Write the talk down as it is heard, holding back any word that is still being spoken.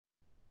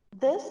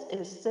This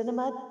is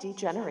Cinema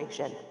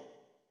Degeneration.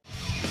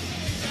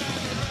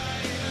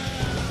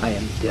 I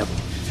am the devil,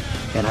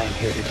 and I am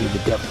here to do the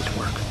devil's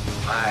work.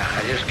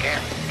 I just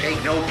can't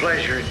take no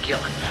pleasure in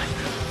killing.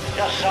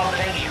 Just some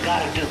things you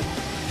gotta do.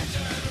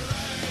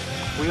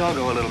 We all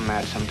go a little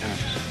mad sometimes.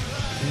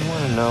 You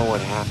want to know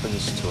what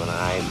happens to an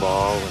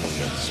eyeball when it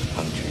gets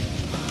punctured?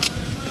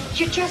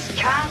 You just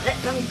can't let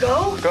them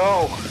go.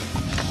 Go!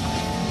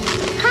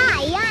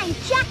 Hi, I'm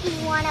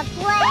Chucky. Wanna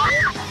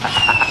play?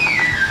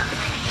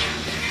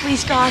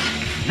 Please, God.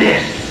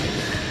 This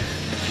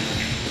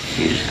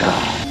is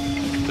God.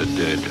 The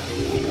dead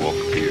will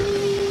walk here.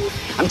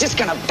 I'm just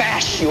gonna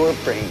bash your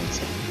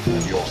brains.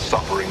 Your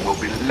suffering will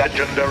be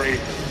legendary,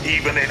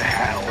 even in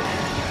hell.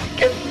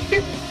 Get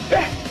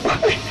back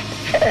my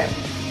head.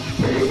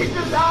 It's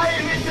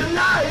alive! It's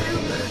alive!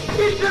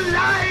 It's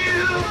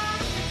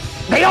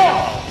alive! They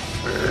all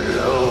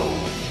flow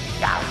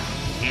down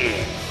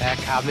here. They're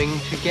coming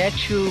to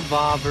get you,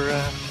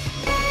 Barbara.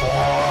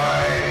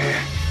 Boy,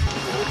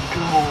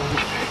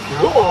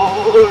 you're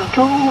all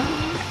doomed.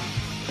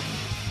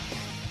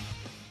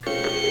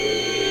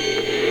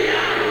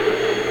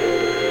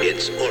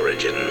 Its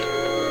origin,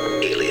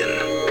 alien.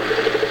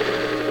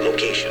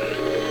 Location,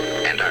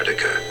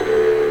 Antarctica.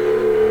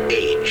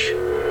 Age,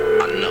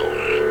 unknown.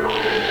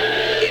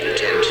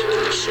 Intent,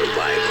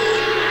 survival.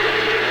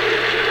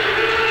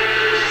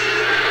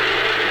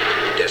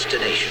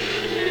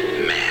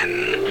 Destination, man.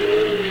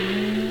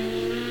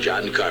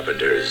 John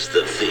Carpenter's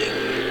The Thing,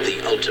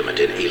 the ultimate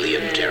in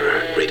alien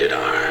terror. Rated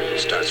R.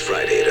 Starts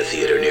Friday at a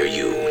theater near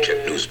you.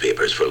 Check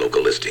newspapers for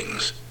local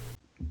listings.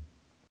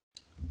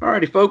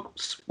 Alrighty,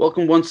 folks.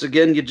 Welcome once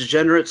again, you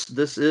degenerates.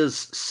 This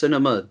is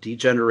Cinema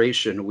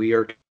Degeneration. We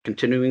are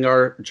continuing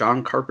our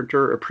John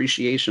Carpenter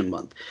Appreciation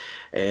Month,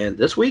 and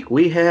this week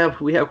we have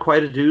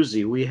quite a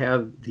doozy. We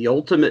have the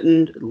ultimate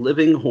in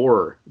living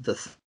horror, The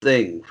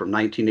Thing from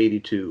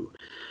 1982,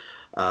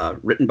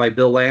 written by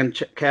Bill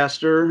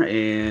Lancaster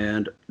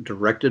and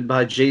directed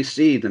by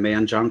J.C., the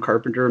man John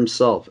Carpenter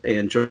himself.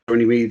 And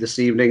joining me this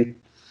evening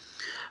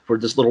for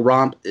this little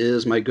romp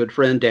is my good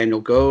friend Daniel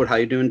Goad. How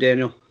you doing,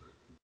 Daniel?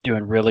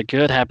 Doing really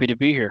good. Happy to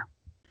be here.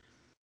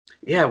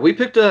 Yeah, we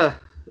picked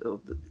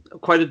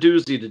quite a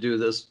doozy to do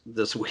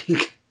this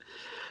week.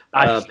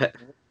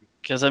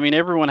 Because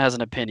everyone has an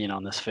opinion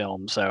on this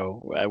film,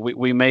 so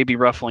we may be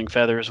ruffling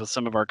feathers with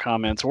some of our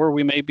comments, or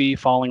we may be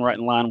falling right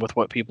in line with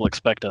what people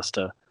expect us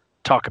to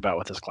talk about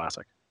with this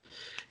classic.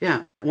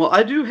 Yeah, well,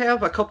 I do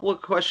have a couple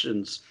of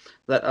questions.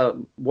 That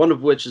one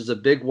of which is a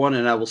big one,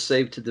 and I will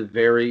save to the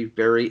very,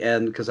 very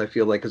end because I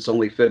feel like it's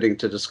only fitting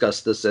to discuss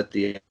this at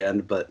the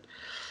end, but.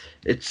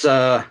 It's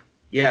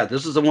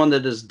this is the one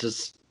that is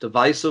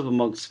divisive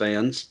amongst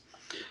fans.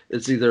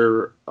 It's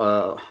either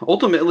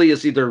ultimately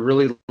it's either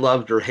really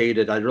loved or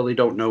hated. I really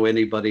don't know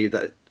anybody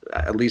that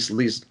at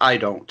least I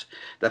don't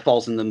that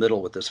falls in the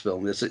middle with this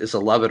film. It's a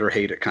love it or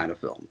hate it kind of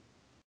film.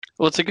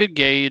 Well, it's a good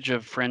gauge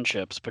of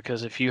friendships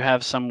because if you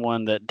have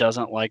someone that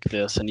doesn't like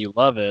this and you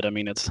love it,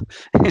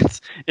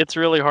 it's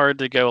really hard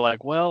to go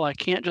like, well, I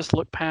can't just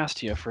look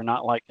past you for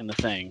not liking the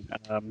thing.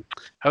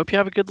 Hope you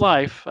have a good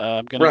life.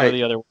 I'm gonna go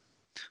the other way.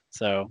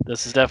 So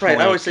this is definitely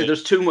right. I always say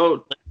there's two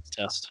modes.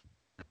 Test.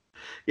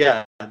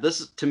 Yeah,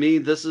 this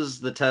is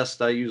the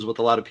test I use with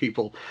a lot of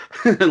people.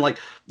 And like,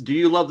 do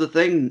you love the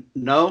thing?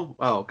 No.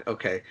 Oh,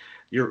 okay.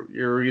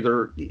 You're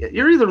either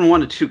in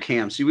one of two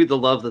camps. You either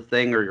love the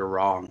thing or you're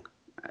wrong.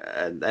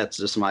 That's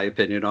just my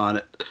opinion on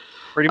it.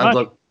 Pretty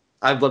much.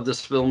 I've loved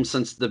this film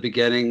since the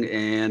beginning,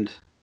 and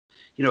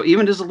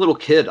even as a little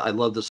kid, I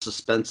loved the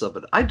suspense of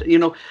it.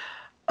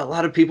 A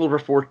lot of people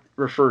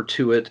refer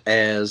to it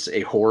as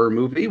a horror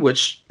movie,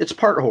 which it's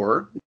part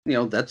horror.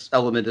 That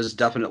element is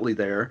definitely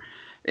there,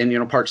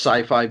 and part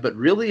sci-fi. But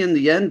really, in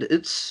the end,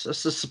 it's a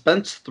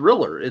suspense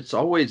thriller. It's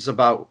always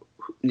about,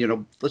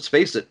 let's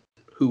face it,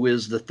 who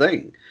is the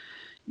thing,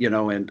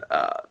 and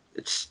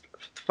it's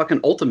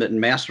fucking ultimate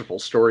and masterful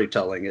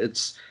storytelling.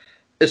 It's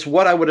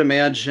what I would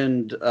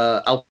imagine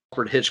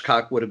Alfred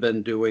Hitchcock would have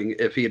been doing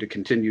if he had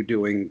continued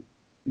doing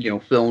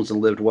films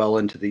and lived well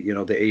into the,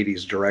 the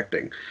 80s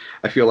directing.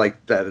 I feel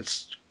like that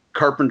it's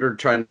Carpenter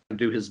trying to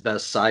do his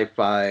best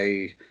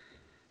sci-fi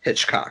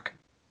Hitchcock.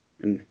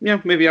 And,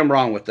 maybe I'm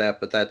wrong with that,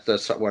 but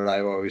that's what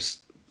I've always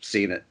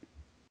seen it.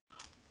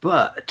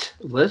 But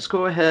let's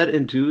go ahead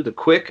and do the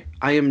quick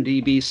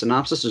IMDb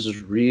synopsis. This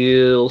is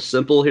real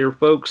simple here,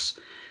 folks,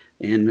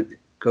 and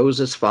goes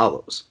as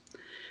follows.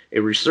 A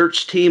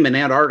research team in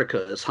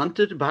Antarctica is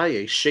hunted by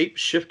a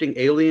shape-shifting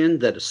alien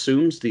that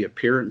assumes the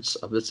appearance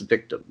of its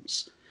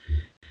victims.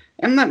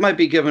 And that might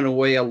be giving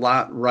away a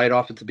lot right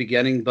off at the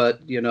beginning, but,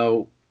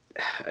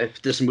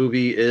 if this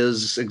movie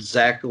is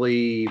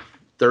exactly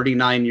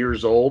 39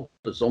 years old,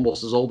 it's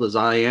almost as old as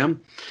I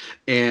am,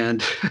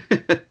 and,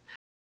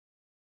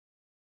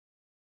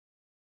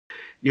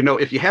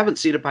 if you haven't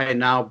seen it by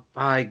now,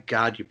 by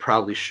God, you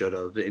probably should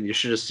have, and you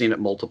should have seen it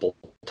multiple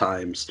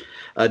times.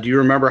 Do you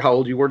remember how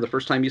old you were the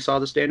first time you saw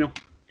this, Daniel?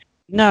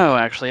 No,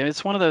 actually,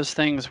 it's one of those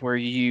things where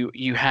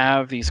you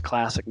have these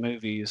classic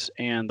movies,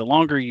 and the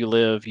longer you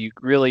live, you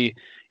really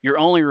you're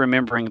only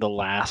remembering the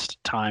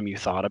last time you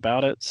thought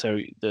about it. So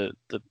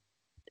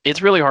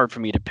it's really hard for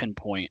me to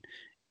pinpoint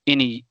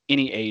any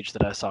age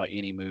that I saw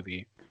any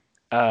movie.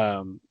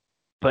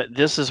 But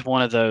this is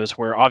one of those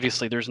where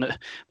obviously there's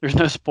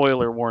no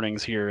spoiler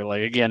warnings here.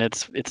 Like, again,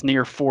 it's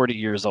near 40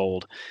 years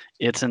old.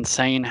 It's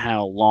insane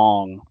how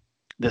long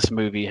this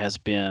movie has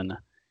been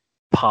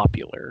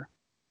popular,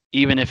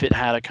 even if it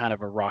had a kind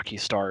of a rocky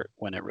start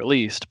when it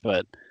released.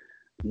 But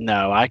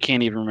no, I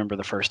can't even remember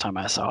the first time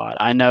I saw it.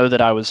 I know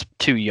that I was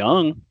too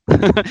young.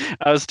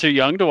 I was too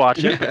young to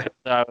watch it.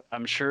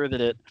 I'm sure that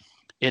it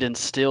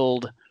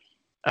instilled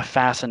a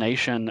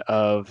fascination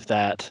of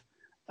that.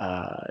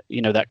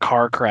 That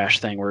car crash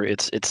thing where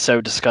it's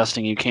so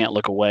disgusting you can't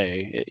look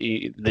away.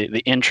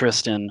 The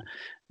interest in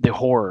the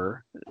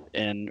horror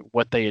and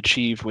what they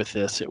achieved with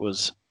this,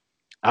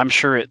 I'm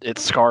sure it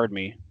scarred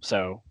me.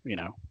 So,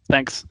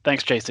 thanks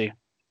JC.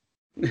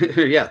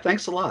 Yeah,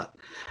 thanks a lot.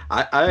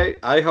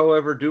 I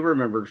however do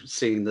remember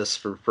seeing this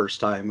for the first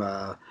time.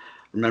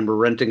 Remember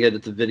renting it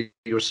at the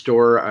video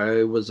store.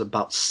 I was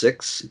about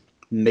 6,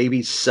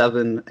 maybe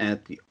 7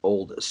 at the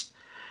oldest.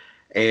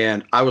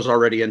 And I was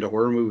already into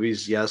horror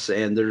movies, yes,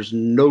 and there's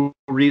no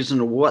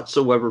reason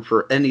whatsoever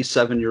for any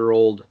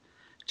 7-year-old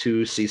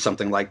to see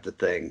something like The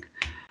Thing,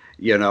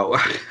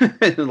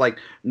 like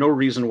no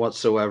reason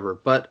whatsoever.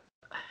 But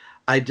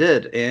I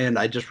did, and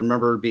I just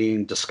remember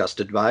being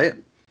disgusted by it,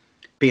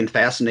 being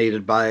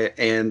fascinated by it,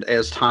 and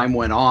as time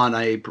went on,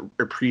 I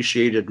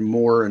appreciated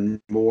more and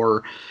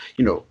more,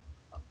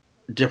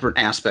 different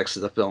aspects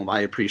of the film. I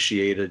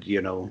appreciated,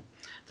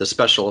 the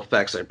special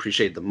effects. I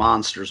appreciate the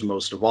monsters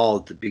most of all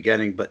at the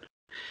beginning, but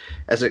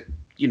as it,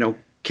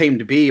 came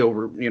to be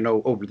over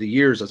the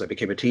years, as I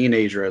became a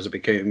teenager, as I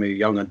became a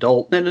young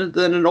adult, and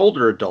then an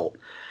older adult,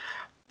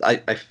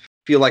 I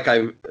feel like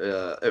I've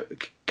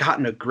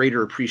gotten a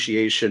greater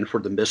appreciation for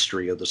the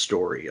mystery of the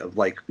story of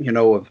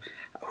of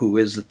who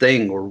is the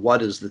Thing or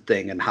what is the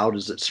Thing and how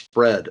does it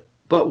spread.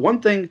 But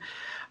one thing,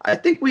 I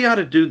think we ought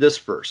to do this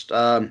first.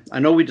 I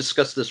know we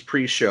discussed this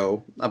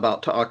pre-show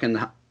about talking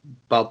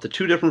about the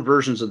 2 different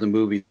versions of the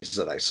movies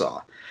that I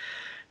saw.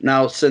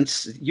 Now,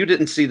 since you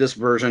didn't see this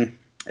version,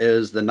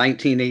 is the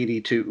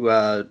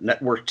 1982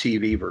 network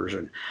TV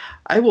version.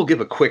 I will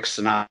give a quick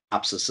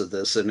synopsis of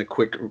this and a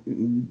quick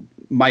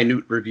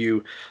minute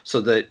review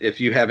so that if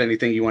you have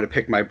anything you want to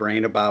pick my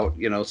brain about,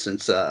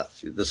 since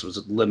this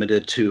was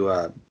limited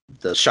to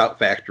the Shout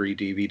Factory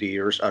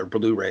DVD or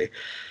Blu-ray,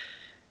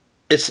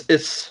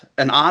 it's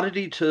an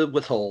oddity to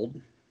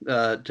withhold,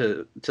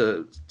 to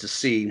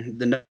see.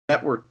 The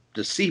network,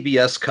 the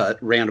CBS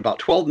cut ran about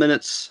 12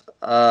 minutes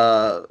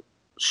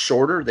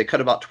shorter. They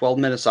cut about 12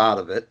 minutes out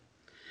of it,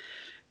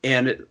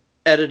 and it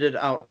edited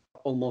out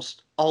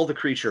almost all the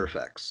creature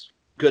effects.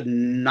 Good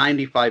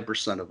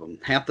 95% of them.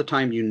 Half the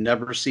time you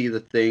never see the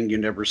Thing, you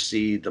never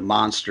see the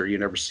monster, you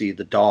never see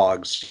the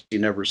dogs, you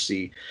never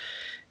see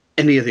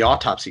any of the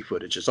autopsy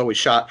footage. It's always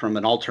shot from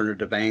an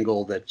alternative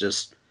angle that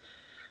just,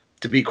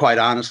 to be quite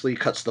honestly,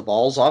 cuts the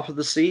balls off of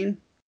the scene,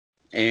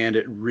 and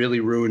it really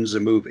ruins the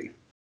movie.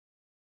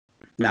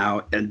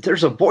 Now, and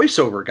there's a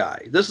voiceover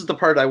guy. This is the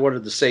part I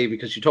wanted to say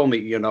because you told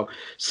me,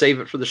 save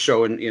it for the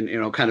show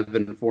and kind of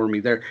inform me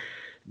there.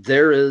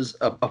 There is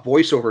a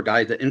voiceover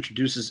guy that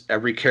introduces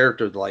every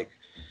character like,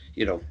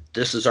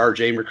 this is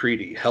R.J.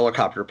 McCready,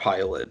 helicopter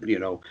pilot,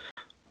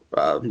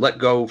 let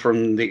go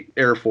from the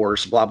Air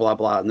Force, blah, blah,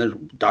 blah. And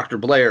then Dr.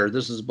 Blair,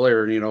 this is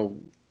Blair,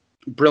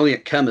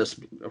 brilliant chemist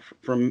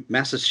from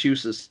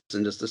Massachusetts,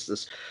 and just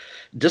this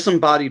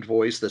disembodied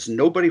voice that's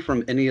nobody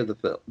from any of the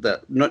film,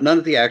 none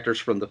of the actors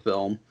from the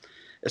film.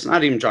 It's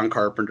not even John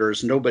Carpenter.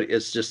 It's nobody.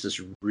 It's just this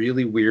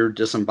really weird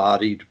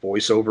disembodied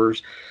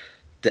voiceovers.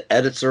 The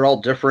edits are all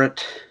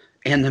different,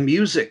 and the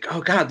music.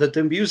 Oh God,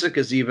 the music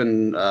is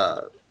even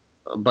a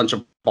bunch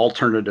of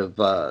alternative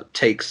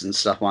takes and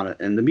stuff on it,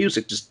 and the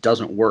music just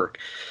doesn't work.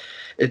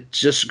 It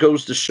just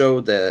goes to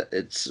show that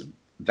it's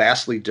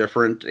vastly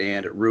different,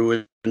 and it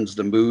ruins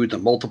the mood. The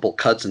multiple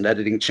cuts and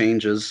editing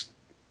changes.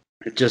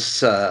 It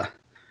just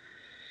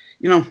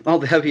all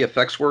the heavy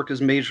effects work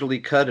is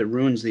majorly cut. It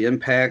ruins the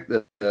impact.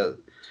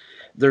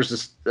 There's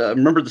this.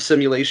 Remember the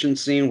simulation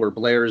scene where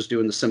Blair is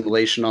doing the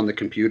simulation on the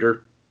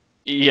computer?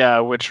 Yeah,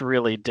 which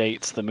really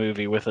dates the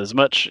movie with as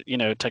much,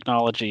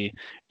 technology,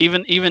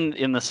 even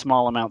in the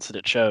small amounts that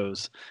it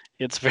shows.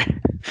 It's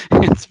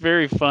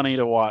very funny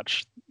to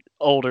watch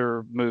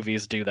older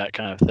movies do that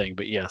kind of thing.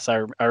 But yes,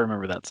 I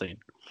remember that scene.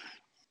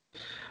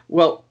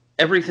 Well,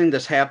 everything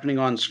that's happening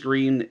on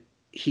screen,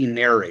 he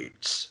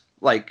narrates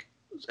like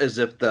as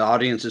if the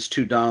audience is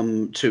too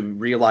dumb to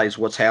realize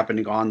what's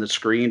happening on the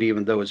screen,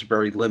 even though it's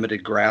very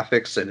limited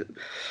graphics and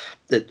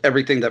that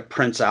everything that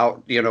prints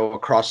out,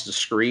 across the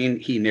screen,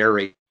 he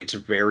narrates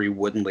very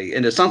woodenly.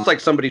 And it sounds like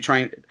somebody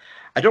trying.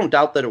 I don't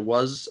doubt that it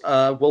was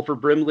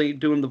Wilford Brimley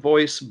doing the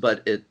voice,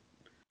 but it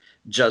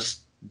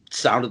just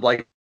sounded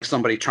like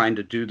somebody trying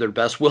to do their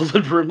best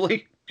Wilford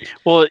Brimley.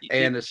 Well,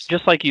 and it's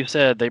just like you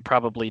said, they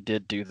probably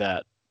did do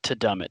that to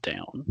dumb it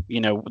down.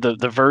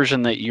 The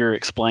version that you're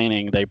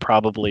explaining, they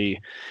probably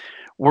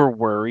were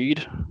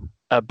worried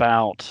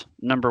about,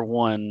 number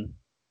one,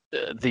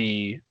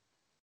 the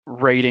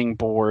rating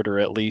board, or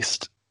at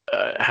least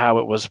how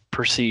it was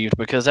perceived,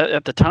 because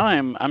at the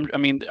time, I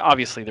mean,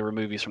 obviously there were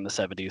movies from the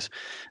 70s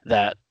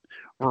that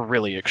were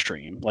really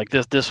extreme. Like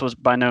this was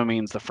by no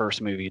means the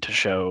first movie to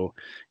show,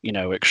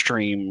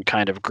 extreme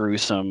kind of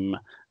gruesome,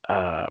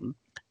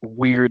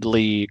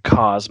 weirdly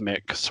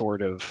cosmic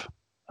sort of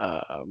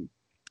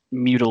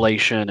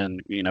mutilation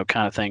and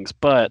kind of things.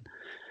 But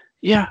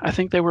yeah, I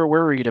think they were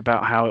worried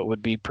about how it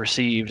would be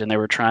perceived, and they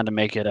were trying to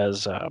make it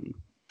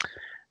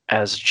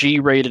as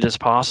G-rated as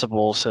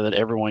possible so that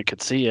everyone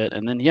could see it,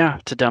 and then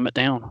to dumb it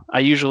down. I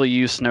usually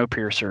use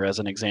Snowpiercer as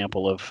an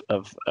example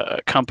of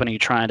a company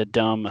trying to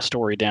dumb a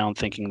story down,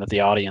 thinking that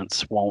the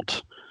audience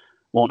won't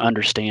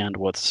understand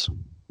what's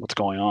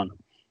going on.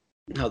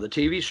 No, the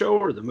TV show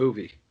or the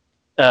movie?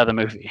 The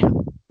movie.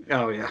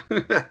 Oh yeah.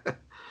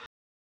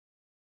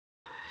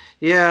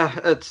 Yeah,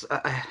 it's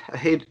I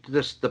hate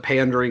the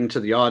pandering to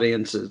the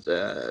audiences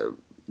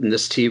in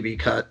this TV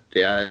cut.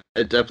 Yeah,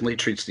 it definitely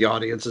treats the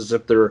audience as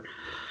if they're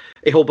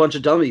a whole bunch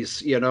of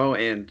dummies,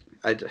 and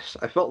I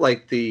felt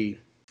like it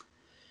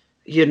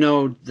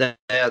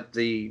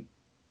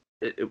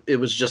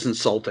was just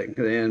insulting.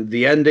 And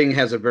the ending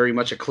has a very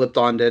much a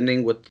clipped-on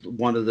ending with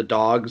one of the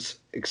dogs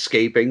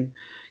escaping,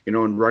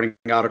 and running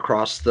out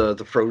across the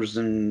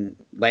frozen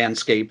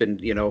landscape,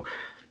 and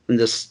and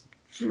this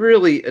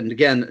really, and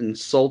again,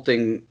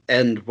 insulting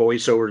end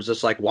voiceovers,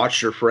 just like,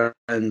 watch your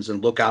friends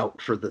and look out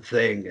for the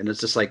thing. And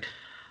it's just like,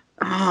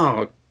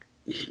 oh,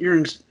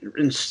 you're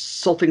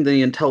insulting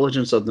the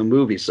intelligence of the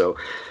movie. So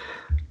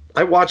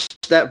I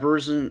watched that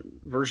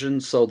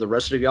version so the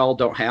rest of y'all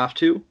don't have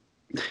to.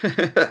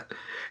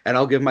 And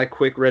I'll give my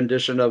quick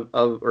rendition of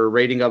or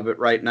rating of it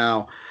right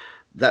now.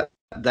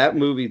 That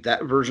movie,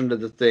 that version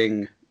of the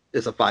thing,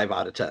 is a 5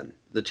 out of 10,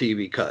 the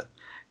TV cut.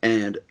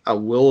 And I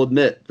will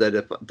admit that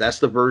if that's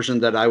the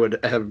version that I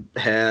would have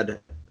had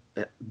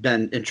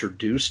been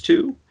introduced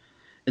to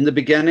in the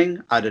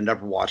beginning, I'd have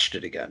never watched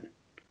it again.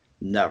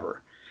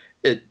 Never.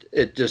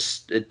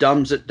 It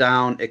dumbs it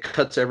down. It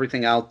cuts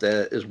everything out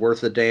that is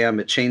worth a damn.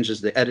 It changes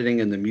the editing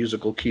and the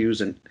musical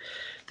cues and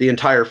the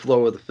entire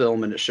flow of the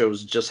film, and it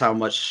shows just how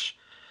much,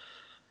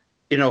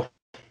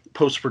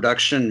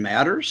 post-production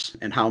matters,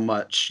 and how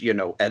much,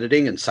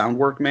 editing and sound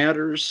work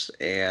matters,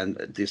 and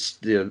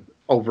the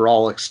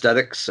overall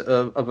aesthetics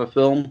of a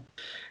film.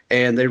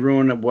 And they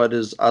ruin what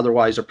is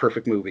otherwise a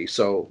perfect movie.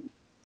 So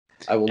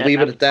I will leave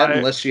it at that,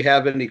 unless you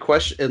have any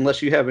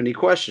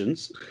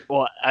questions.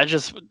 Well,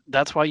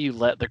 that's why you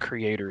let the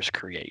creators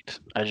create.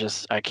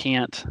 I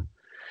can't.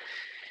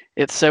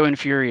 It's so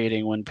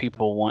infuriating when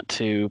people want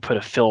to put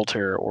a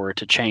filter or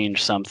to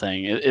change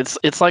something.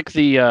 It's like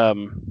the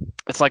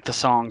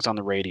songs on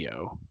the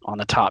radio on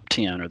the top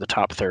 10 or the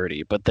top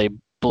 30, but they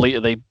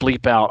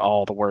bleep out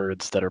all the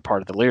words that are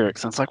part of the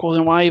lyrics. And it's like, well,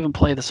 then why even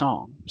play the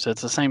song? So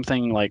it's the same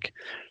thing. Like,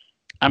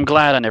 I'm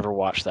glad I never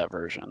watched that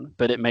version,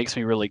 but it makes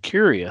me really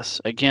curious.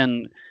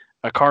 Again,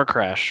 a car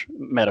crash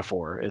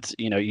metaphor. It's,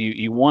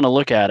 you want to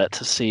look at it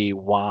to see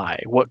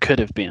why, what could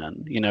have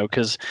been,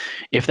 because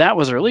if that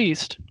was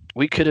released,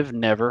 we could have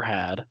never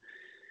had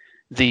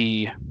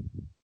the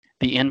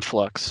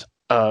influx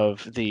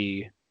of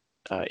the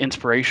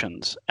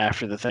inspirations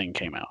after the thing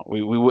came out.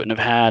 We wouldn't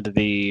have had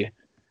the,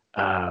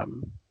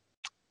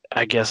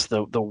 I guess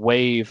the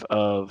wave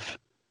of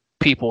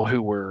people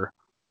who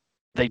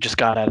they just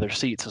got out of their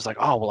seats. It's like,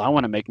 oh, well, I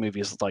want to make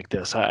movies like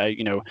this.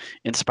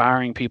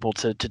 Inspiring people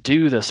to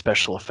do the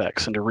special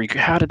effects and to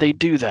how did they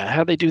do that?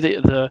 How did they do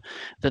the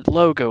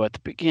logo at the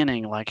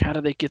beginning? Like, how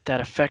did they get that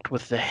effect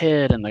with the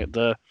head and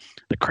the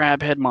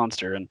crab head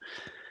monster? And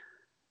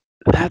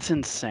that's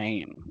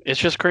insane. It's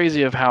just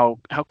crazy of how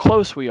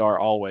close we are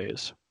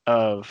always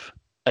of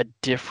a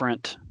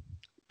different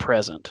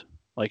present.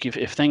 Like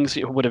if things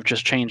would have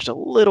just changed a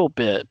little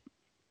bit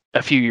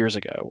a few years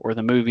ago, or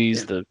the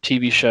movies, the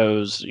TV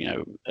shows,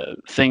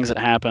 things that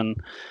happen,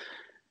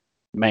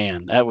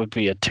 man, that would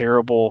be a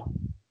terrible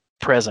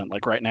present.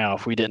 Like right now,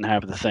 if we didn't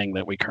have the thing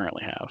that we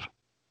currently have.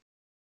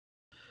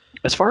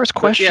 As far as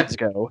questions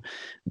go,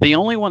 the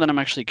only one that I'm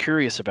actually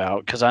curious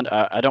about, because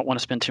I don't want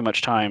to spend too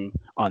much time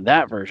on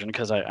that version,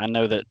 because I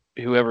know that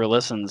whoever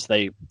listens,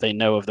 they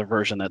know of the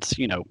version that's,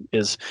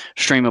 is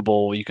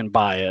streamable. You can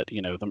buy it,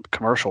 the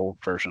commercial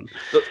version.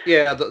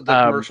 The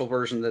commercial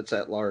version that's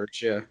at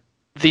large, yeah.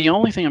 The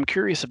only thing I'm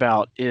curious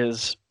about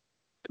is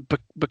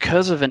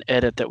because of an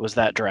edit that was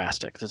that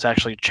drastic, that's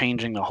actually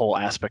changing the whole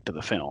aspect of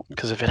the film.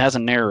 Because if it has a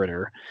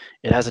narrator,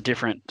 it has a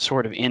different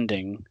sort of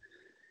ending.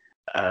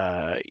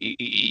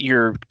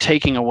 You're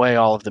taking away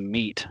all of the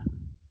meat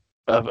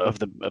of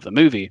the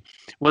movie.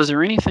 Was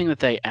there anything that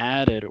they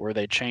added or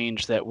they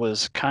changed that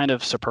was kind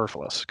of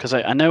superfluous? Because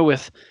I know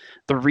with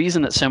the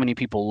reason that so many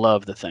people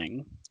love the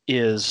thing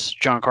is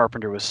John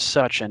Carpenter was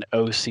such an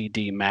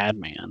OCD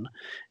madman,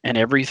 and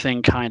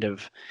everything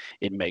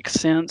it makes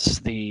sense.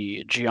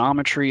 The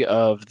geometry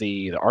of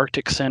the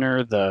Arctic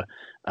Center, the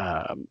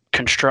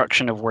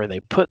construction of where they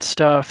put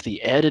stuff,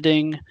 the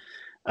editing,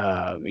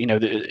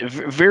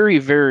 very,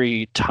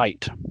 very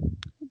tight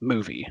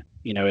movie,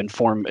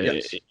 inform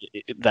Yes.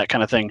 that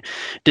kind of thing.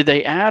 Did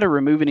they add or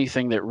remove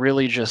anything that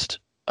really just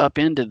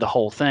upended the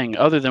whole thing,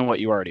 other than what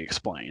you already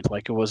explained?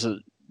 Like,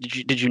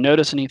 did you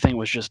notice anything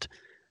was just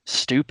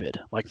stupid?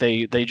 Like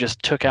they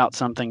just took out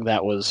something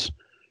that was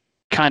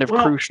kind of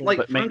crucial, like,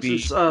 but for maybe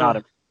instance,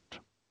 not.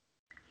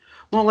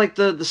 Well, like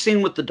the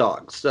scene with the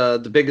dogs.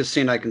 The biggest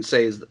scene I can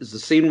say is the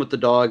scene with the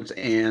dogs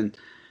and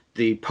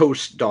the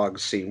post dog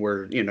scene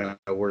where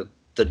where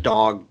the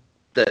dog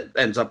that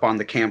ends up on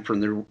the camp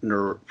from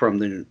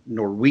the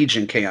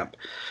Norwegian camp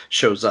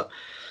shows up.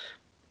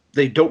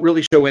 They don't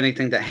really show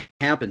anything that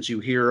happens. You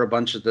hear a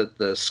bunch of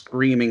the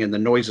screaming and the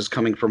noises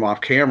coming from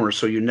off camera,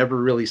 so you never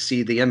really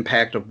see the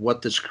impact of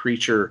what this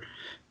creature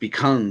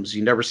becomes.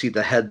 You never see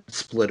the head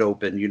split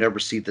open. You never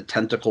see the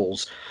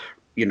tentacles,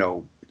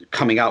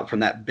 coming out from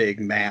that big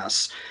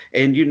mass.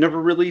 And you never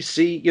really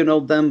see,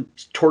 them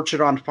torch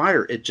it on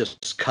fire. It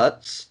just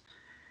cuts.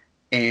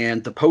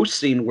 And the post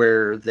scene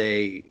where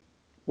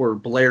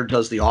Blair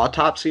does the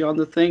autopsy on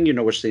the thing, you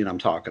know which scene I'm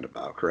talking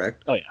about,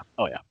 correct? Oh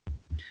yeah.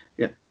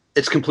 Yeah.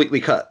 It's completely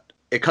cut.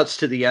 It cuts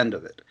to the end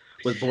of it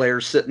with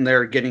Blair sitting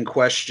there getting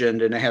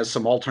questioned, and it has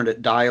some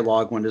alternate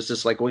dialogue when it's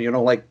just like,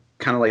 well, like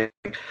kind of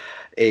like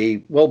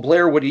well,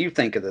 Blair, what do you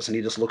think of this? And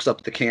he just looks up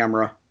at the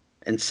camera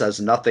and says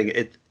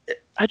nothing.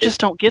 I just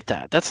don't get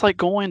that. That's like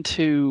going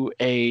to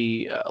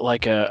a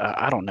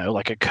I don't know,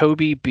 like a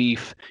Kobe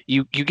beef.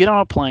 You get on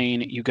a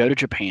plane, you go to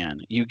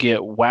Japan, you get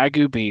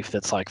Wagyu beef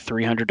that's like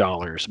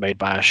 $300 made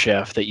by a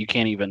chef that you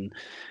can't even.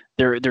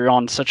 They're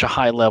on such a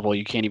high level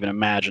you can't even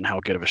imagine how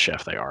good of a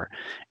chef they are,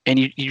 and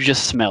you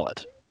just smell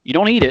it. You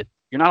don't eat it.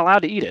 You're not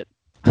allowed to eat it.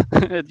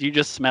 You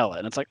just smell it,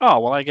 and it's like, oh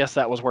well, I guess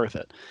that was worth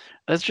it.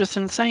 That's just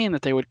insane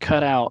that they would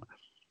cut out.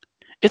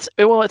 It's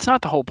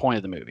not the whole point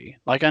of the movie.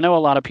 Like, I know a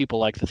lot of people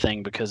like The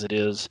Thing because it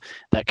is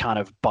that kind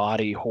of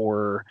body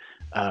horror.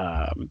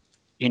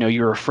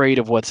 You're afraid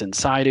of what's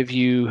inside of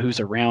you, who's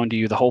around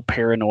you, the whole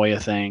paranoia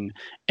thing.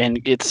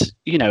 And it's,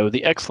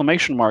 the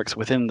exclamation marks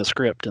within the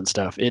script and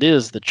stuff. It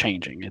is the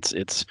changing.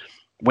 It's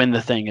when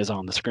the thing is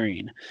on the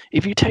screen.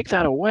 If you take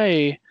that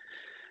away,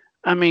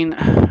 I mean,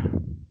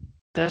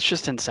 that's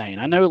just insane.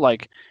 I know,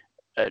 like,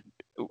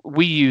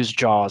 we use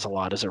Jaws a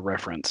lot as a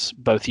reference,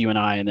 both you and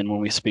I, and then when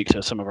we speak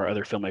to some of our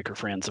other filmmaker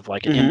friends of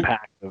like an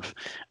impact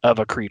of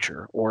a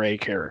creature or a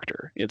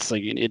character. It's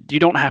like you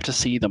don't have to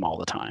see them all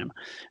the time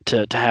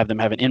to have them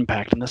have an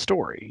impact in the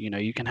story.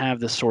 You can have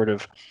this sort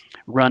of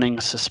running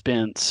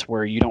suspense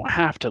where you don't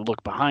have to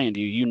look behind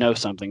you. You know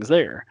something's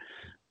there.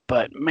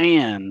 But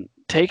man,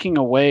 taking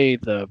away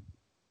the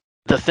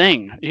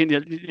thing,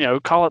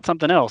 call it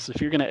something else.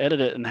 If you're going to edit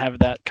it and have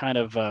that kind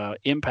of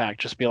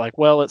impact, just be like,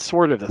 well, it's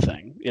sort of the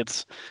thing.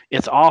 It's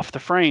off the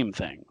frame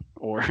thing,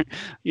 or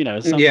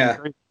something. Yeah,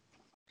 crazy.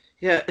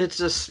 Yeah. It's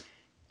just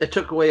it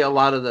took away a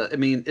lot of the. I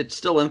mean, it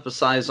still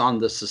emphasized on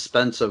the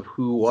suspense of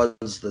who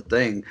was the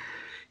thing,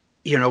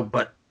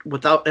 but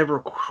without ever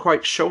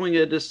quite showing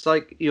it. It's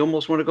like you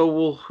almost want to go,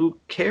 well, who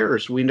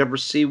cares? We never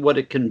see what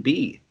it can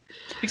be.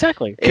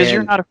 Exactly, because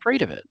you're not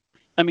afraid of it.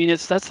 I mean,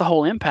 that's the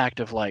whole impact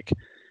of like.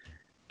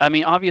 I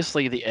mean,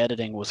 obviously the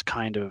editing was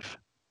kind of,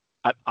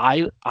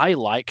 I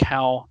like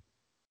how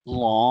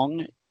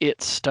long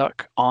it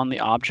stuck on the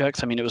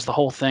objects. I mean, it was the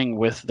whole thing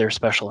with their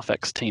special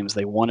effects teams.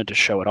 They wanted to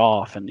show it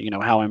off, and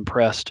how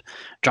impressed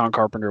John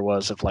Carpenter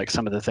was of like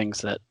some of the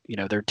things that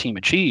their team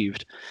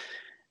achieved.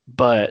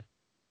 But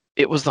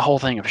it was the whole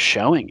thing of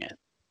showing it.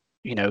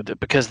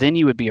 Because then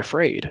you would be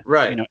afraid.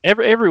 Right.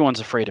 Everyone's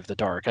afraid of the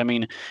dark. I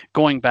mean,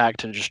 going back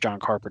to just John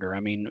Carpenter, I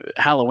mean,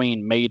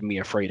 Halloween made me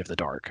afraid of the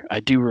dark. I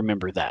do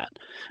remember that.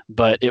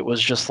 But it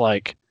was just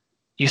like,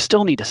 you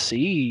still need to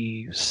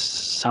see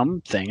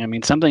something. I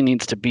mean, something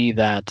needs to be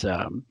that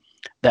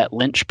that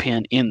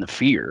linchpin in the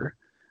fear.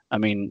 I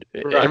mean,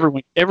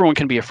 right. Everyone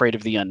can be afraid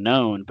of the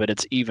unknown, but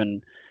it's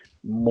even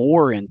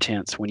more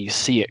intense when you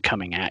see it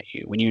coming at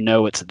you, when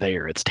it's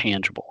there, it's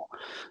tangible.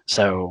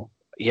 So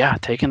yeah,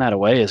 taking that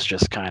away is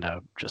just kind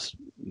of just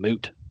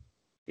moot.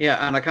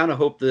 Yeah, and I kind of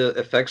hope the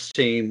effects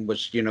team,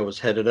 which was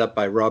headed up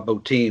by Rob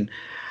Bottin,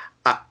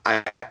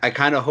 I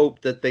kind of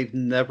hope that they've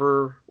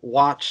never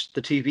watched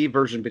the TV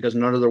version because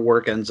none of their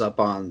work ends up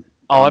on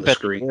the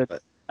screen.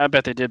 I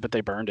bet they did, but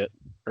they burned it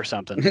or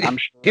something. I'm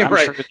sure. Yeah,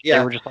 right. Sure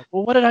they were just like,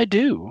 well, what did I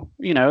do?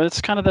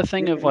 It's kind of the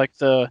thing of like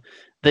the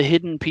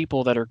hidden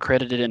people that are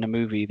credited in a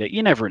movie that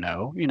you never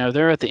know.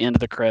 They're at the end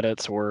of the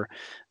credits or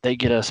they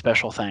get a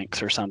special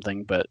thanks or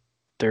something, but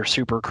they're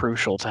super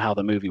crucial to how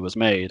the movie was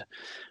made.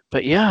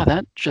 But yeah,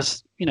 that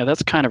just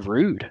that's kind of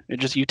rude. It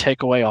just you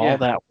take away all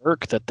that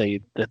work that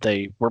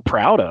they were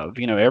proud of.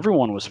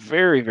 Everyone was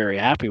very, very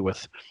happy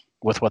with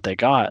what they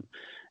got.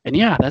 And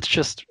yeah, that's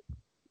just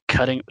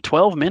cutting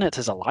 12 minutes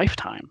is a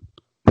lifetime.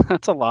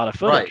 That's a lot of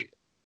footage. Right.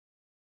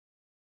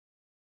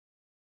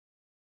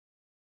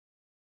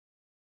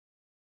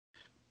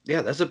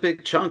 Yeah, that's a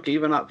big chunk,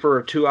 even not for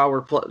a 2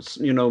 hour plus,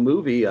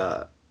 movie.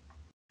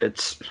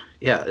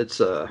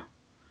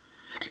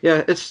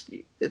 Yeah, it's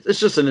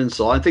just an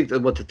insult. I think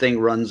that what the thing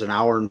runs an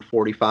hour and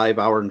 45,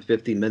 hour and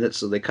 50 minutes,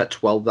 so they cut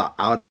 12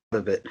 out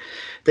of it.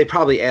 They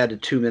probably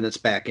added 2 minutes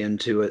back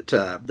into it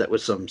that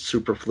was some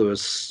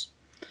superfluous,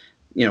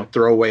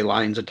 throwaway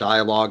lines of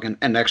dialogue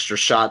and extra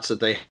shots that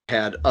they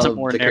had of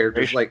the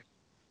characters. Like,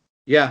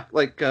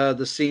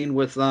 the scene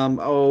with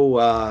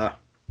not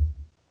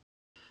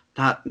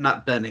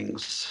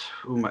Bennings.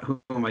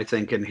 Who am I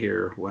thinking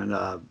here? When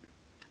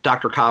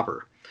Dr.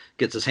 Copper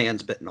gets his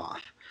hands bitten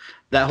off.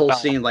 That whole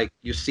scene, like,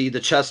 you see the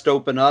chest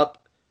open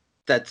up.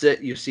 That's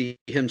it. You see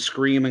him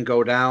scream and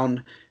go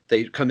down.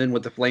 They come in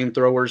with the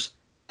flamethrowers.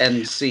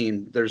 End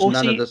scene. There's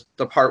none of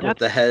the part with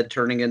the head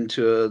turning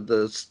into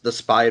the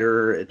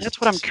spider. That's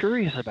what I'm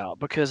curious about,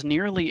 because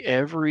nearly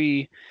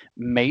every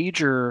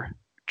major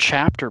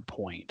chapter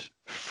point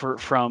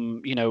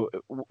from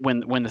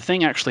when the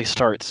thing actually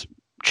starts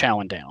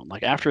chowing down,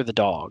 like after the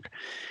dog,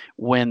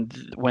 when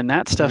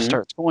that stuff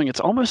starts going, it's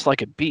almost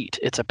like a beat.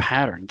 It's a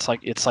pattern.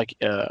 It's like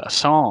a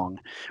song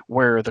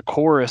where the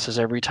chorus is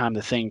every time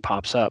the thing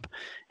pops up.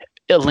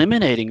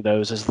 Eliminating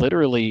those is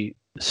literally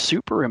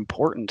super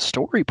important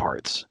story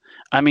parts.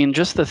 I mean,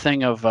 just the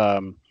thing of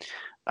the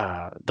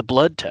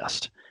blood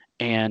test,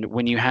 and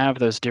when you have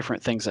those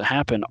different things that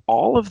happen,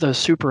 all of those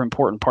super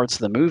important parts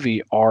of the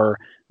movie are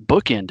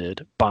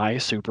bookended by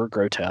super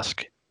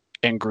grotesque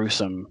and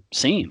gruesome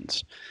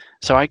scenes.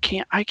 So I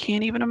can't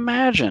even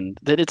imagine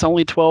that it's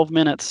only 12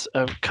 minutes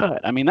of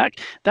cut. I mean,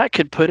 that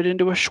could put it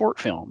into a short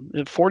film,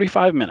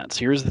 45 minutes.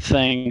 Here's the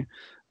thing,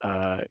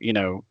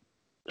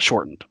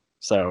 shortened.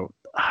 So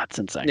it's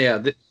insane.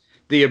 Yeah,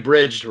 the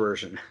abridged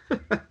version.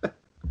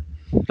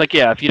 Like,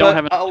 yeah, if you don't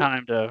have enough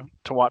time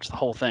to watch the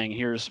whole thing,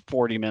 here's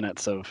 40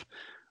 minutes of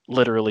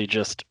literally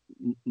just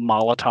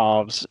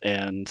Molotovs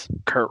and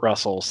Kurt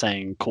Russell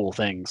saying cool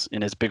things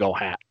in his big old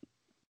hat.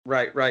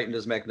 Right, and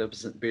his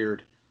magnificent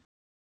beard.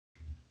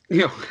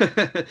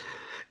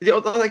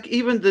 Like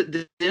even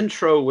the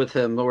intro with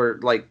him, or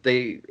like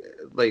they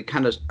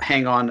kind of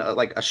hang on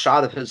like a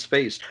shot of his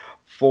face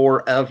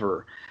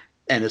forever,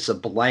 and it's a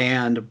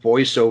bland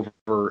voiceover,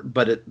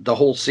 but the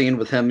whole scene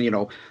with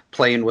him,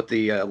 playing with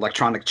the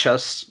electronic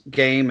chess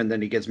game, and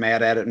then he gets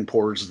mad at it and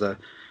pours the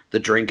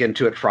drink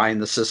into it, frying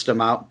the system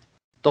out.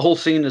 The whole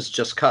scene is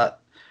just cut.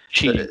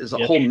 It's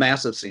a whole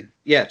massive scene.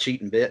 Yeah,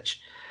 cheating bitch.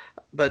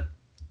 But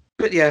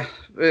yeah,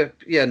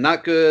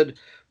 not good.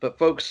 But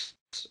folks,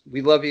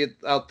 we love you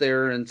out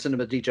there in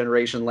cinema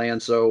degeneration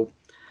land, so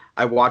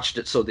I watched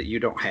it so that you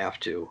don't have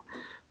to.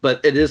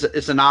 But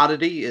it's an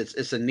oddity.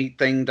 It's a neat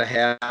thing to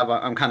have.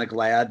 I'm kind of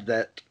glad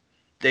that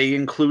they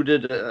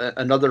included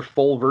another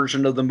full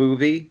version of the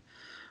movie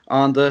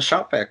on the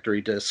Shout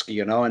Factory disc,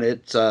 and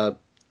it's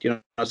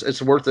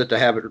it's worth it to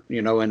have it,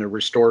 in a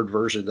restored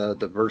version.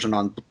 The version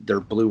on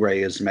their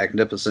Blu-ray is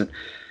magnificent.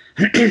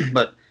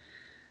 But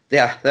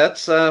yeah,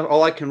 that's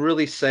all I can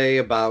really say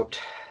about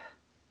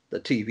the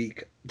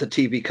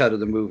TV cut of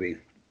the movie.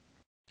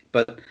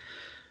 But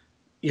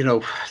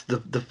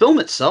the film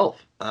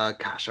itself,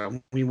 gosh, I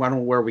don't know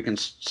where we can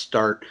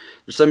start.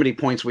 There's so many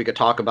points we could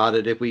talk about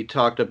it. If we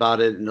talked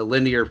about it in a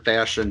linear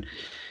fashion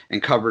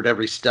and covered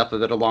every step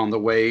of it along the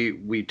way,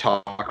 we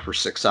talk for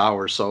 6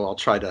 hours. So I'll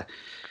try to,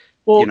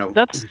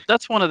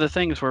 that's one of the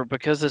things where,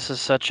 because this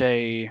is such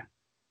a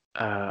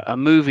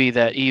movie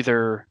that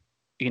either,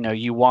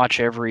 you watch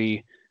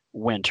every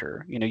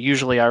winter.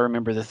 Usually I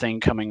remember the thing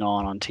coming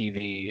on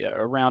TV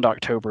around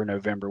October,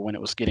 November, when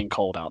it was getting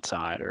cold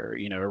outside, or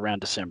around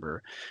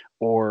December.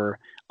 Or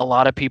a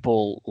lot of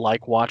people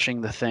like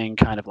watching the thing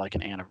kind of like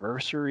an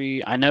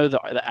anniversary. I know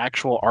the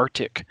actual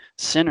Arctic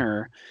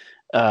Center,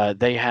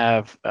 they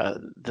have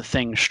the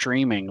thing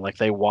streaming, like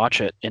they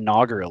watch it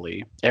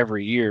inaugurally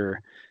every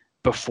year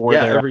before.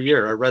 Yeah, every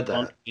year. I read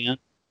that.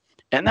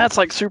 And that's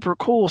like super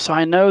cool. So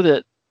I know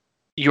that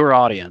your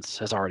audience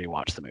has already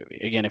watched the movie.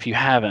 Again, if you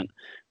haven't,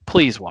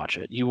 please watch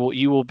it. You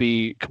will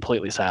be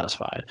completely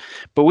satisfied.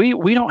 But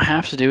we don't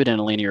have to do it in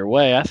a linear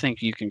way. I think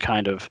we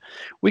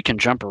can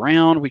jump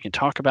around. We can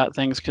talk about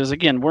things, because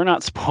again, we're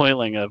not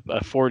spoiling a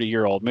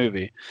 40-year-old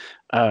movie.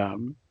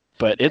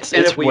 But it's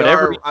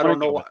whatever. I don't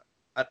know.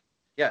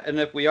 And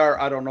if we are,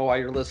 I don't know why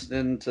you're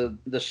listening to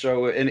the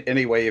show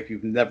anyway. If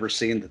you've never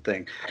seen the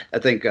thing, I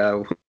think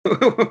I'm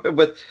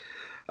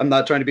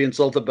not trying to be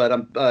insulted,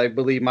 but I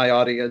believe my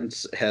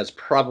audience has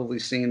probably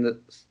seen the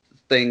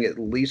thing at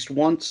least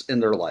once in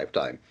their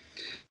lifetime.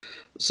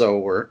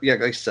 So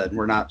like I said,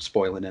 we're not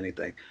spoiling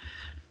anything.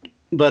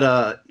 But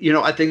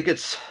I think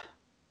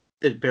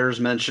it bears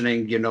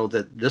mentioning,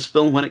 that this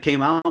film, when it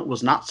came out,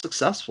 was not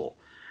successful.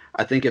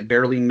 I think it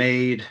barely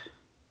made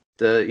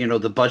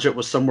the budget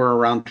was somewhere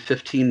around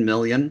 $15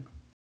 million.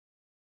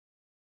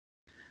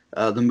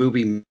 The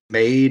movie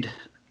made,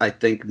 I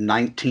think,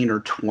 19 or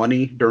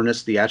 20 during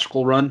its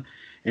theatrical run.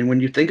 And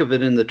when you think of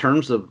it in the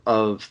terms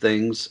of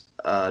things,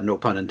 no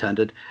pun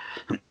intended,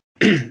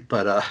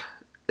 but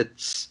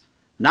it's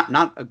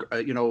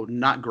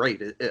not great.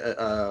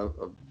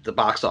 The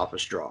box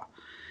office draw,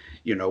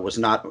 was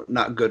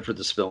not good for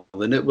this film,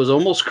 and it was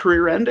almost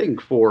career ending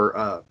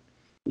for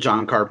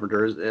John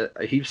Carpenter.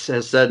 He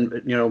has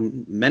said,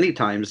 many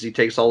times he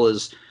takes all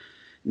his,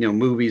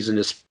 movies and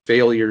his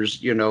failures,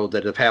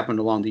 that have happened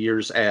along the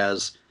years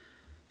as,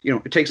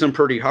 it takes him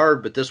pretty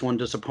hard, but this one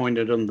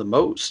disappointed him the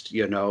most.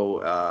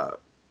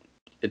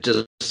 It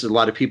just, a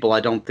lot of people, I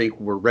don't think,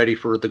 were ready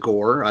for the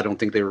gore. I don't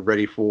think they were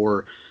ready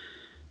for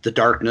the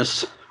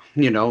darkness,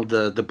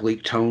 the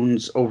bleak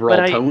tones,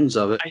 overall tones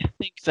of it. I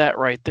think that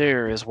right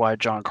there is why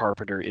John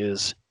Carpenter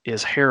is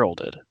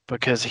heralded,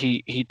 because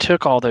he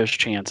took all those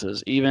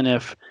chances, even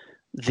if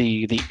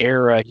the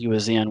era he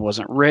was in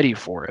wasn't ready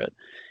for it.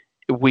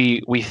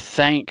 We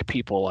thank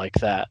people like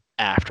that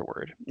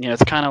afterward.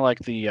 It's kind of like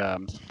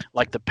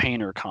the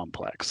painter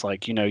complex.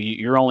 Like,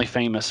 you're only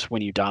famous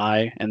when you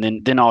die, and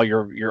then all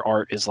your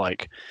art is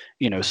like,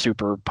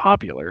 super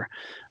popular.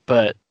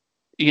 But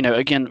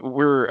again,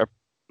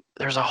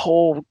 there's a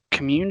whole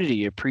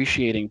community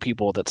appreciating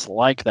people that's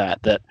like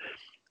that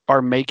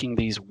are making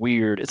these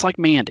weird. It's like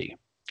Mandy.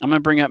 I'm gonna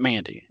bring up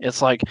Mandy.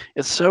 It's like,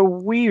 it's so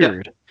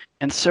weird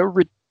and so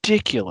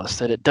ridiculous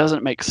that it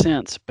doesn't make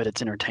sense, but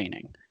it's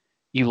entertaining.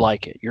 You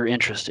like it. You're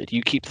interested.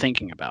 You keep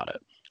thinking about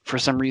it. For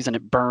some reason,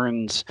 it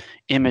burns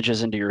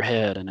images into your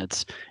head, and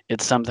it's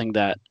something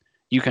that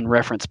you can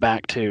reference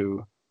back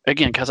to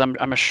again. Because I'm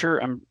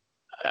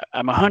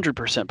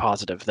 100%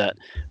 positive that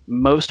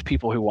most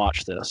people who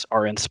watch this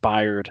are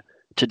inspired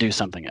to do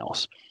something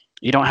else.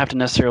 You don't have to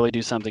necessarily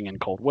do something in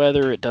cold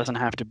weather. It doesn't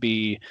have to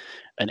be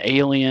an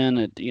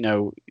alien,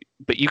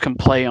 but you can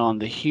play on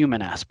the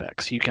human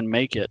aspects. You can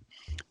make it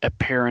a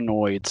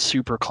paranoid,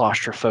 super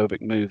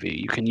claustrophobic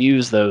movie. You can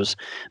use those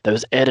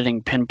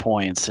editing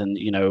pinpoints and,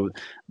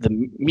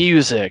 the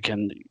music.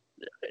 And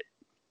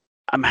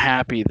I'm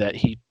happy that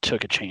he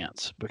took a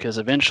chance, because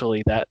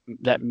eventually that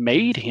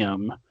made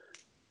him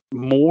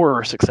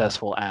more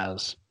successful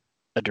as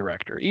a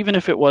director, even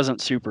if it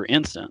wasn't super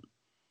instant.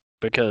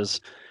 Because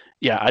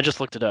I just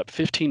looked it up.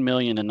 $15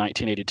 million in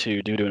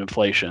 1982 due to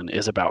inflation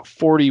is about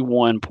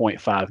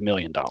 $41.5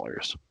 million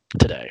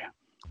today.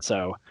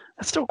 So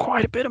that's still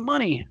quite a bit of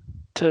money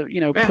to,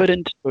 put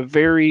into a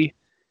very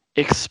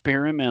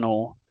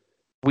experimental.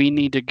 We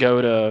need to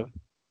go to,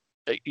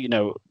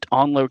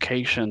 on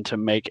location to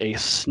make a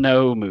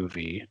snow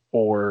movie,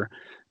 or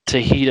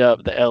to heat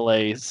up the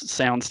LA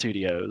sound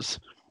studios,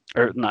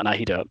 or not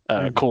heat up,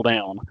 cool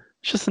down.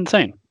 It's just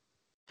insane.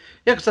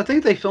 Yeah, because I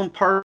think they filmed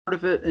part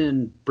of it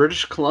in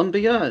British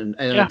Columbia, and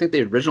I think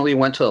they originally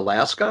went to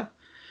Alaska.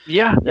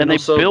 Yeah, and they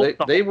built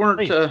they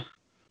weren't,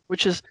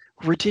 which is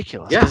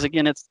ridiculous. Because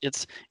again,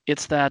 it's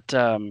that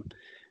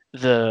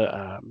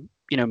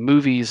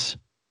movies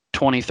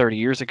 20, 30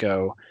 years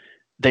ago,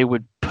 they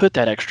would put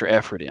that extra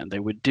effort in. They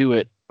would do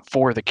it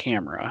for the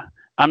camera.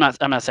 I'm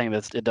not saying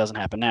that it doesn't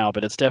happen now,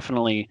 but it's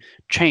definitely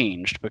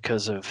changed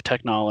because of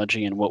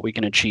technology and what we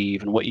can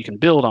achieve and what you can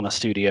build on a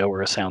studio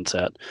or a sound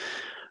set.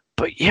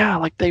 But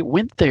like, they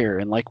went there,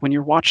 and like, when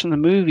you're watching the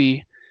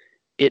movie,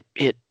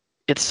 it's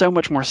so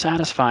much more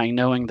satisfying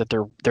knowing that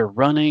they're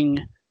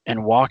running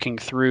and walking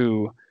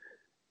through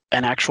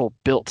an actual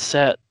built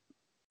set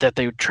that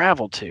they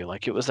traveled to.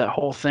 Like, it was that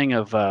whole thing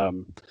of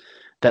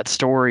that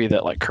story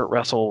that, like, Kurt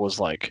Russell was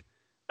like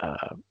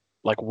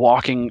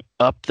walking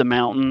up the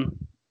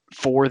mountain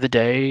for the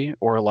day,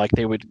 or like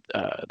they would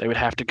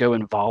have to go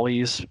in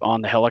volleys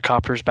on the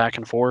helicopters back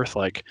and forth.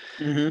 Like,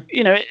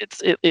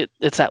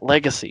 it's that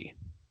legacy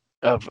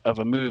of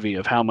a movie,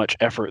 of how much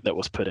effort that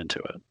was put into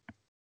it.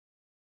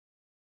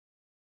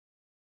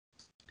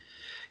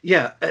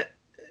 Yeah,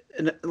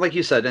 and like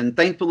you said, and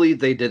thankfully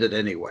they did it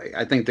anyway.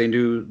 I think they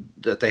knew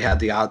that they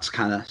had the odds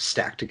kind of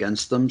stacked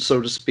against them,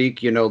 so to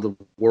speak. The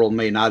world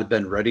may not have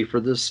been ready for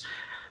this,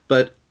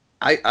 but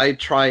I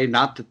try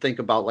not to think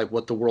about like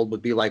what the world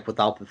would be like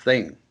without The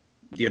Thing.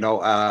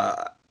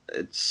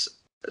 It's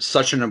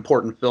such an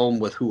important film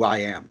with who I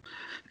am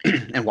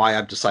and why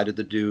I've decided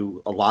to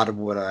do a lot of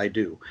what I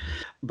do.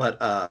 But,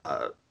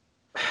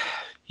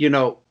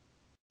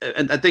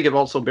 and I think it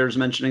also bears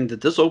mentioning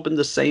that this opened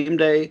the same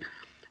day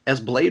as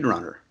Blade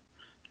Runner.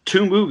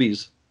 2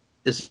 movies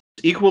is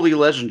equally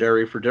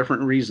legendary for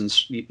different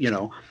reasons,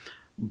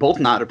 both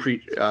not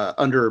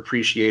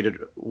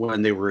underappreciated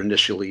when they were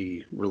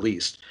initially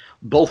released.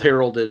 Both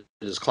heralded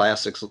as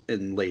classics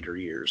in later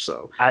years.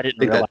 So I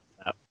didn't realize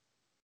that.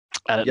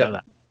 I didn't know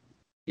that.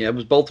 Yeah, it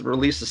was both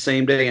released the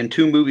same day, and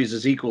 2 movies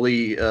is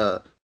equally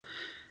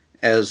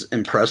as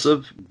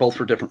impressive, both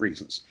for different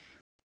reasons.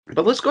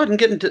 But let's go ahead and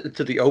get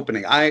into the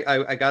opening.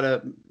 I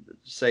gotta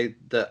say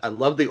that I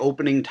love the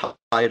opening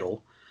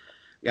title.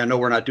 I know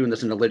we're not doing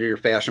this in a linear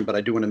fashion, but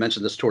I do want to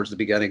mention this towards the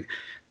beginning,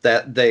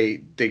 that they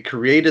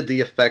created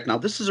the effect. Now,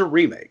 this is a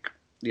remake.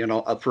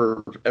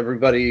 For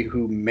everybody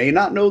who may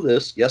not know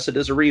this, yes, it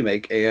is a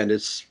remake, and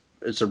it's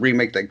a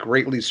remake that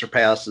greatly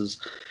surpasses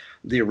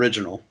the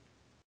original.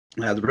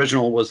 The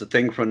original was The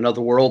Thing from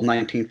Another World,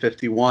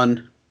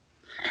 1951,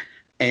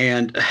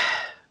 and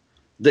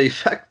the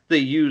effect they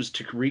used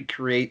to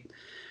recreate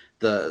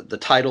the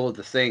title of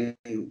The Thing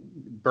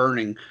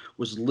burning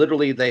was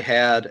literally, they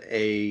had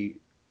the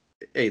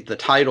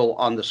title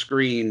on the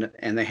screen,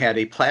 and they had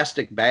a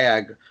plastic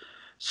bag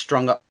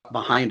strung up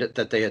behind it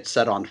that they had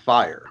set on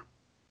fire.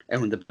 And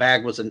when the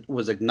bag was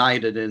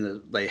ignited,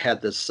 and they had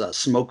this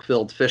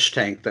smoke-filled fish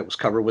tank that was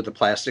covered with a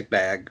plastic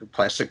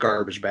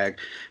garbage bag.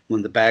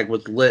 When the bag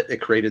was lit,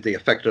 it created the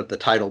effect of the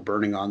title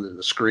burning onto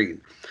the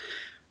screen.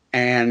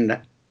 And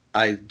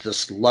I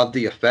just love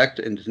the effect,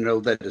 and to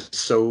know that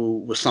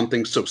was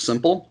something so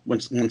simple.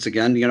 Once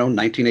again,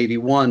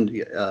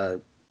 1981,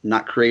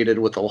 not created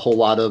with a whole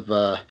lot of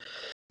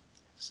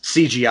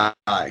CGI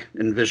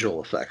and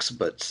visual effects,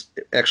 but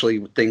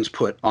actually things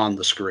put on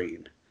the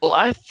screen. Well,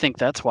 I think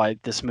that's why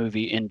this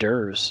movie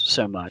endures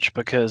so much,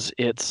 because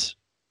it's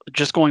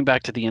just going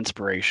back to the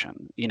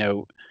inspiration.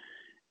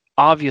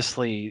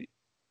 Obviously,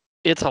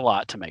 it's a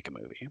lot to make a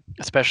movie,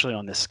 especially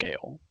on this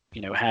scale.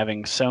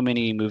 Having so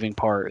many moving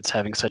parts,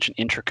 having such an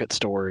intricate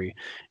story,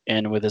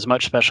 and with as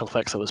much special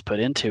effects that was put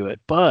into it.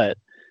 But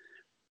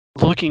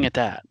looking at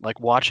that, like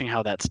watching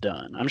how that's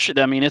done, I'm sure.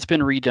 I mean, it's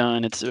been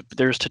redone.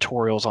 There's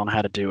tutorials on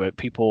how to do it.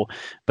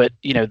 But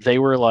they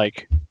were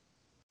like,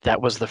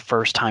 that was the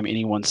first time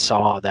anyone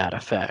saw that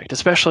effect,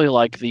 especially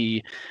like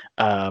the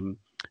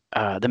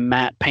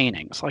matte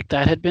paintings, like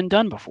that had been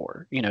done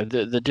before.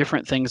 The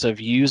different things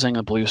of using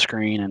a blue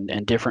screen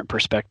and different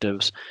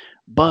perspectives,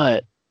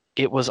 but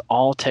it was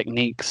all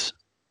techniques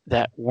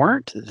that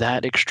weren't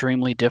that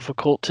extremely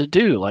difficult to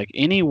do. Like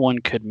anyone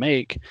could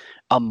make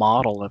a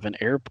model of an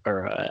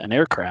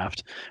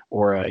aircraft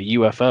or a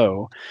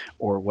UFO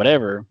or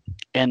whatever,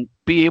 and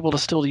be able to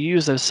still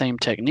use those same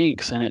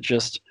techniques, and it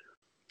just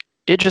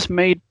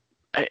made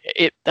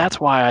it. That's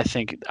why I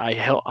think I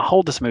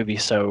hold this movie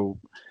so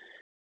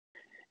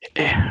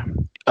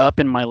up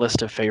in my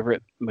list of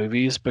favorite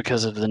movies,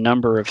 because of the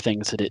number of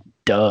things that it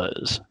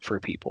does for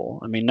people.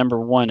 I mean, number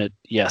one,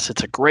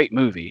 it's a great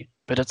movie,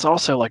 but it's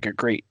also like a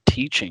great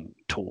teaching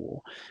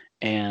tool.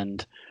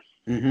 And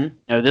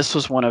this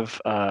was one of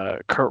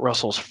Kurt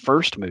Russell's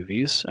first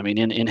movies. I mean,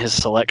 in his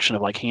selection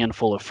of like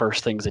handful of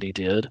first things that he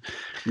did,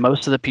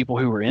 most of the people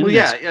who were in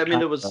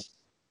it was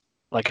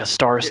like a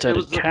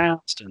star-studded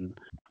cast, and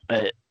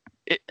I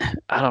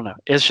don't know.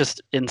 It's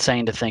just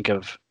insane to think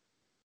of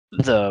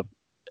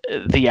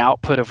the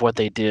output of what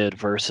they did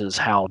versus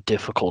how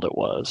difficult it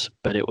was.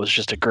 But it was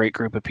just a great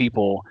group of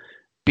people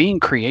being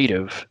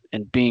creative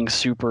and being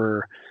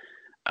super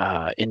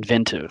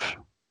inventive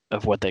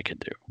of what they could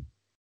do.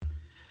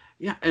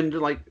 Yeah, and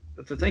like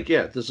to think,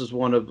 this is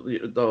one of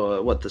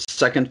the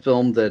second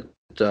film that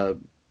not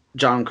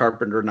John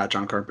Carpenter,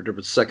 but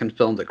the second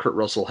film that Kurt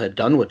Russell had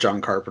done with John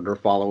Carpenter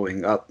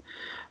following up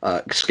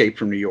Escape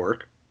from New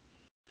York.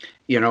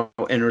 And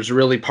it was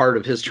really part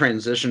of his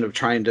transition of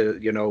trying to,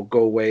 go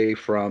away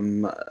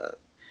from,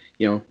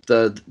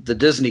 the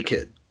Disney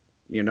kid.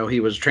 He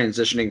was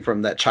transitioning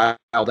from that child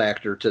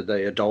actor to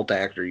the adult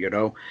actor,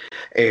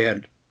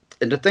 and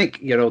to think,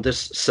 this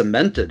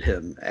cemented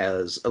him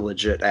as a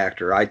legit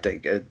actor, I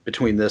think,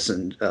 between this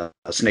and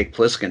Snake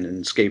Plissken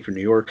and Escape from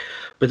New York.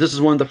 But this is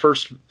one of the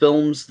first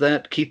films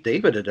that Keith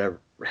David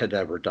had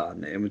ever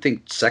done. And we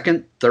think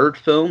second, third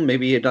film,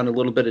 maybe he had done a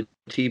little bit of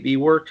TV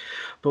work.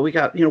 But we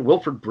got,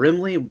 Wilford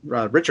Brimley,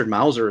 Richard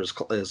Mauser as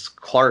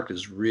Clark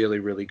is really,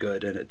 really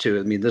good in it too.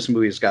 I mean, this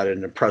movie's got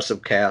an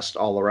impressive cast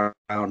all around.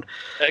 Again,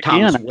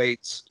 Thomas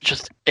Waits.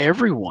 Just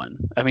everyone.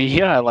 I mean,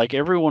 like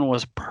everyone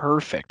was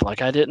perfect. Like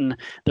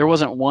there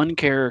wasn't one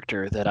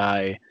character that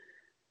I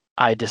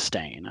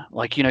disdain.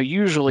 Like,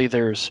 usually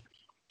there's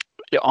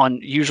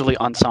usually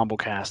ensemble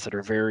casts that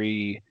are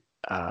very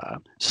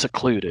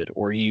secluded,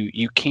 or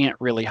you can't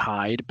really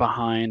hide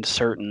behind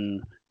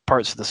certain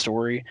parts of the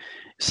story.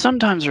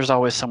 Sometimes there's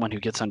always someone who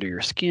gets under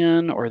your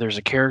skin, or there's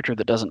a character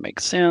that doesn't make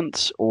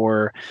sense,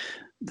 or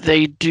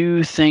they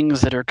do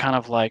things that are kind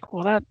of like,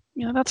 well,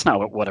 that's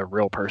not what a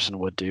real person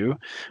would do.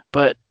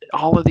 But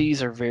all of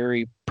these are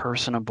very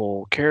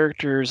personable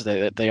characters.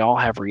 They all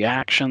have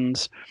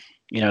reactions,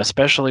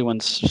 especially when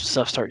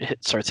stuff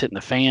starts hitting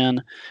the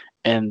fan,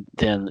 and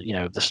then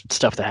the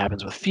stuff that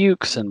happens with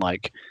Fuchs, and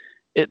like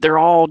they're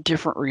all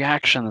different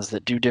reactions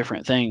that do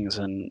different things.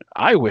 And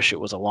I wish it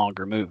was a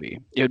longer movie.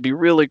 It would be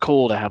really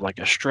cool to have like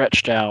a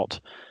stretched out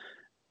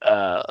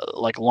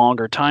like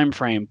longer time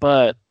frame,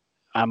 but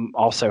I'm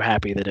also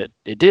happy that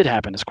it did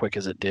happen as quick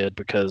as it did,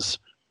 because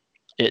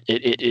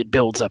it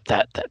builds up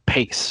that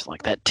pace,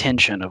 like that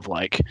tension of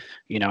like,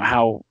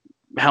 how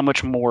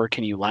much more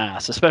can you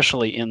last,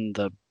 especially in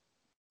the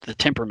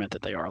temperament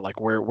that they are, like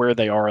where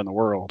they are in the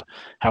world,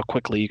 how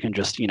quickly you can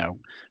just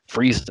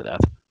freeze to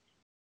death.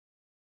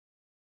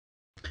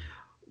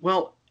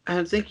 Well,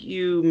 I think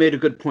you made a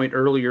good point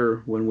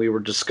earlier when we were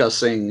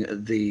discussing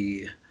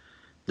the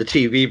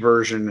TV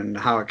version and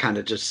how it kind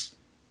of just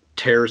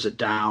tears it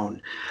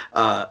down,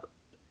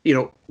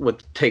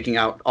 with taking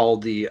out all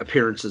the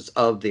appearances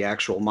of the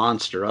actual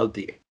monster, of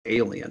the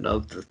alien,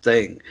 of the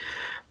thing.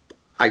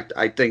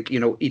 I think,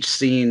 each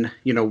scene,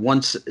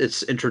 once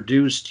it's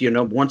introduced,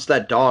 once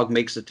that dog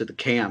makes it to the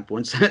camp,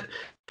 once that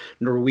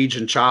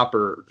Norwegian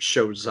chopper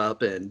shows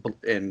up, and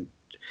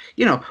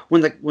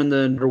when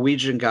the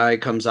Norwegian guy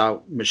comes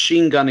out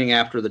machine gunning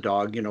after the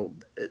dog,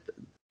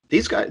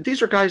 these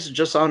are guys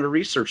just on a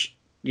research,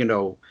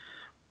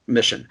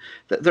 mission.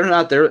 They're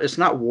not there. It's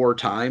not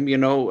wartime,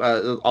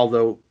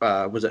 although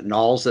was it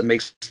Knowles that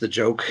makes the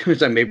joke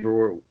that maybe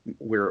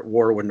we're at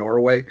war with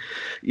Norway,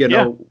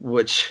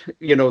 which,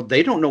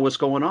 they don't know what's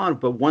going on.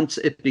 But once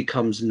it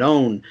becomes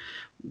known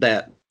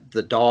that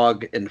the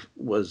dog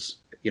was,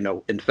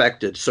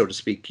 infected, so to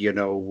speak,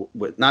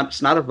 with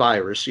it's not a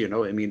virus,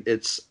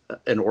 it's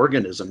an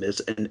organism, it's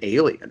an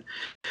alien.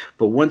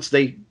 But once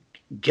they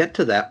get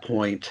to that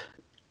point,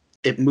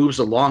 it moves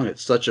along at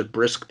such a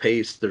brisk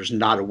pace. There's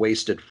not a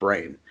wasted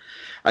frame.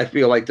 I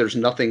feel like there's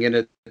nothing in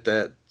it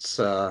that's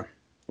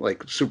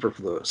like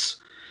superfluous.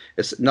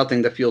 It's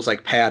nothing that feels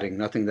like padding,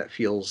 nothing that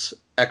feels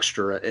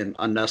extra and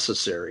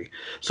unnecessary.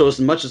 So as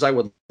much as I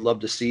would love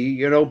to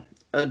see,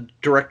 a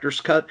director's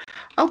cut,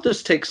 I'll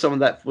just take some of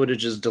that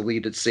footage as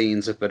deleted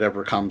scenes if it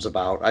ever comes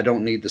about. I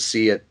don't need to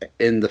see it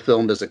in the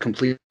film as a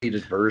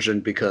completed version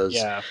because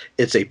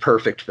it's a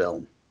perfect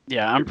film.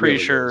 Yeah, I'm pretty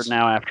sure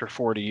now after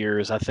 40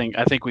 years, I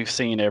think we've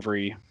seen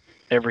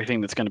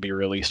everything that's going to be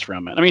released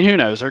from it. I mean, who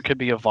knows? There could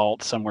be a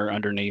vault somewhere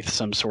underneath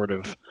some sort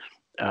of,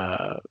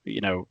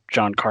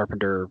 John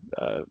Carpenter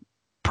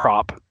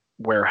prop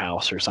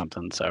warehouse or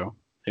something. So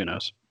who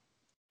knows?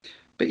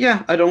 But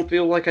yeah, I don't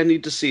feel like I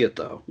need to see it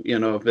though.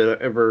 If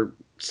it ever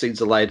sees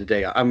the light of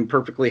day, I'm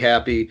perfectly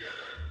happy.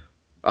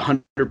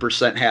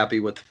 100% happy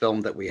with the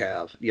film that we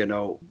have.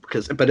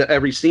 But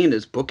every scene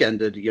is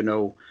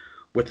bookended.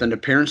 With an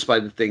appearance by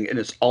the thing, and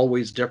it's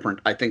always different.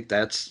 I think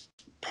that's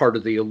part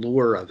of the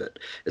allure of it,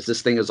 is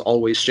this thing is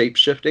always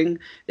shape-shifting,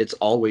 it's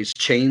always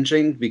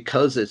changing,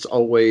 because it's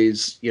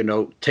always,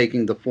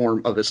 taking the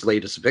form of its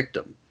latest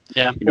victim.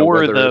 Yeah,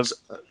 or the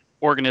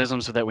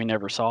organisms that we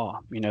never saw.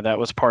 That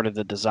was part of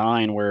the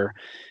design, where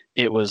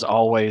it was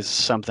always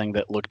something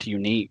that looked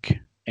unique,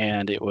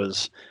 and it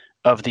was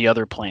of the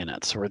other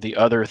planets, or the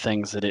other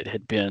things that it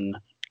had been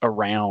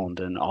around,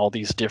 and all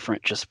these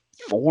different just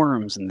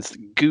forms, and this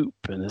goop,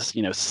 and this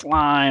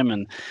slime,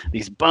 and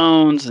these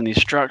bones, and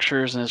these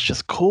structures, and it's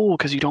just cool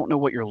because you don't know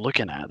what you're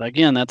looking at.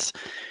 Again, that's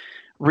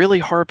really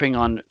harping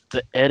on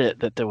the edit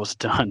that was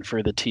done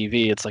for the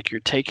TV. It's like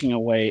you're taking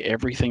away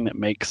everything that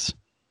makes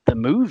the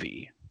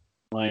movie.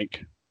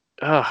 Like,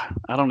 I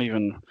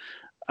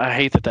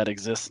hate that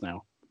exists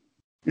now.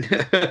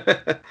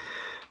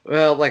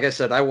 Well, like I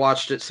said, I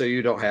watched it so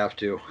you don't have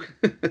to.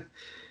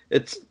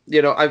 It's,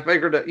 I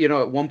figured,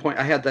 at one point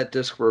I had that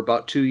disc for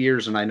about 2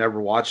 years and I never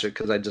watched it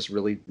because I just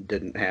really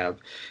didn't have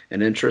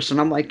an interest.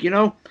 And I'm like, if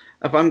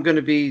I'm going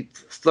to be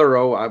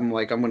thorough, I'm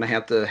going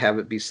to have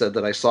it be said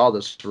that I saw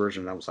this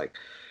version. And I was like,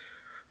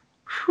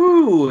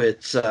 whew,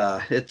 it's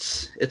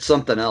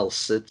something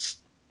else.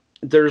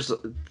 There's,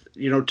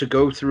 to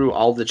go through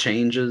all the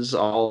changes,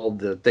 all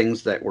the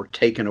things that were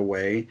taken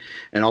away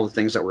and all the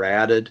things that were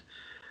added.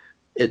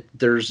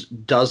 There's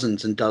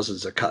dozens and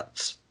dozens of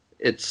cuts.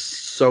 It's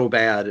so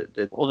bad.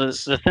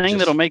 The thing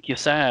that'll make you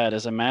sad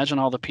is imagine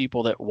all the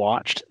people that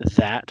watched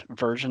that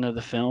version of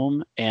the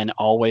film and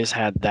always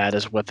had that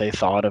as what they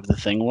thought of the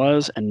thing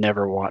was, and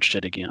never watched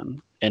it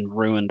again, and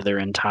ruined their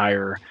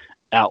entire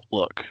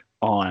outlook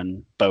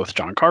on both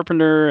John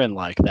Carpenter and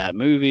like that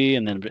movie.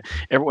 And then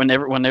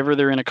whenever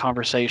they're in a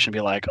conversation,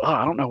 be like, oh,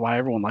 I don't know why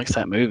everyone likes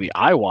that movie.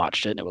 I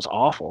watched it and it was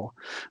awful.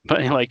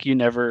 But like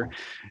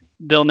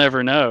they'll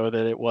never know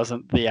that it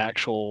wasn't the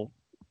actual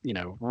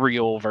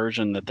real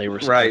version that they were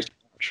supposed to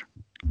watch.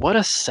 What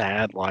a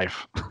sad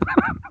life.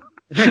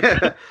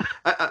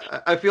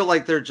 I feel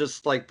like they're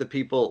just like the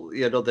people,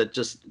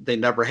 that they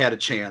never had a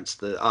chance.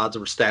 The odds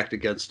were stacked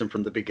against them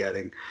from the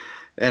beginning.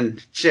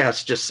 And yeah,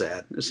 it's just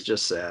sad. It's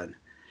just sad.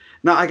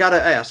 Now, I got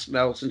to ask,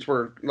 since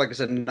we're, like I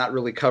said, not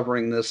really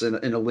covering this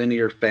in a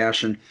linear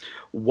fashion,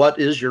 what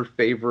is your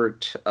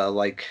favorite,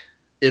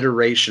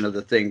 iteration of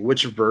the thing?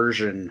 Which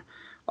version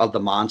of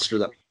the monster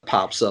that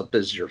pops up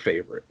is your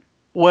favorite?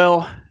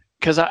 Well,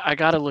 because I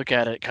got to look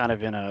at it kind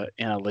of in a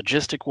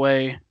logistic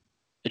way,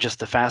 just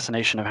the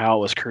fascination of how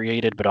it was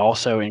created, but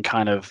also in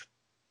kind of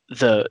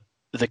the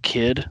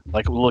kid,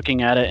 like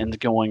looking at it and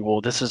going, well,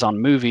 this is on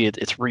movie,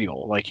 it's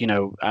real. Like,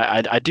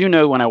 I do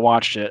know when I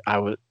watched it,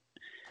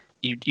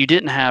 you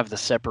didn't have the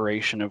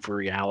separation of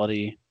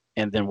reality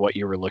and then what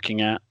you were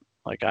looking at.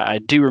 Like, I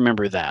do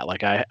remember that.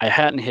 Like, I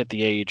hadn't hit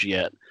the age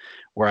yet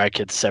where I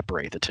could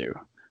separate the two.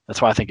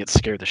 That's why I think it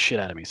scared the shit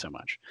out of me so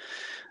much.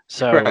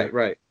 So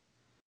right.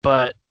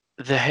 But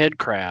the head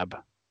crab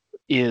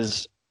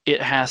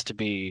it has to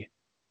be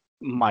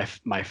my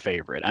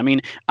favorite. I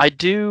mean, I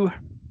do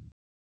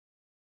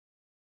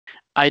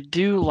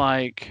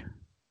like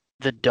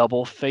the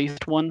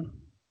double-faced one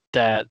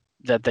that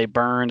they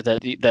burned,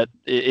 that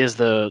is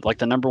the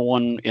number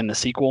one in the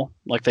sequel,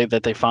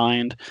 that they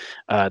find.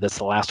 That's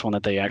the last one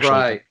that they actually.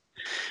 Right.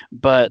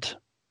 But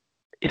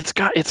it's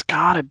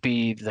got to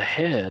be the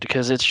head,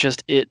 because it's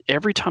just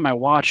every time I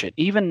watch it,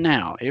 even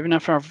now, even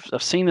after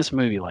I've seen this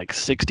movie like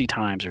 60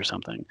 times or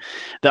something.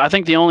 I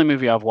think the only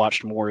movie I've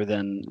watched more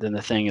than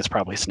The Thing is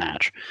probably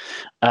Snatch.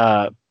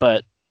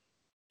 But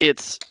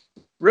it's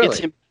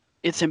really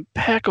it's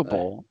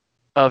impeccable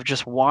of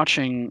just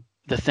watching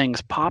the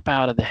things pop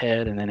out of the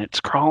head and then it's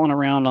crawling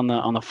around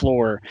on the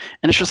floor,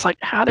 and it's just like,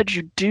 how did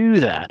you do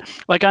that?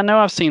 Like, I know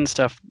I've seen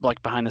stuff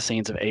like behind the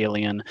scenes of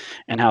Alien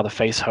and how the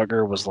face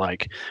hugger was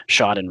like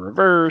shot in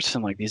reverse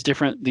and like these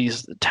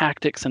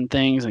tactics and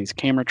things and these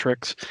camera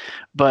tricks,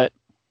 but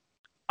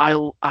I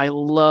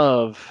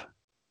love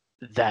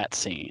that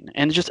scene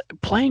and just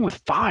playing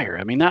with fire.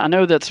 I mean, I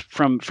know that's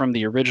from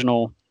the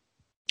original,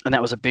 and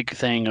that was a big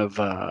thing of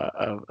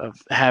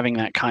having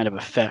that kind of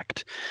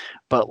effect,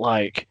 but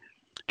like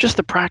just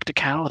the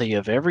practicality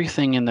of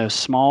everything in those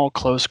small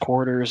close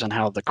quarters and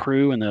how the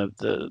crew and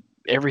the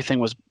everything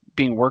was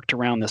being worked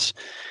around this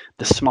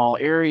small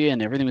area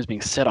and everything was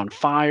being set on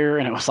fire,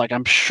 and it was like,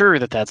 I'm sure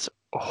that's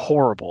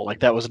horrible. Like,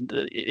 that was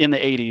in the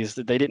 80s,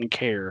 that they didn't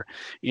care,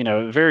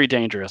 very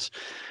dangerous.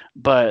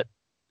 But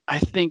I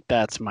think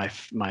that's my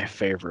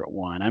favorite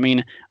one. I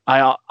mean,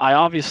 I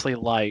obviously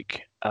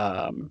like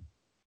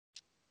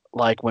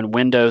when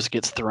Windows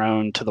gets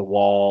thrown to the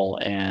wall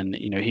and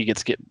he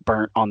get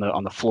burnt on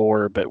the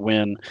floor, but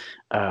when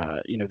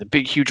the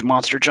big huge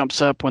monster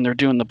jumps up when they're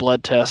doing the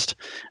blood test.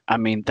 I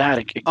mean, that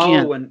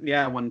again.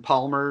 When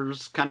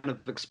Palmer's kind of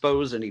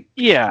exposed and he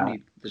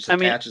just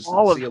attaches to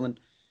the ceiling.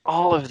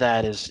 All of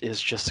that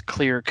is just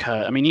clear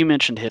cut. I mean, you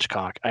mentioned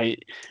Hitchcock.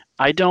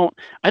 I don't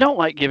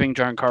like giving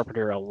John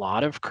Carpenter a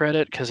lot of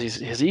credit because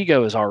his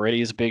ego is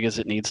already as big as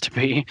it needs to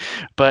be,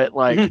 but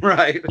like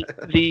right.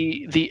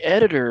 the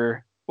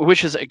editor,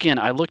 which is, again,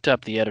 I looked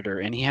up the editor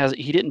and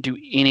he didn't do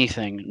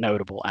anything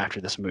notable after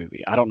this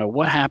movie. I don't know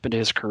what happened to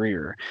his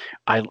career.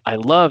 I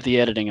love the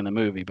editing in the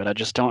movie, but I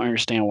just don't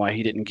understand why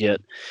he didn't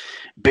get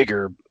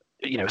bigger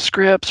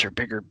scripts or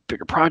bigger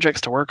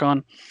projects to work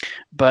on.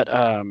 But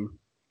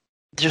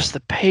just the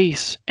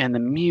pace and the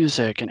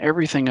music and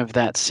everything of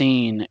that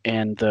scene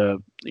and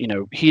the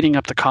heating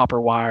up the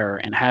copper wire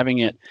and having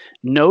it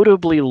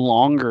notably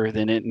longer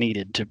than it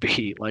needed to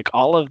be, like,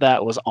 all of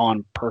that was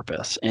on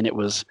purpose, and it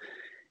was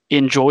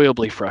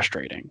enjoyably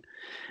frustrating.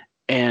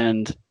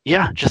 And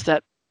just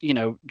that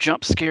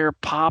jump scare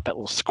pop, that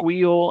little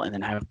squeal, and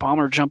then have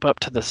Palmer jump up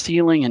to the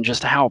ceiling, and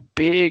just how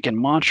big and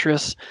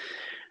monstrous,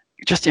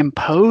 just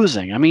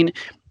imposing. I mean,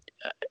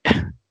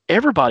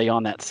 everybody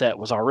on that set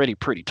was already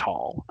pretty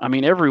tall. I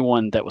mean,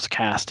 everyone that was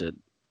casted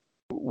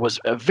was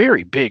a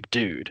very big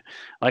dude.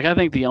 Like, I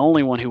think the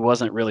only one who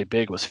wasn't really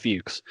big was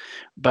Fuchs.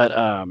 But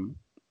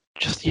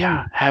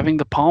having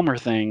the Palmer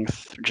thing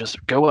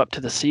just go up to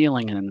the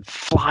ceiling and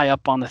fly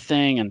up on the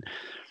thing, and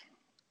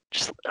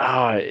just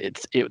I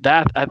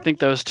think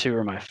those two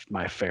are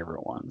my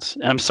favorite ones.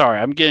 And I'm sorry,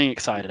 I'm getting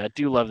excited. I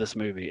do love this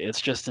movie. It's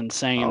just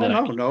insane.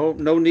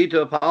 No need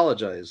to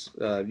apologize.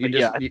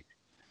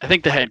 I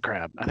think the head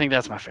crab. I think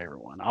that's my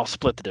favorite one. I'll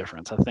split the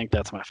difference. I think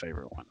that's my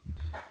favorite one.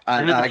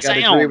 I got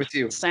to agree with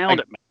you. The sound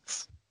it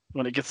makes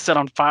when it gets set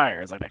on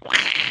fire is like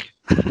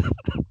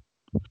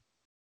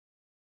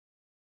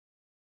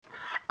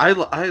I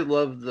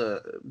love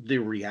the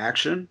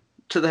reaction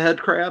to the head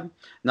crab.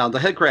 Now, the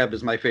head crab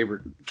is my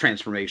favorite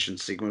transformation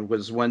sequence.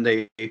 Was when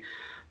they,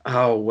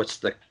 what's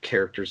the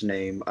character's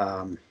name?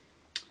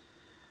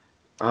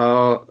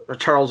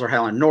 Charles or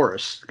Helen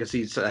Norris, because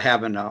he's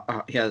having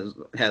he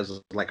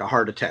has like a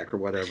heart attack or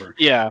whatever.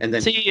 Yeah, and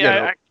then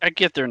I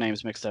get their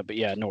names mixed up, but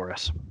yeah,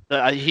 Norris.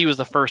 He was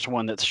the first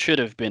one that should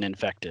have been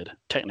infected,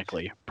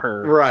 technically,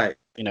 per right.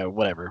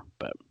 Whatever.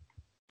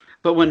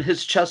 But when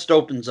his chest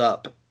opens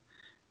up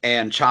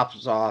and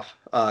chops off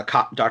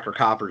Dr.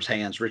 Copper's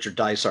hands, Richard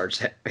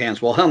Dysart's hands.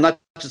 Well, hell, not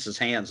just his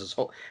hands,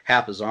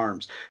 half his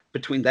arms.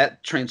 Between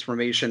that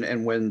transformation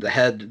and when the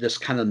head just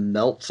kind of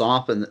melts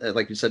off, and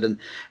like you said, and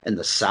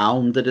the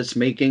sound that it's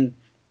making,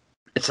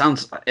 it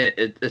sounds like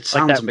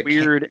that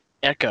weird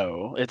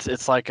echo.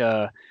 It's like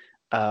a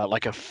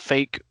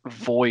fake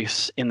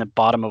voice in the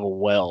bottom of a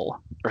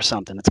well or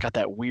something. It's got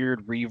that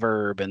weird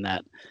reverb and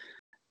that.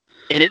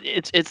 And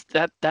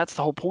that's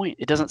the whole point.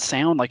 It doesn't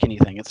sound like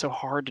anything. It's so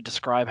hard to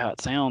describe how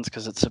it sounds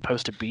because it's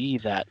supposed to be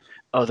that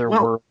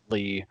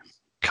otherworldly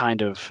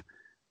kind of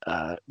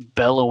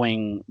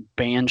bellowing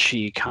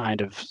banshee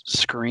kind of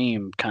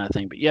scream kind of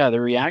thing. But yeah,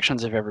 the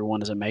reactions of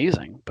everyone is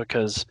amazing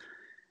because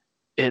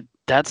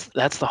that's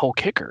the whole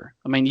kicker.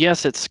 I mean,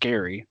 yes, it's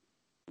scary,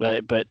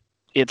 but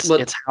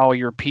it's how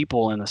your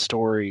people in the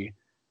story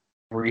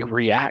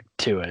react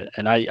to it,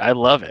 and I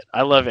love it.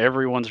 I love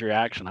everyone's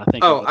reaction. I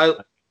think.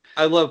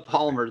 I love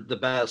Palmer the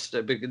best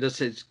because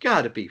it's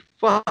got to be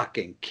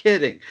fucking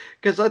kidding.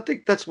 Because I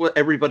think that's what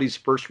everybody's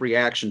first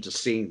reaction to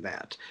seeing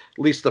that,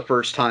 at least the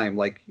first time.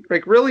 Like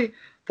really,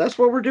 that's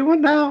what we're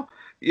doing now,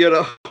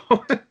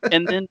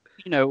 And then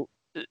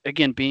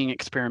again, being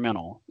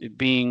experimental,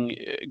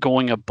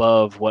 going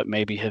above what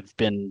maybe have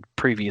been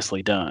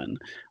previously done.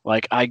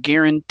 Like, I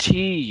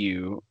guarantee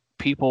you,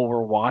 people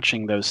were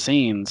watching those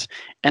scenes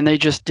and they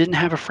just didn't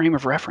have a frame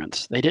of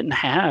reference. They didn't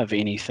have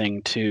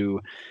anything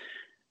to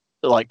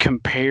like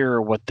compare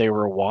what they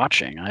were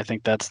watching. I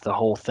think that's the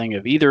whole thing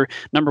of either,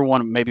 number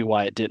one, maybe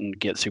why it didn't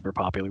get super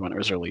popular when it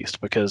was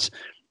released, because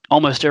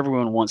almost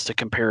everyone wants to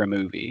compare a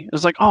movie.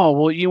 It's like, oh,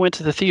 well, you went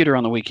to the theater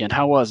on the weekend.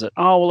 How was it?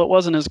 Oh, well, it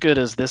wasn't as good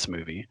as this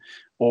movie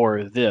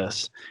or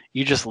this.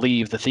 You just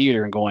leave the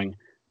theater and going,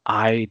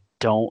 I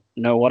don't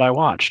know what I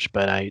watched,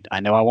 but I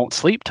know I won't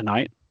sleep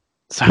tonight.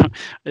 So,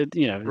 it's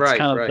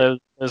kind of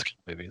those kind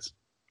of movies.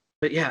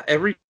 But yeah,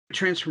 every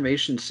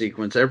transformation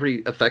sequence,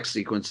 every effect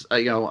sequence,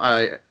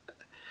 I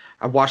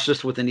watched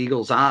this with an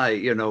eagle's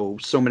eye,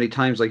 so many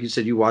times. Like you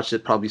said, you watched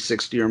it probably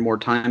 60 or more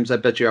times. I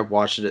bet you I've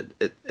watched it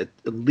at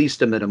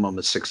least a minimum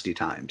of 60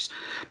 times.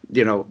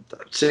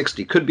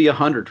 60, could be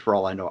 100 for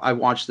all I know. I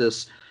watch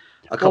this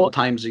a couple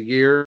times a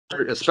year,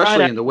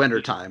 especially in the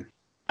wintertime.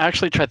 I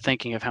actually tried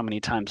thinking of how many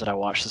times that I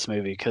watched this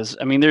movie, because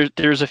I mean,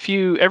 there's a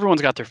few.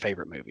 Everyone's got their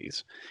favorite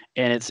movies,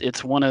 and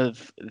it's one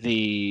of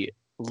the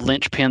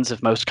linchpins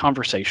of most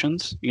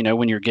conversations,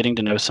 when you're getting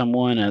to know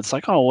someone and it's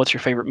like, oh, what's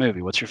your favorite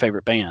movie? What's your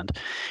favorite band?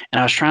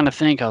 And I was trying to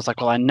think, I was like,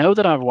 well, I know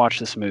that I've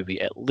watched this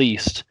movie at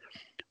least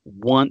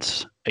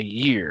once a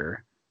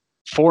year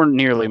for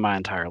nearly my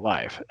entire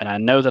life. And I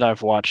know that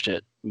I've watched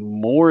it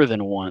more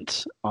than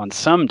once on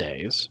some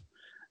days.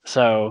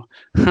 So,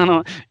 I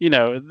don't,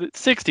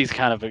 60 is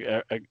kind of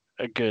a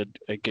good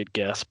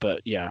guess,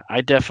 but yeah,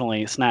 I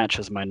definitely, Snatch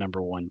is my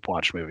number one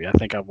watch movie. I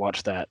think I've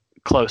watched that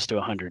close to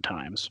 100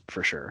 times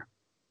for sure.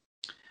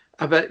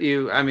 I bet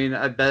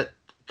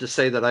to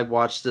say that I've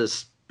watched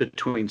this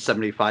between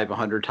 75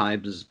 100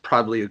 times is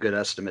probably a good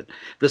estimate.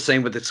 The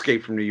same with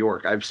Escape from New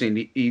York. I've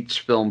seen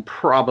each film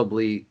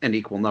probably an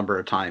equal number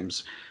of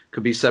times.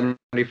 Could be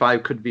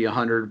 75, could be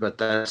 100, but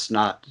that's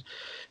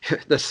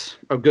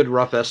a good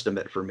rough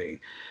estimate for me.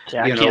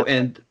 Yeah,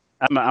 and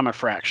I'm a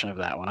fraction of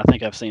that one. I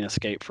think I've seen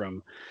Escape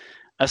from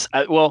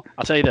I'll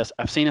tell you this.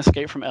 I've seen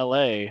Escape from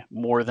LA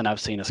more than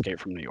I've seen Escape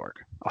from New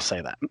York. I'll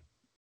say that.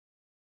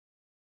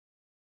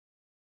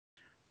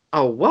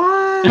 Oh,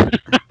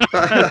 what?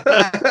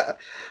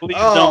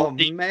 Oh,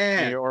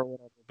 man. Or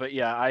whatever. But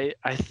yeah, I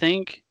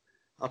think...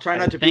 I'll try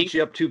not to beat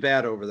you up too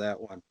bad over that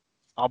one.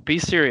 I'll be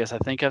serious. I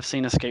think I've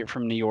seen Escape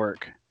from New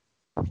York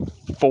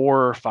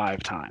 4 or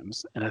 5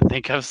 times. And I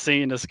think I've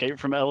seen Escape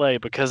from LA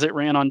because it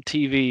ran on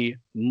TV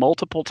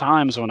multiple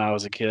times when I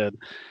was a kid.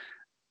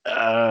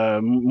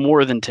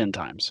 More than 10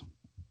 times.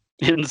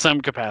 In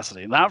some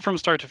capacity. Not from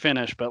start to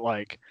finish, but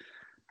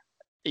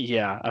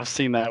yeah, I've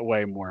seen that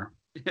way more.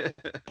 I'm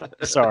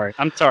sorry.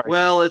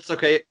 Well, it's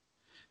okay.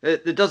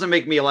 It doesn't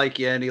make me like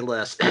you any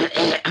less.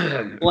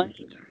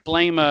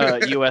 Blame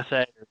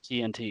USA or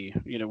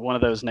TNT, one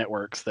of those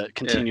networks that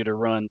continue to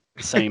run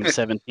the same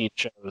 17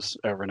 shows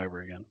over and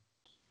over again.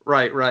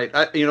 Right.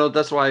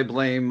 That's why I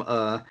blame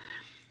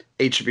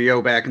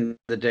HBO back in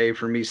the day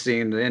for me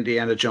seeing the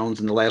Indiana Jones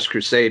and the Last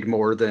Crusade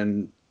more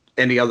than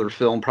any other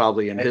film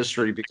probably in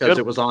history, because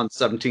it was on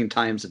 17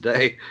 times a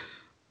day.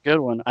 Good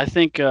one. I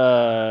think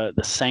The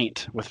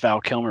Saint with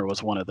Val Kilmer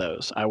was one of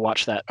those. I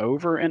watched that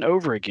over and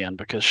over again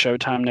because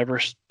Showtime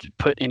never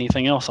put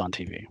anything else on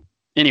TV.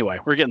 Anyway,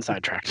 we're getting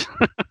sidetracked.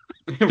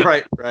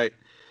 Right.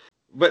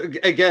 But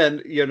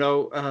again,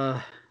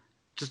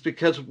 just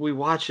because we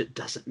watch it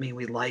doesn't mean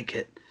we like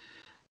it.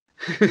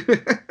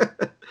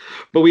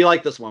 But we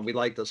like this one. We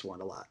like this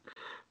one a lot.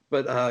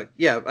 But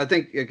yeah, I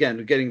think,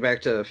 again, getting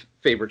back to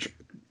favorite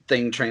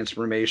thing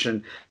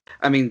transformation,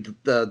 I mean,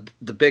 the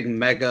big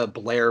mega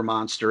Blair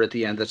monster at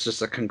the end, that's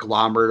just a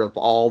conglomerate of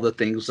all the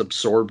things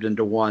absorbed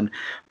into one,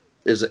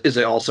 is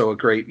also a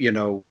great,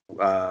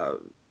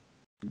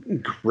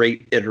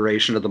 great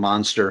iteration of the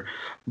monster.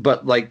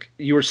 But like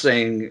you were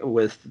saying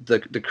with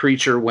the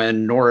creature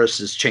when Norris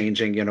is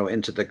changing,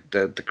 into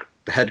the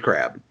head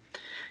crab,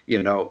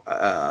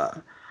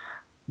 the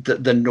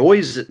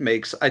noise it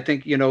makes, I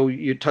think,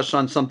 you touched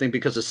on something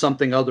because it's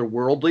something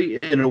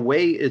otherworldly. In a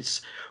way,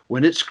 it's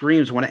when it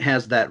screams, when it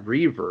has that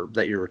reverb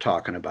that you were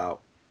talking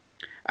about,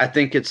 I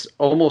think it's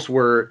almost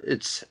where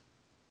it's,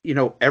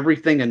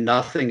 everything and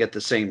nothing at the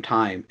same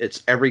time.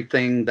 It's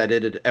everything that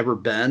it had ever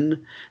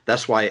been.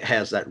 That's why it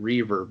has that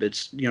reverb.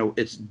 It's,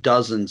 it's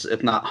dozens,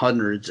 if not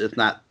hundreds, if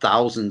not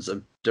thousands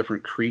of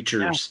different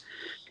creatures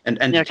and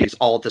entities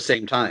all at the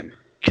same time.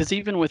 Because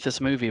even with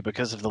this movie,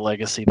 because of the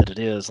legacy that it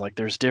is,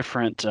 there's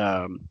different,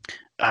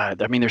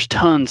 there's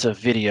tons of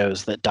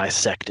videos that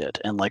dissect it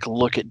and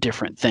look at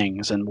different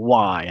things and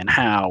why and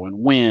how and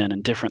when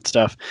and different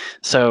stuff.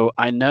 So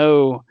I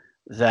know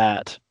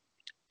that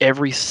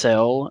every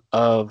cell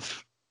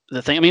of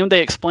the thing,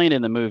 they explain it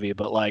in the movie,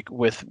 but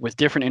with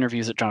different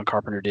interviews that John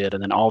Carpenter did,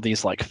 and then all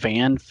these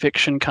fan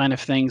fiction kind of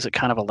things that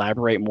kind of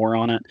elaborate more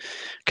on it.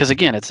 Because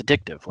again, it's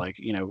addictive.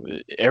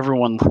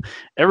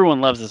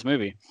 Everyone loves this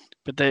movie.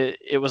 But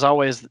it was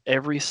always,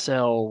 every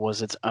cell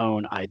was its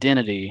own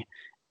identity,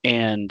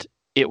 and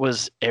it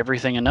was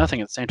everything and nothing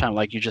at the same time.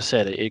 Like you just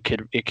said, it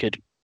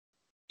could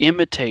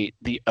imitate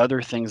the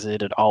other things that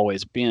it had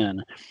always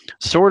been,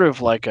 sort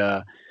of like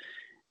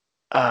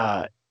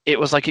it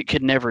was like it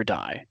could never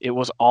die. It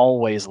was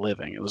always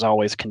living. It was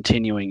always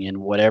continuing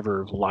in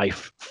whatever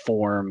life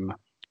form,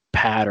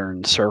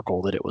 pattern,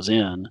 circle that it was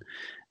in,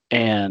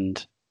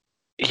 and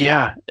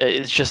Yeah,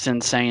 it's just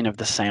insane of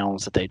the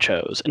sounds that they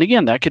chose. And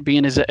again, that could be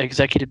an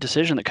executive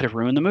decision that could have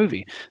ruined the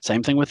movie.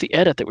 Same thing with the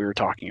edit that we were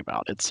talking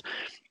about. It's,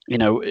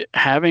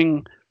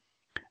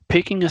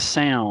 picking a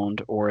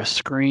sound or a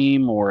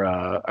scream or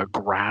a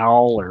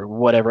growl or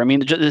whatever. I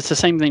mean, it's the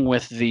same thing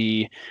with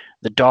the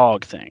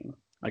dog thing.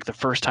 Like the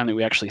first time that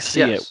we actually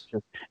see it,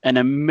 an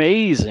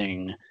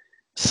amazing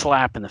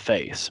slap in the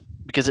face,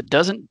 because it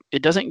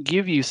doesn't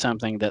give you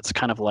something that's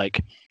kind of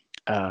like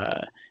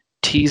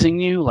teasing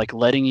you, like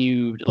letting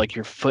you, like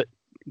your foot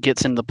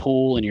gets in the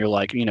pool and you're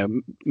like,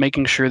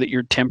 making sure that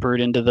you're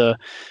tempered into the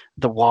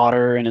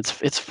water and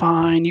it's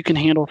fine. You can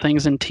handle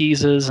things in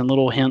teases and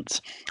little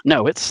hints.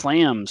 No, it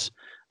slams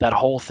that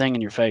whole thing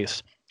in your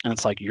face. And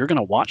it's like, you're going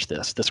to watch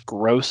this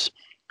gross,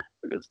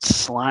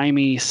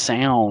 slimy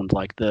sound,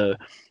 like the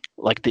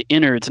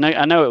innards. And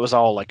I know it was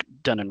all like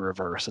done in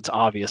reverse. It's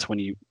obvious when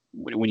you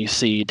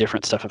see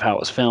different stuff of how it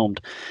was filmed,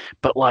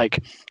 but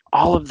like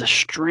all of the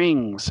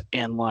strings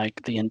and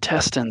like the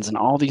intestines and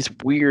all these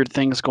weird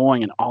things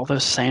going and all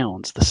those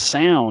sounds, the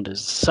sound is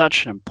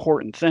such an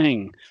important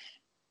thing,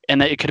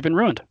 and that it could have been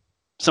ruined.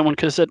 Someone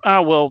could have said,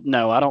 oh, well,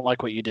 no, I don't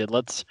like what you did.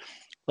 Let's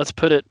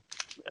put it,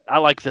 I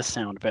like this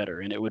sound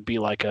better. And it would be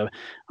like a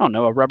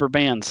rubber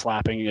band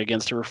slapping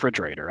against a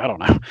refrigerator. I don't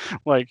know.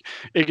 Like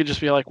it could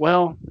just be like,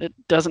 well, it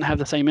doesn't have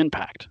the same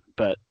impact,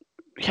 but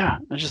yeah,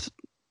 it's just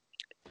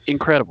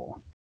incredible.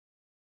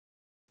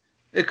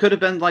 It could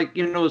have been like,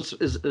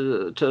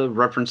 to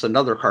reference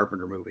another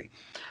Carpenter movie,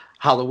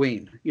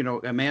 Halloween.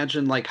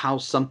 Imagine like how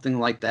something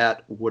like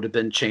that would have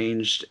been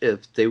changed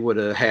if they would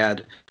have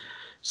had,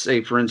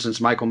 say, for instance,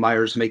 Michael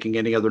Myers making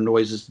any other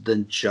noises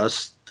than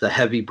just the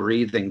heavy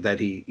breathing that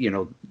he,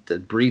 the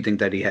breathing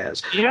that he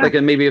has. Yeah. Like,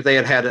 and maybe if they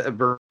had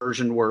a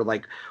version where,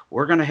 like,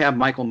 we're going to have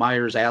Michael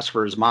Myers ask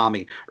for his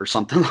mommy or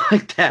something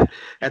like that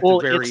at the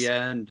very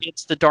end.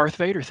 It's the Darth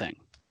Vader thing.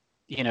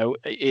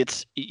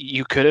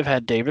 You could have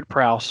had David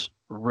Prowse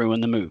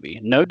ruin the movie.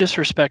 No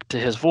disrespect to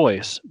his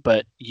voice,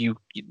 but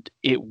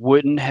it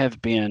wouldn't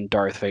have been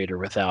Darth Vader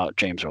without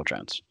James Earl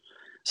Jones.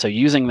 So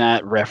using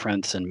that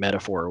reference and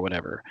metaphor or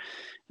whatever,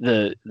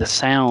 the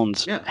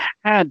sounds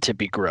had to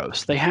be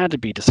gross. They had to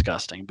be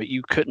disgusting, but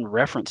you couldn't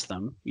reference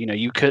them.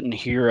 You couldn't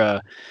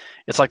hear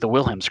it's like the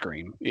Wilhelm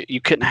scream. You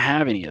couldn't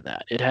have any of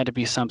that. It had to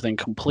be something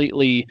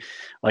completely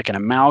like an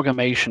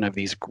amalgamation of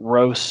these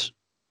gross,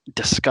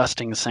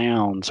 disgusting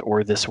sounds,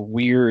 or this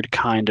weird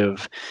kind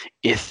of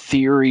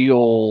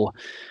ethereal,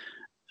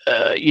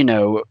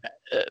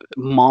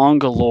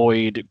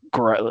 mongoloid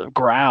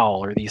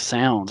growl, or these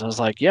sounds. I was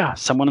like, yeah,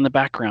 someone in the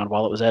background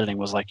while it was editing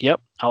was like, yep,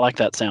 I like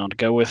that sound.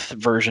 Go with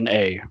version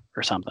A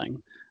or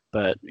something.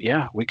 But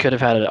yeah, we could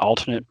have had an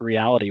alternate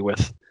reality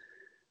with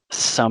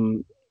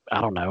some, I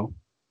don't know,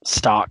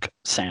 stock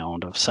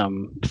sound of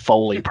some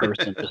Foley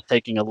person just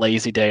taking a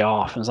lazy day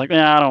off. And it's like,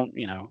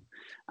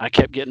 I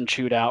kept getting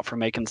chewed out for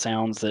making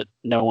sounds that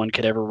no one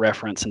could ever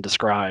reference and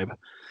describe. It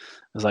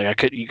was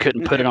like you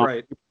couldn't put it on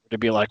right to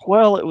be like,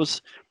 well,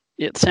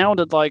 it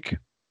sounded like,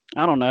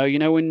 I don't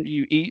know, when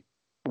you eat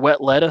wet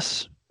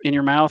lettuce in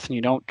your mouth and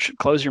you don't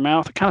close your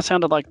mouth, it kind of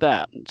sounded like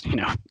that.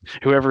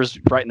 Whoever's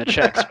writing the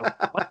checks,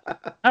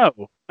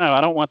 no,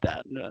 I don't want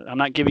that. I'm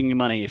not giving you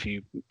money if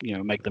you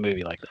make the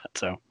movie like that.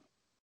 So,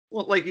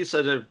 well, like you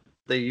said, if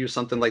they use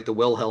something like the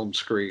Wilhelm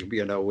scream,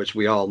 which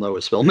we all know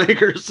as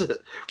filmmakers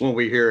when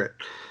we hear it.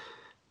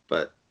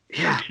 But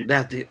yeah,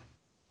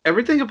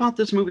 everything about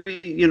this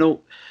movie,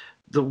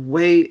 the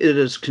way it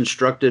is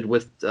constructed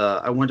with,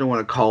 I wouldn't want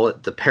to call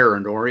it the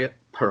paranoia.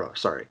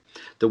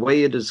 The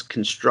way it is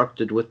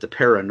constructed with the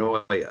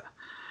paranoia,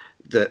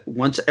 that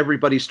once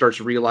everybody starts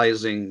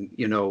realizing,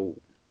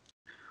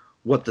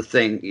 what the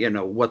thing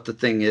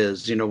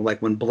is,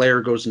 like when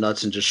Blair goes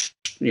nuts and just,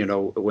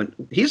 when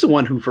he's the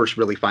one who first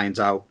really finds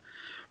out,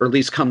 or at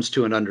least comes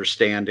to an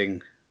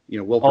understanding,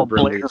 Wilford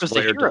Brimley was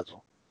the hero.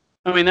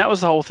 I mean, that was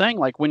the whole thing.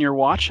 Like when you're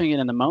watching it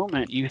in the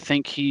moment, you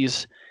think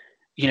he's,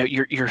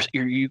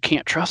 you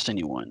can't trust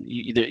anyone.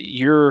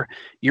 You're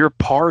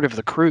part of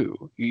the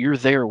crew. You're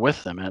there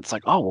with them, and it's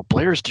like, oh well,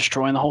 Blair's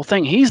destroying the whole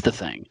thing. He's the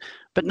thing,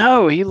 but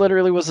no, he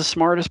literally was the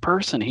smartest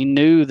person. He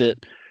knew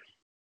that.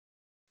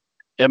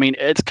 I mean,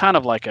 it's kind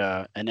of like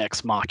an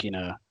ex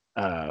machina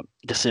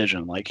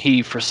decision. Like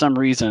he, for some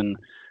reason,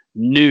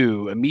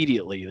 knew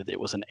immediately that it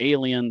was an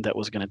alien that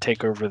was going to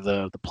take over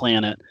the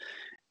planet.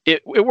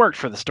 It worked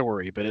for the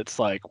story, but it's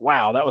like,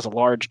 wow, that was a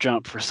large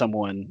jump for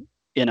someone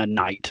in a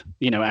night,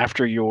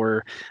 after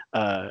your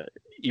what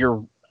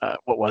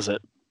was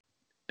it?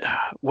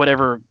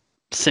 Whatever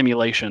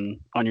simulation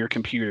on your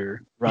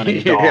computer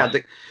running. Yeah,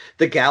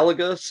 the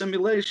Galaga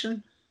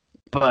simulation.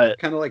 But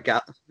kind of like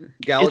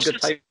Galaga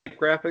type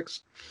graphics.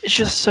 It's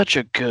just such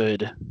a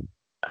good.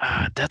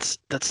 That's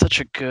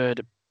such a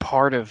good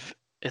part of.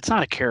 It's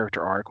not a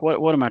character arc.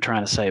 What am I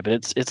trying to say?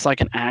 But it's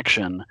like an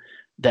action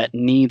that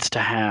needs to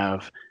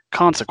have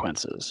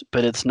consequences,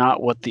 but it's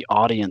not what the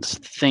audience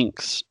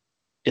thinks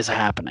is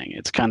happening.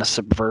 It's kind of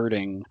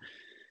subverting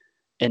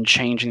and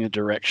changing the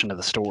direction of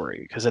the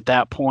story, because at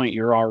that point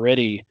you're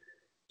already,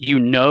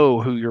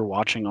 who you're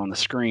watching on the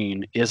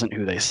screen isn't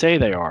who they say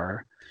they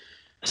are,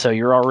 So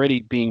you're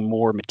already being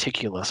more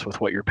meticulous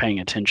with what you're paying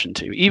attention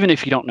to, even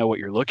if you don't know what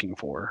you're looking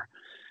for.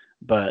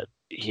 But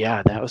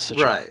yeah, that was such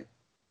a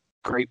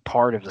great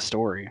part of the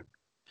story.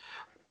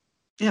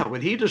 Yeah,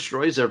 when he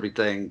destroys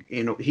everything,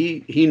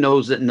 he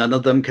knows that none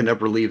of them can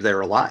ever leave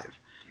there alive.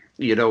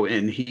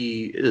 And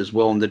he is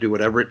willing to do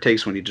whatever it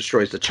takes. When he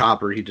destroys the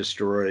chopper, he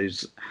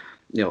destroys,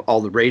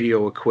 all the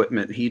radio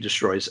equipment. He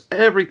destroys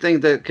everything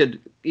that could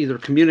either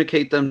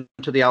communicate them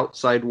to the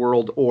outside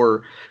world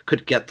or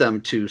could get them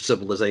to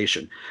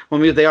civilization. Well,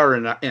 I mean, they are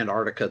in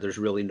Antarctica. There's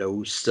really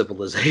no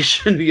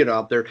civilization,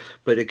 out there,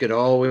 but it could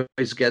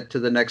always get to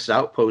the next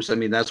outpost. I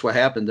mean, that's what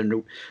happened.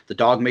 The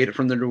dog made it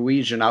from the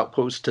Norwegian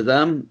outpost to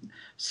them.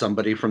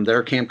 Somebody from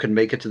their camp could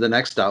make it to the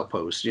next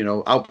outpost.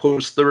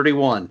 Outpost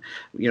 31.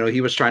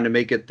 He was trying to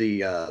make it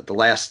the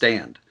last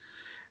stand.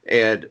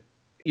 And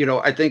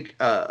I think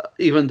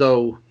even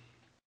though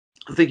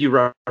I think you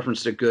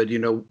referenced it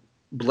good,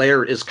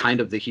 Blair is kind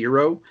of the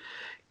hero.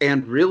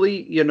 And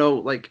really,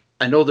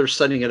 I know they're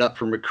setting it up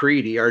for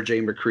MacReady,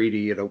 R.J.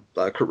 MacReady,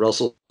 Kurt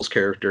Russell's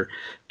character,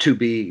 to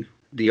be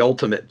the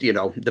ultimate, the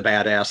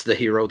badass, the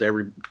hero,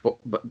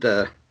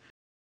 the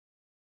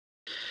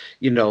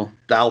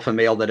alpha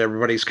male that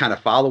everybody's kind of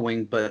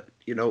following. But,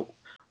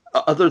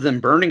 other than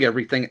burning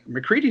everything,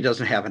 MacReady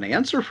doesn't have an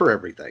answer for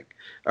everything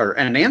or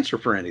an answer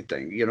for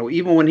anything.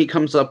 Even when he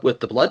comes up with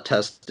the blood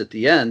test at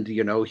the end,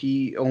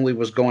 he only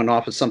was going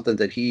off of something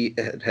that he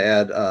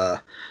had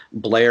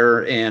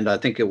Blair and I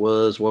think it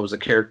was, what was the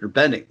character?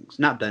 Bennings,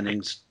 not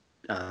Bennings.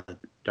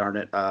 Darn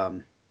it.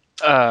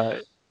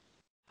 Okay.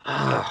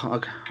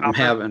 I'm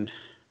having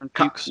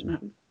Fuchs.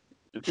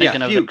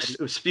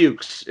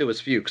 Fuchs. It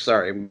was Fuchs.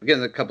 Sorry, I'm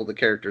getting a couple of the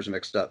characters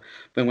mixed up.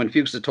 But when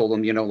Fuchs had told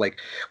him,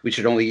 we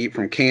should only eat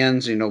from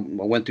cans, I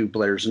went through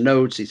Blair's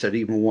notes. He said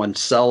even one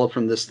cell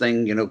from this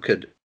thing,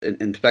 could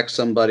infect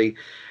somebody.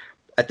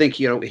 I think,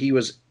 he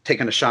was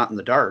taking a shot in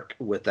the dark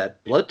with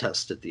that blood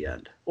test at the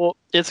end. Well,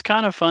 it's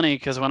kind of funny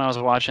because when I was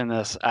watching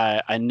this,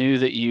 I knew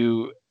that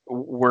you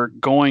were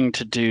going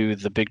to do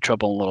the Big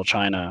Trouble in Little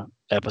China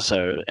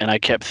episode, and I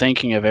kept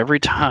thinking of every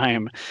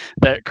time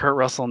that Kurt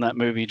Russell in that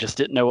movie just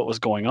didn't know what was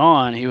going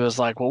on. He was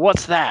like, well,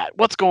 what's that?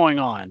 What's going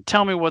on?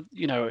 Tell me what,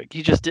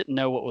 he just didn't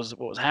know what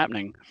was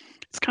happening.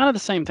 It's kind of the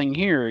same thing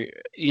here.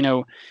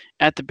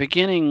 At the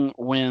beginning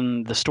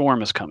when the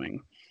storm is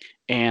coming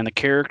and the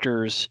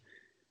characters,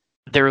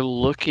 they're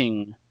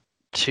looking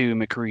to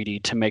MacReady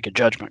to make a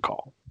judgment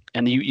call.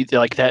 And you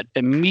like that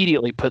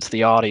immediately puts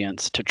the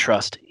audience to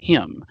trust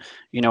him.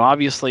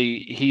 Obviously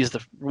he's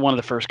one of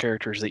the first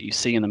characters that you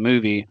see in the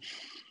movie,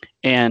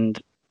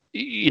 and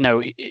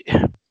again,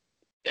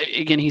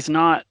 he's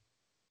not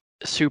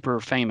super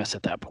famous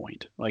at that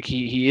point. Like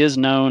he is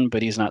known,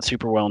 but he's not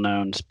super well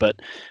known. But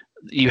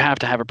you have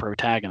to have a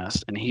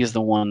protagonist, and he's the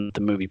one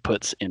the movie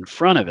puts in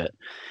front of it.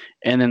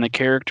 And then the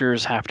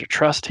characters have to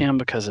trust him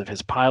because of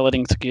his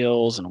piloting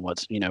skills and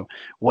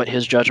what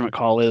his judgment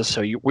call is.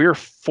 So we're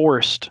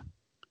forced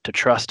to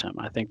trust him.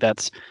 I think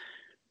that's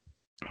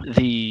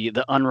the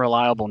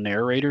unreliable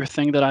narrator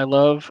thing that I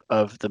love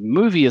of the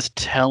movie, is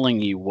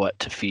telling you what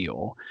to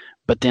feel.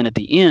 But then at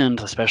the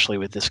end, especially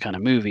with this kind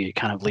of movie, it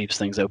kind of leaves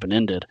things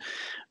open-ended.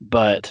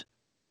 But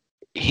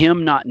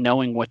him not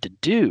knowing what to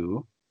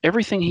do,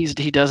 everything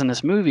he does in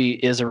this movie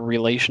is a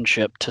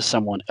relationship to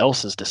someone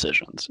else's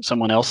decisions,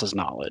 someone else's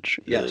knowledge.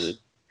 Yes.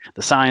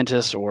 The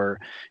scientist or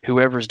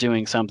whoever's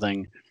doing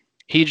something.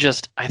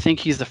 I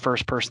think he's the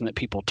first person that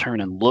people turn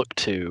and look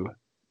to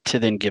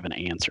then give an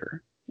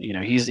answer.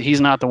 He's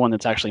not the one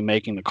that's actually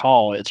making the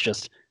call. It's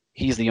just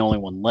he's the only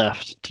one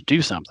left to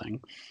do something.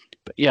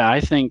 But yeah, I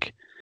think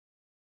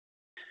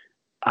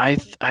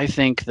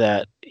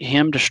that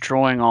him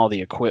destroying all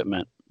the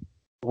equipment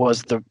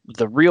was the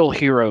real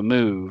hero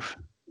move.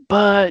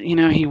 But,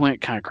 he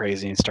went kind of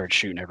crazy and started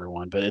shooting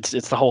everyone. But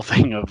it's the whole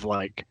thing of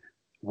like,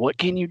 what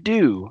can you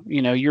do?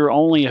 You're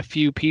only a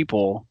few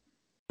people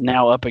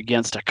now up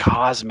against a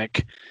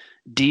cosmic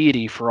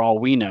deity for all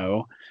we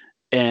know.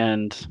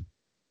 And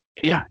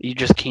yeah, you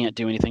just can't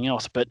do anything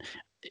else. But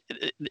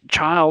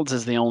Childs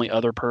is the only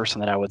other person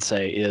that I would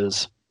say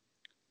is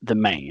the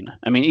main.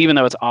 I mean, even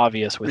though it's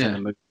obvious within the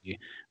movie,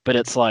 but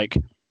it's like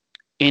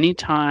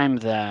anytime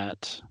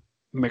that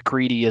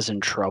MacReady is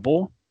in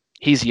trouble,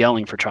 he's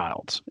yelling for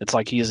Childs. It's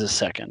like he's his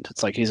second.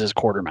 It's like he's his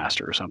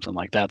quartermaster or something.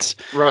 Like that's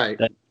right.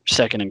 That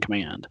second in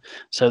command.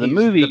 So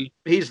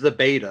he's the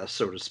beta,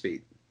 so to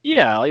speak.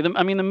 Yeah,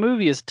 the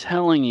movie is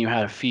telling you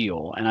how to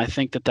feel, and I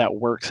think that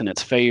works in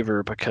its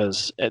favor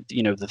because at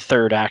the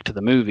third act of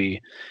the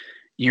movie,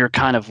 you're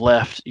kind of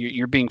left.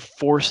 You're being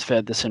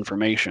force-fed this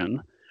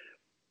information,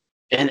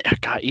 and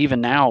God,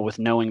 even now with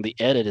knowing the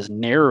edit is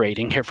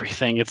narrating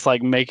everything, it's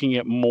like making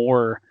it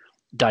more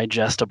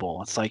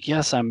digestible. It's like,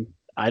 yes, I'm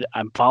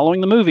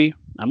following the movie.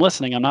 I'm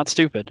listening. I'm not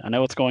stupid. I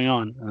know what's going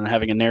on, and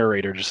having a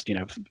narrator just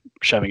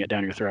shoving it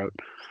down your throat.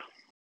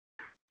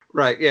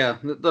 Right, yeah.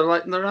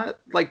 They're not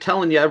like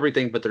telling you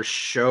everything, but they're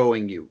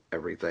showing you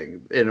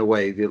everything in a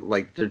way.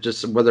 Like they're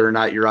just, whether or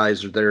not your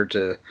eyes are there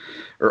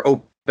or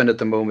open at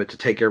the moment to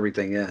take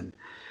everything in.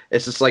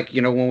 it's just like,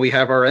 when we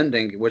have our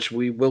ending, which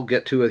we will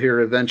get to it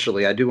here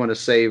eventually. I do want to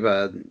save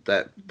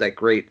that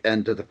great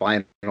end to the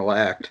final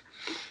act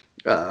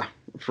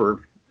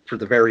for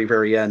the very,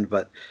 very end.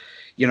 But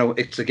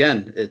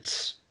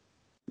it's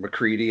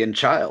MacReady and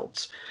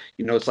Childs.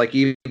 It's like,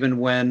 even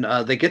when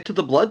they get to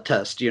the blood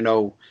test,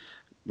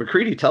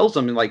 MacReady tells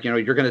them, like,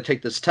 you're going to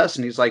take this test,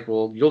 and he's like,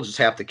 well, you'll just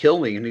have to kill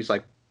me. And he's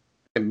like,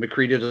 and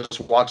MacReady just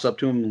walks up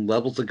to him and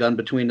levels the gun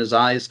between his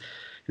eyes,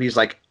 and he's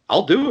like,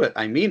 I'll do it.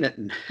 I mean it.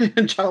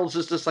 And Childs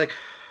is just like,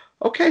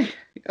 okay,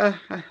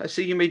 I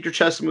see you made your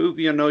chess move.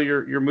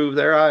 Your move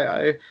there.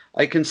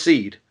 I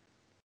concede.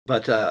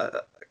 But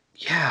the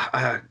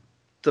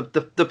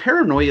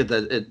paranoia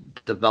that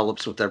it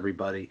develops with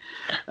everybody.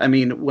 I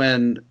mean,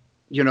 when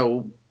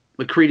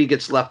MacReady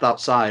gets left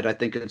outside, I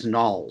think it's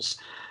Knowles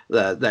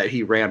that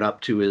he ran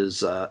up to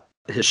his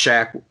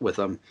shack with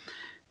him,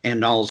 and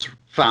Knowles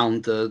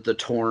found the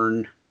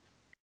torn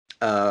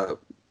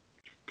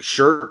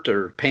shirt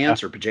or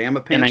pants or pajama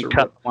pants, and then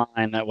cut the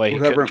line that way he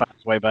couldn't find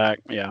his way back.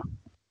 Yeah,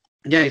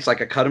 it's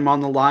like I cut him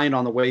on the line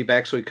on the way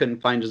back, so he couldn't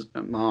find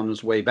him on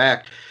his way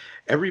back.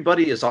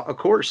 Everybody is, of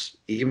course,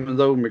 even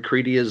though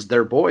MacReady is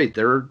their boy,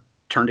 they're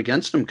turned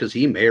against him because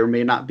he may or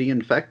may not be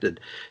infected.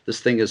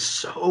 This thing is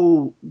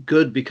so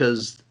good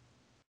because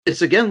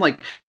it's, again, like,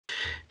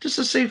 just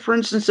to say, for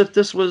instance, if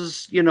this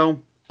was,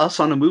 us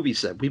on a movie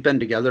set, we've been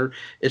together,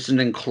 it's an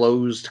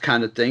enclosed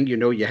kind of thing.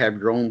 You have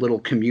your own little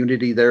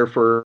community there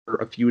for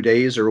a few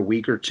days or a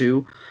week or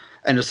two.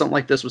 And if something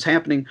like this was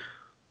happening,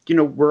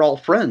 we're all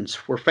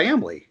friends. We're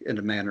family, in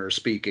a manner of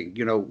speaking.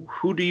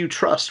 Who do you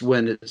trust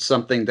when it's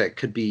something that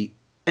could be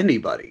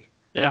anybody?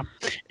 Yeah.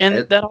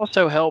 And that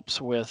also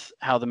helps with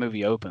how the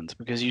movie opens,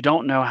 because you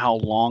don't know how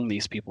long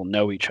these people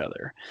know each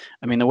other.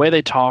 I mean, the way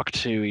they talk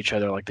to each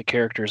other, like the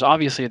characters,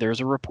 obviously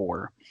there's a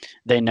rapport.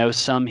 They know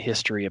some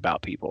history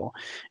about people,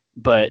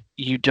 but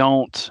you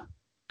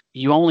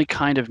only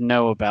kind of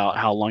know about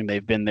how long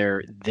they've been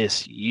there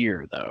this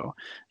year, though.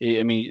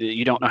 I mean,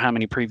 you don't know how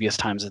many previous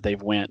times that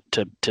they've went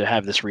to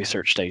have this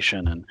research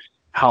station and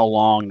how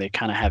long they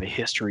kind of have a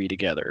history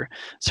together.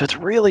 So it's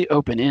really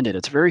open-ended.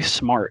 It's very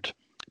smart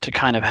to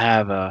kind of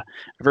have a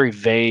very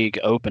vague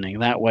opening.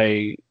 That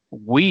way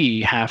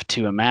we have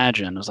to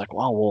imagine, it's like,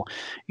 well,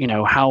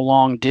 how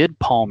long did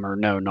Palmer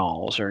know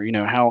Knowles? Or,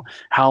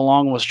 how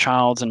long was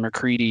Childs and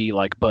MacReady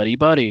like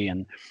buddy?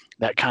 And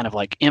that kind of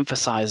like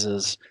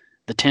emphasizes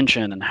the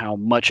tension and how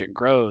much it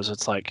grows.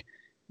 It's like,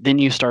 then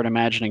you start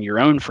imagining your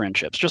own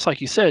friendships. Just like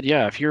you said,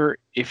 yeah, if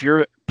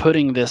you're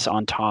putting this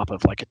on top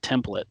of like a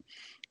template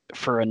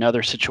for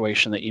another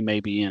situation that you may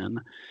be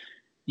in,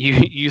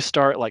 you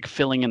start like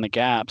filling in the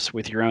gaps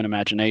with your own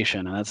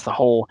imagination, and that's the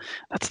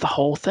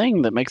whole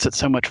thing that makes it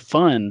so much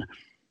fun,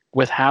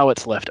 with how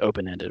it's left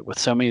open-ended, with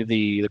so many of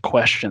the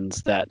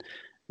questions that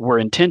were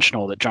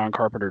intentional that John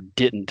Carpenter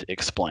didn't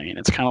explain.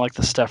 It's kind of like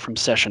the stuff from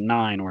Session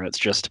 9, where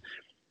it's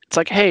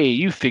like, hey,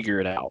 you figure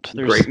it out.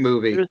 Great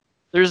movie.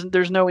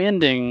 There's no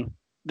ending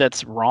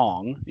that's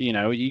wrong.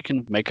 You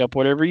can make up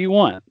whatever you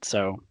want.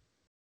 So.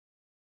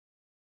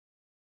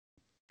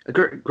 A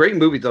great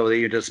movie, though, that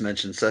you just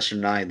mentioned, Session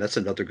 9. That's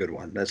another good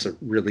one. That's a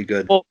really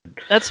good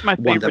that's my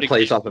one favorite that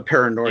plays off of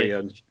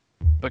paranoia.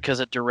 Because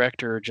a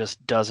director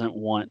just doesn't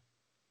want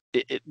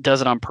it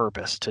does it on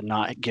purpose to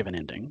not give an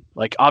ending.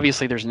 Like,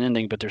 obviously there's an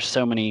ending, but there's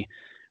so many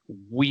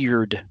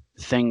weird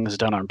things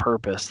done on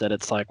purpose that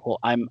it's like, well,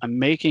 I'm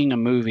making a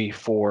movie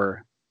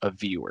for a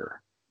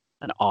viewer,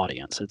 an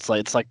audience. It's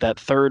like that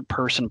third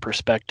person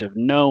perspective,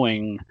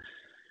 knowing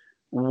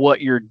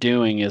what you're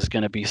doing is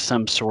going to be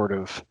some sort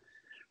of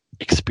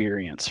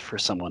experience for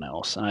someone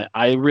else, and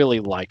I really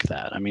like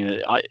that. I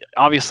mean,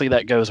 obviously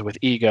that goes with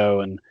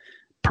ego and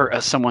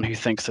as someone who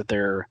thinks that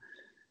they're,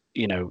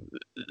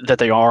 that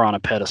they are on a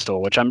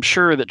pedestal, which I'm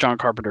sure that John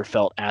Carpenter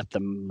felt at the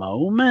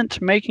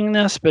moment making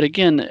this. But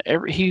again,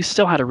 he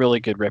still had a really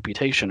good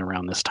reputation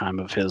around this time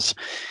of his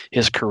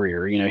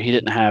career. He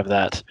didn't have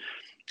that,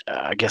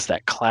 I guess,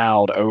 that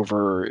cloud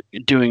over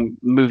doing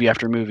movie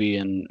after movie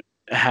and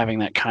having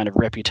that kind of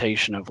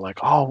reputation of like,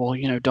 oh,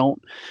 well,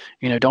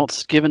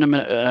 don't give him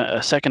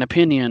a second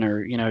opinion,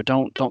 or,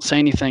 don't say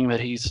anything that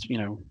he's,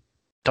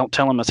 don't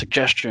tell him a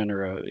suggestion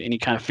or any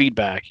kind of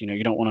feedback. You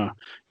want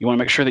to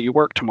make sure that you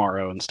work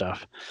tomorrow and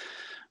stuff.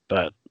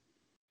 But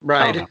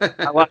right,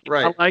 I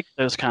like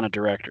those kind of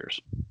directors.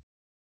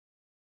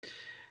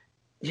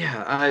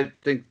 Yeah, I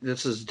think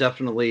this is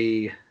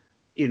definitely,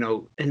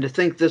 and to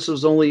think this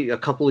was only a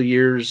couple of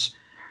years,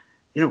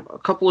 a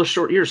couple of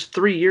short years,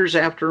 3 years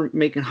after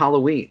making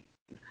Halloween,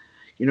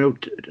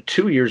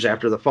 2 years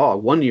after The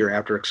Fall, 1 year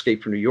after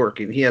Escape from New York.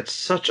 And he had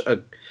such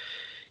a,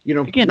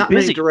 Again, not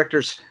busy. Many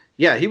directors.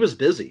 Yeah, he was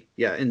busy.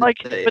 Yeah, in but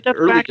the that's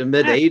early to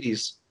mid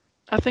 80s.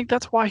 I think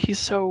that's why he's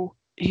so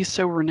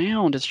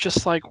renowned. It's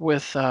just like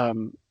with, I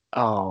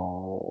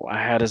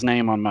had his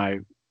name on my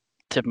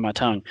tip of my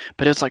tongue,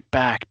 but it's like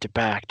back to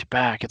back to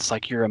back. It's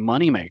like you're a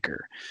moneymaker.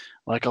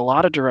 Like, a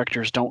lot of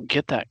directors don't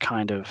get that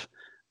kind of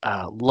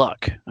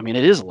luck. I mean,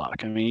 it is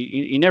luck. I mean,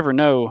 you never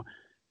know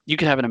you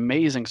could have an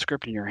amazing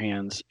script in your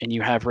hands and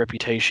you have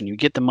reputation, you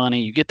get the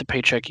money, you get the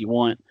paycheck you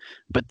want,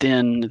 but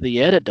then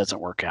the edit doesn't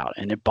work out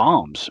and it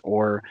bombs,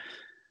 or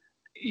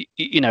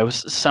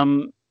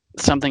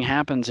something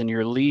happens and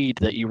your lead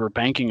that you were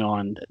banking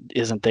on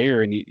isn't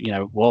there, and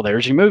well,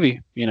 there's your movie.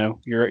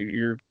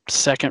 Your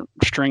second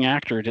string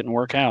actor didn't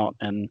work out,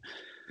 and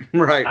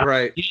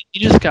right. He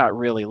just got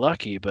really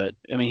lucky. But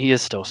I mean, he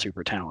is still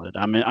super talented.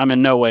 I'm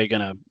in no way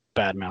gonna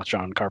badmouth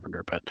John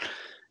Carpenter, but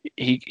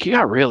he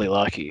got really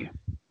lucky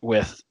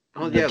with.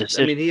 Oh yeah,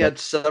 I mean, he had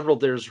several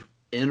there's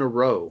in a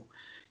row.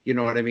 You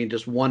know what I mean?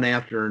 Just one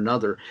after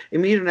another. I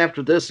mean, even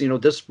after this,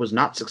 this was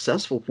not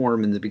successful for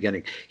him in the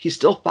beginning. He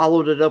still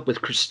followed it up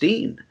with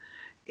Christine,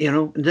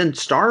 and then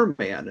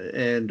Starman,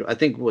 and I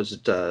think was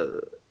it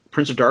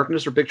Prince of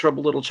Darkness or Big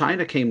Trouble in Little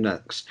China came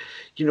next.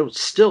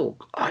 Still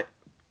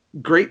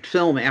great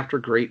film after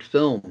great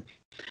film.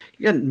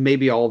 Again,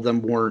 maybe all of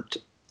them weren't,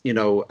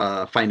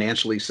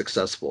 financially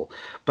successful,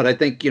 but I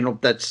think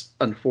that's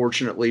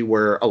unfortunately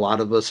where a lot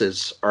of us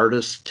as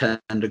artists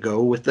tend to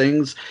go with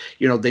things.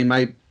 They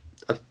might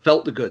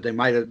felt good. They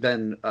might have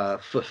been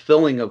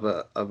fulfilling of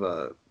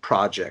a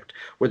project,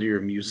 whether you're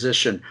a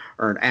musician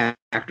or an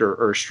actor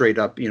or a straight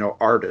up,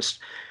 artist.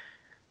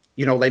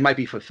 They might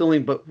be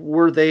fulfilling, but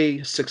were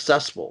they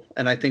successful?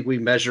 And I think we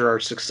measure our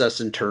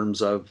success in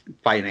terms of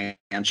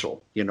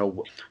financial.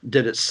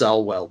 Did it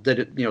sell well? Did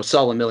it,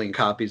 sell 1 million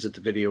copies at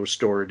the video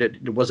store?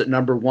 Was it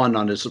number one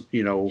on his,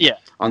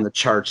 on the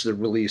charts, the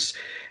release?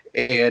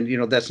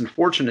 And that's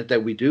unfortunate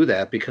that we do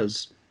that,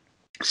 because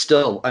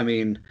still, I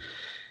mean,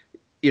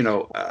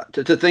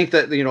 to think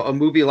that a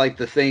movie like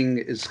The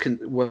Thing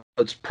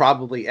was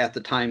probably at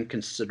the time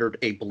considered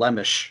a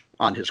blemish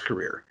on his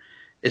career.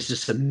 It's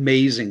just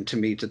amazing to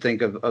me to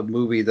think of a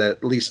movie that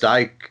at least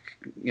I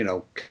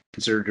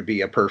consider to be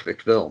a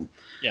perfect film.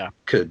 Yeah,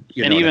 could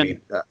and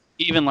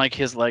even like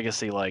his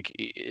legacy, like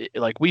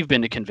we've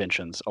been to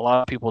conventions. A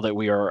lot of people that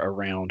we are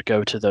around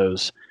go to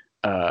those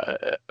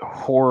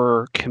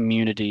horror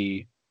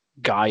community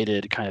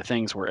guided kind of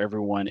things where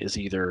everyone is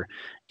either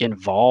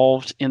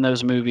involved in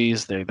those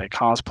movies, they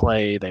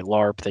cosplay, they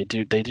LARP,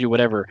 they do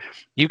whatever.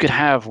 You could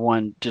have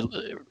one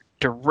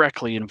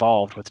directly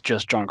involved with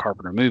just John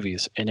Carpenter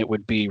movies, and it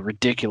would be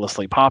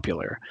ridiculously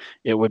popular.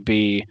 There would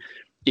be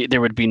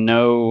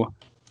no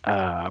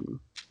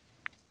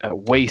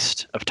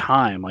waste of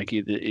time. Like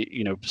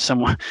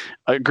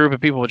a group of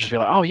people would just be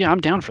like, oh yeah,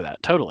 I'm down for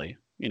that, totally.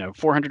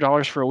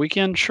 $400 for a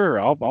weekend, sure,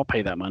 I'll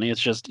pay that money.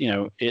 It's just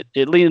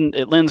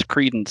it lends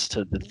credence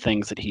to the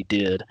things that he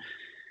did.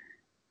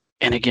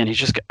 And again,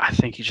 I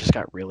think he just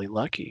got really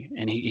lucky,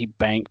 and he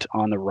banked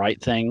on the right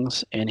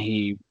things, and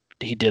he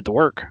did the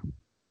work,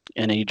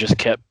 and he just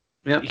kept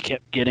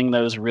getting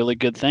those really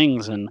good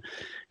things. And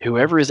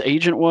whoever his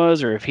agent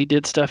was, or if he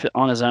did stuff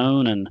on his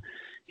own and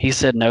he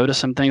said no to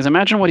some things,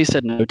 imagine what he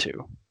said no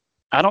to.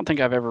 I don't think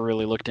I've ever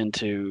really looked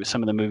into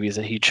some of the movies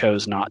that he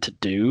chose not to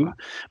do,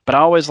 but I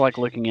always like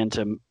looking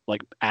into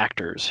like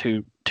actors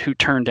who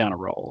turned down a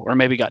role or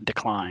maybe got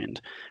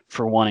declined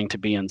for wanting to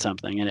be in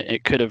something, and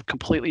it could have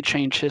completely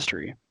changed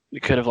history.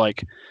 It could have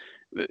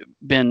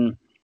been,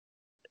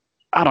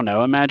 I don't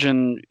know,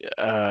 imagine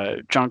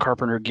John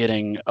Carpenter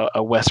getting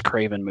a Wes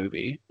Craven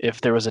movie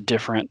if there was a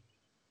different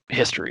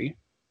history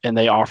and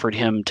they offered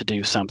him to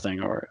do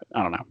something, or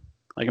I don't know.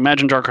 Like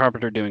imagine John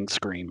Carpenter doing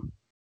Scream.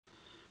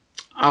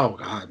 Oh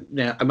God!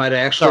 Yeah, I might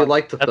actually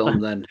like the film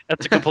then.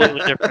 That's a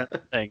completely different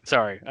thing.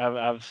 Sorry,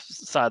 I've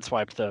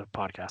sideswiped the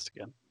podcast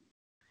again.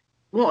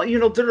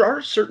 Well, there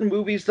are certain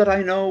movies that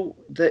I know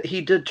that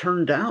he did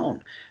turn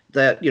down.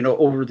 That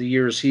over the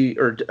years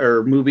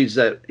or movies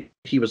that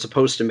he was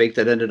supposed to make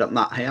that ended up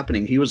not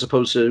happening. He was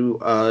supposed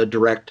to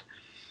direct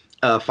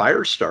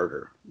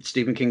Firestarter,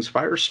 Stephen King's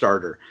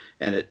Firestarter,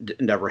 and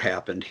it never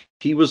happened.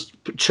 He was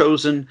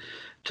chosen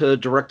to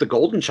direct The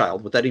Golden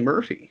Child with Eddie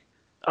Murphy.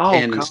 Oh,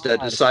 and God.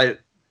 Instead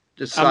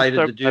decided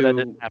to do. That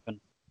didn't happen.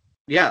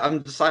 Yeah,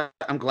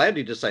 I'm glad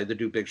he decided to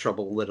do Big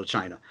Trouble in Little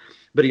China,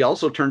 but he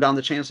also turned down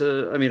the chance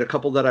of, a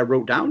couple that I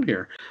wrote down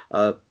here,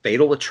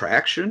 Fatal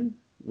Attraction,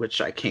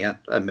 which I can't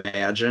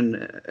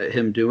imagine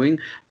him doing.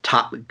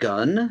 Top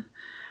Gun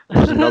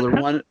was another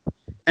one,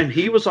 and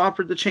he was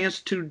offered the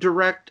chance to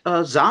direct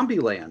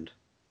Zombieland,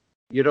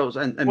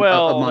 and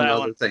among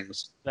other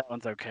things. That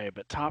one's okay,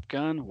 but Top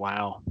Gun,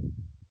 wow,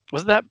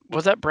 was that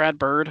Brad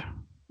Bird?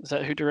 Is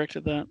that who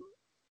directed that?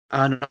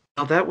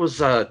 No, that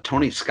was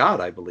Tony Scott,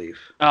 I believe.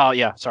 Oh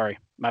yeah, sorry,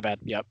 my bad.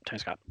 Yep, Tony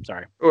Scott.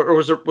 Sorry. Or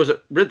was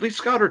it Ridley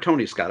Scott or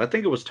Tony Scott? I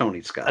think it was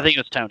Tony Scott. I think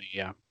it was Tony.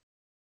 Yeah.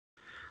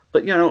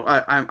 But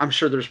I'm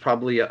sure there's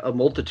probably a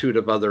multitude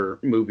of other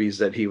movies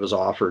that he was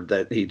offered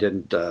that he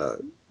didn't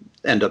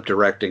end up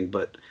directing.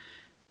 But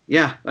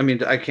yeah,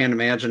 I can't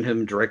imagine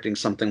him directing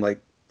something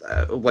like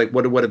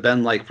what it would have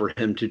been like for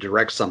him to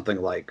direct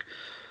something like,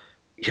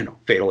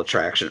 Fatal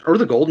Attraction or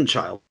The Golden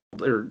Child.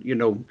 Or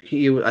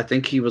I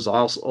think he was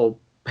also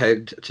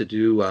pegged to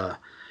do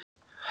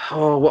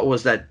what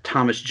was that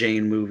Thomas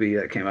Jane movie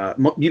that came out,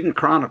 Mutant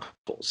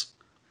Chronicles,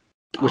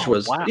 which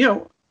was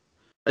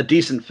a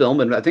decent film,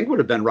 and I think would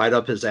have been right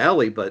up his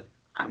alley. But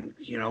I'm,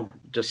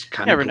 just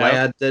kind Never of know.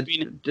 glad that I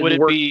mean, it didn't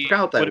work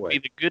out that would it way. be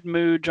the good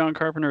mood John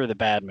Carpenter or the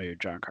bad mood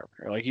John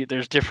Carpenter? Like,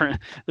 there's different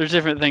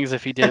things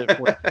if he did it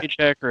for the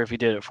paycheck or if he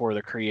did it for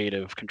the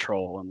creative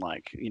control and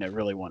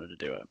really wanted to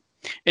do it.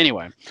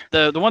 Anyway,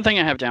 the one thing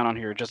I have down on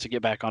here, just to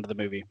get back onto the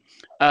movie,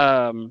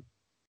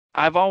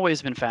 I've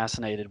always been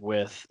fascinated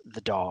with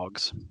the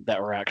dogs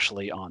that were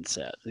actually on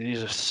set.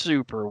 These are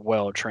super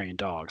well-trained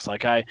dogs.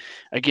 Like,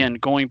 again,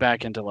 going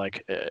back into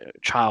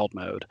child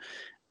mode,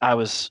 I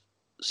was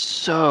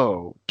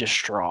so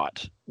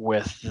distraught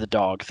with the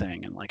dog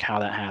thing and how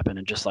that happened,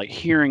 and just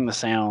hearing the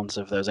sounds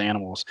of those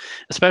animals,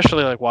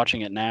 especially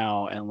watching it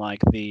now, and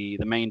the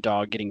main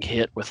dog getting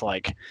hit with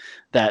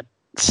that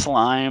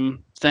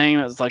slime thing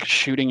that was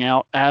shooting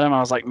out at him. I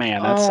was like,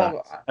 man, that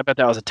sucks. I bet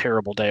that was a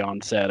terrible day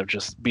on set of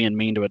just being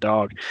mean to a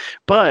dog.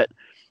 But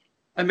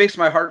it makes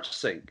my heart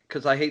sink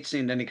because I hate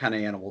seeing any kind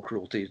of animal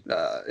cruelty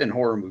in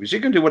horror movies. You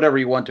can do whatever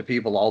you want to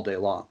people all day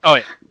long. Oh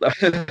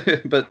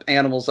yeah. But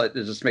animals, it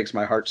just makes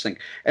my heart sink.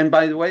 And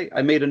by the way,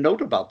 I made a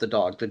note about the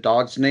dog. The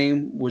dog's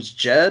name was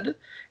Jed,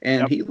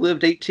 and he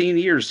lived 18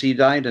 years. He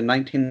died in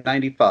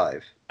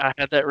 1995. I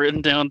had that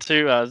written down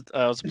too.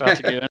 I was about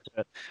to get into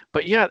it.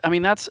 But yeah, I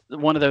mean, that's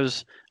one of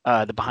those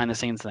the behind the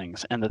scenes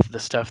things and the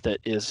stuff that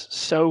is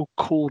so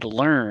cool to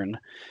learn,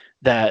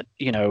 that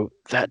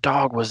that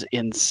dog was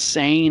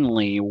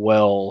insanely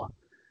well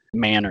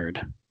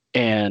mannered,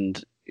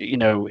 and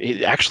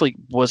it actually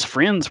was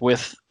friends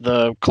with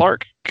the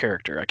Clark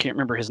character. I can't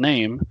remember his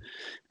name.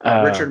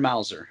 Richard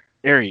Mauser.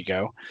 There you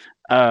go.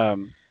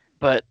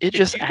 But it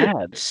just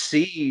adds.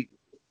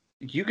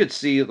 You could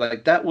see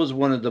that was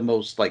one of the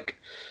most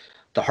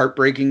the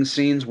heartbreaking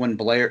scenes when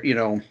Blair,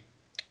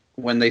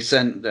 when they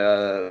send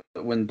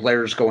when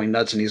Blair's going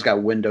nuts and he's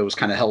got Windows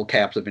kind of held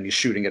captive and he's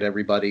shooting at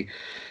everybody,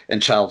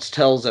 and Childs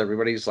tells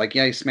everybody, he's like,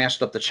 yeah, he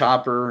smashed up the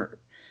chopper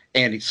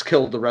and he's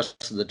killed the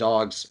rest of the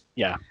dogs.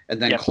 Yeah.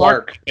 And then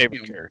Clark,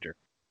 favorite character.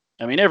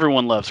 I mean,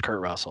 everyone loves Kurt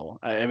Russell.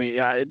 I mean,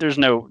 there's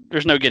no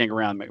getting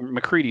around.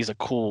 McCready's a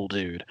cool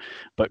dude,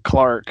 but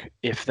Clark,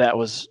 if that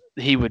was,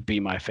 he would be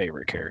my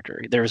favorite character.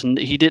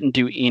 He didn't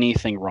do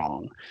anything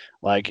wrong.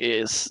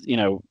 A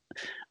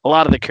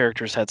lot of the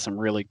characters had some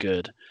really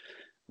good,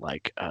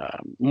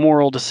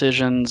 moral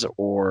decisions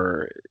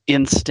or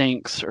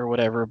instincts or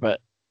whatever, but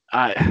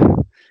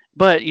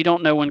you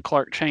don't know when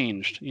Clark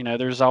changed.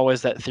 There's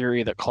always that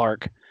theory that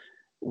Clark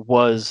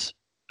was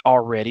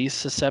already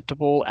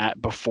susceptible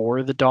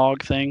before the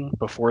dog thing,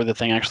 before the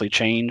thing actually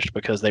changed,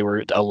 because they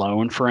were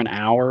alone for an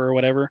hour or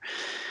whatever.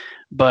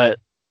 But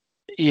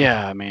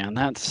yeah, man,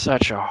 that's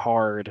such a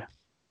hard,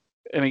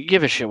 I mean,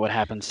 give a shit what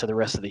happens to the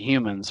rest of the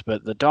humans,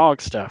 but the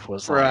dog stuff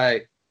was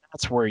right.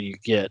 That's where you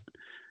get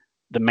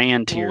the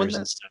man tears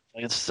and stuff.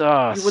 It's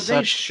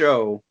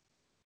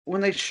when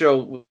they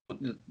show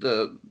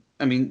the,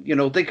 I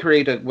mean, they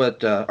create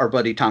what our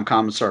buddy Tom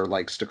Commissar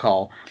likes to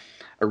call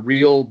a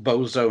real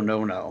bozo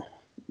no-no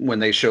when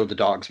they show the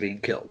dogs being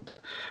killed.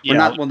 Yeah,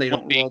 not when they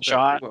don't being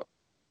shot.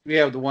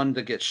 Yeah, the one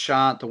that gets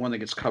shot, the one that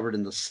gets covered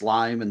in the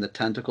slime and the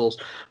tentacles,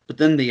 but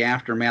then the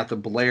aftermath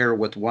of Blair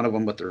with one of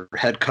them with their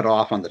head cut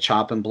off on the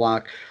chopping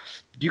block.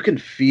 You can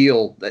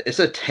feel that it's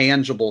a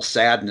tangible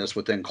sadness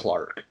within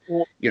Clark.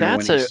 Well,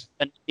 that's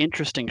an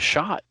interesting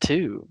shot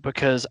too,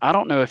 because I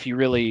don't know if you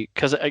really,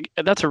 because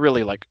that's a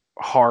really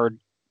hard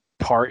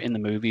part in the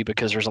movie,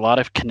 because there's a lot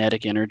of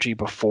kinetic energy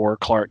before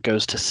Clark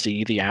goes to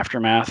see the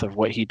aftermath of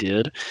what he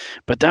did.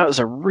 But that was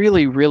a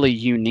really, really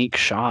unique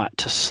shot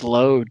to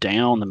slow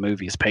down the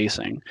movie's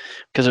pacing,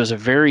 because it was a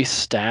very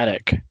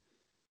static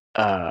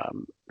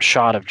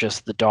shot of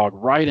just the dog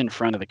right in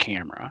front of the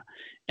camera,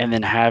 and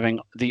then having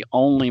the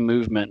only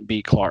movement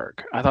be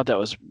Clark. I thought that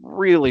was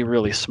really,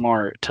 really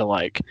smart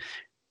to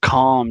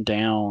calm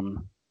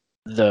down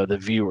the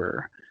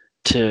viewer.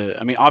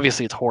 I mean,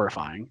 obviously it's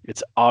horrifying.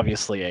 It's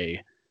obviously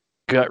a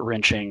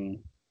gut-wrenching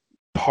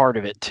part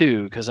of it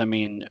too, because I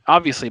mean,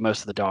 obviously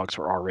most of the dogs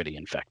were already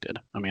infected.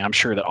 I mean, I'm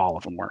sure that all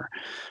of them were,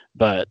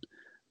 but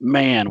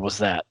man, was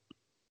that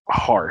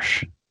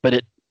harsh. But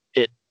it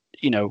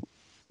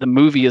the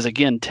movie is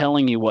again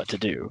telling you what to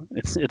do.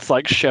 It's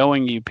like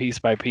showing you piece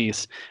by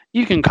piece.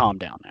 You can calm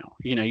down now.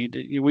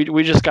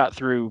 We just got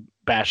through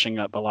bashing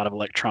up a lot of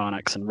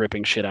electronics and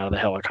ripping shit out of the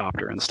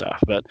helicopter and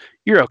stuff, but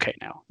you're okay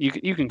now.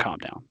 You can calm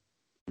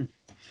down.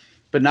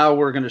 But now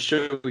we're going to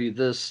show you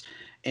this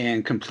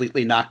and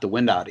completely knock the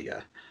wind out of you.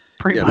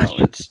 Pretty much.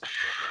 It's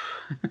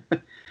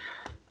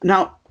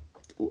now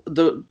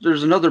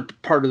there's another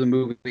part of the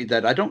movie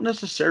that I don't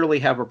necessarily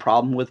have a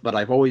problem with, but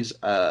I've always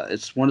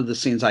it's one of the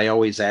scenes I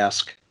always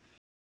ask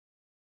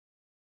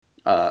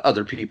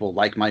other people,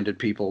 like-minded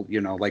people,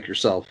 like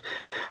yourself,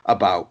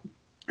 about.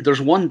 There's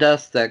one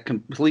death that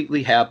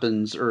completely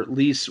happens, or at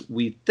least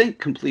we think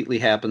completely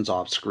happens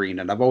off screen,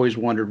 and I've always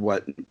wondered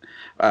what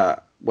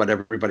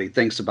everybody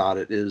thinks about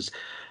it. Is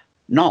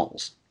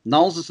Knowles.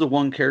 Knowles is the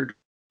one character.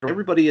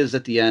 Everybody is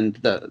at the end.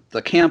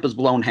 The camp is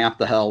blown half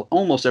the hell.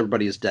 Almost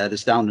everybody is dead.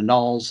 It's down to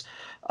Knowles,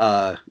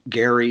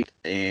 Gary,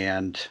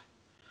 and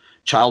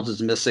Childs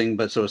is missing.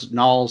 But so it's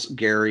Knowles,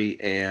 Gary,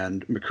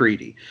 and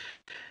McCready.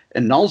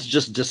 and Knowles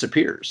just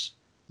disappears.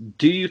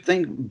 Do you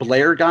think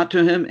Blair got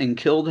to him and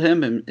killed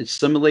him and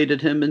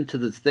assimilated him into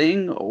the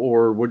thing,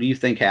 or what do you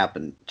think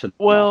happened to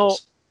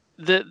Knowles?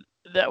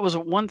 That was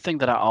one thing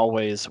that I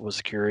always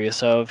was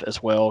curious of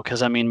as well,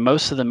 because I mean,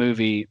 most of the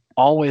movie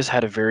always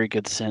had a very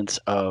good sense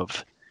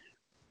of.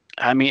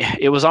 I mean,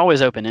 it was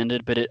always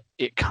open-ended, but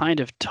it kind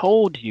of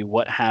told you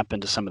what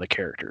happened to some of the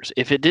characters.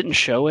 If it didn't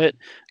show it,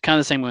 kind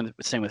of the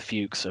same with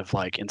Fuchs of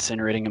like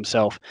incinerating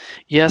himself.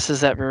 Yes,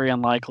 is that very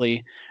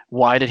unlikely?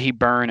 Why did he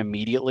burn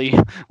immediately?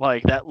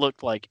 Like that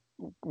looked like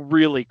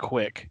really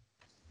quick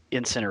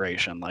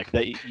incineration, like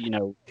that.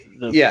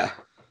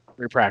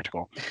 Very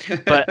practical.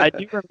 But I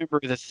do remember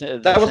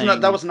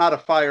that was not a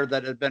fire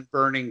that had been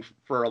burning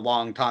for a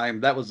long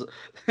time. That was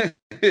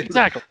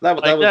exactly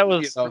that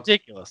was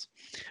ridiculous.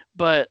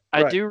 But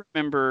I Right. do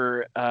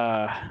remember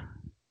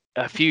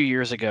a few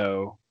years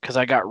ago, because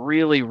I got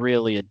really,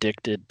 really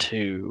addicted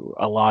to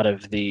a lot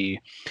of the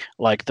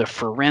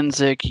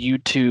forensic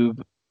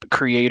YouTube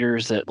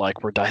creators that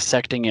like were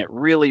dissecting it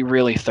really,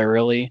 really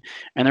thoroughly.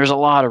 And there's a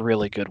lot of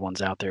really good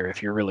ones out there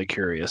if you're really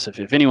curious.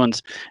 If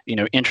anyone's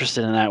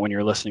interested in that when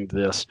you're listening to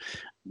this,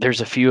 there's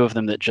a few of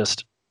them that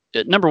just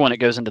number one, it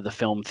goes into the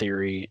film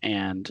theory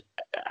and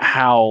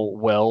how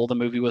well the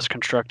movie was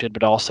constructed,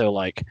 but also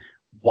like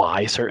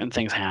why certain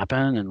things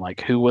happen and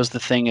like who was the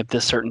thing at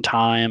this certain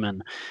time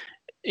and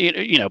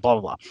blah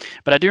blah blah.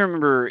 But I do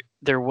remember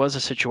there was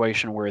a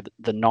situation where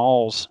the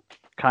Knowles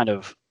kind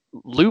of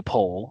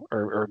loophole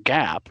or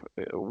gap,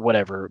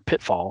 whatever,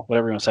 pitfall,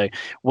 whatever you want to say,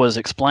 was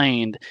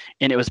explained,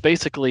 and it was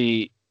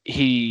basically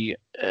he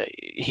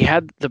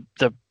had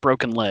the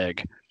broken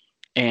leg,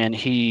 and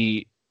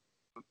he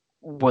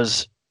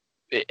was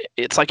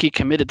it's like he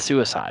committed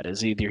suicide.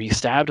 As either he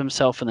stabbed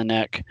himself in the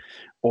neck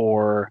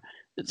or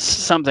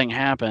something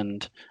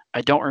happened.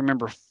 I don't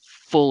remember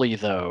fully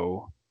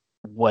though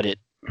what it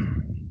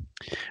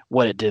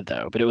did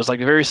though, but it was like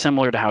very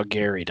similar to how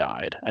Gary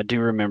died. I do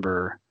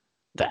remember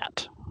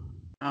that.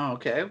 Oh,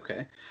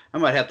 okay. I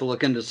might have to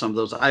look into some of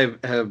those. I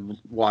have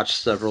watched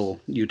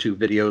several YouTube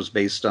videos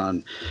based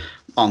on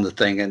the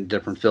thing and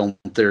different film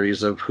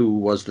theories of who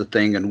was the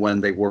thing and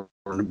when they were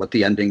and what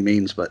the ending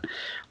means, but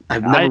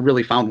I've never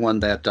really found one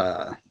that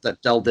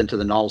delved into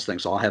the Knowles thing,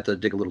 so I'll have to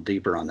dig a little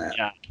deeper on that.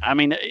 Yeah, I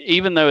mean,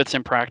 even though it's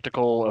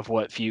impractical of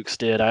what Fuchs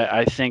did,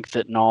 I think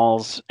that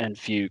Knowles and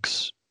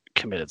Fuchs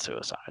committed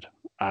suicide.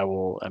 I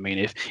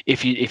mean,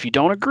 if you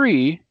don't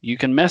agree, you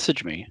can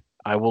message me.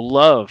 I will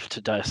love to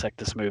dissect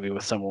this movie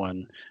with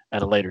someone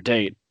at a later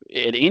date,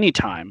 at any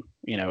time,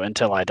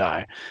 until I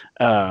die.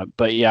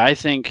 But yeah, I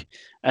think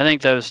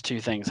those two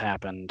things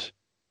happened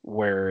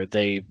where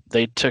they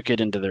took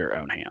it into their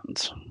own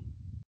hands.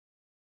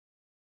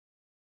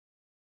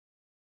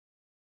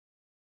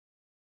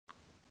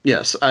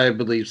 Yes, I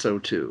believe so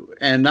too.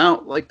 And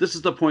now, like, this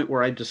is the point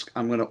where I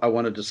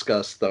want to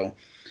discuss though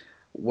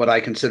what I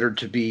consider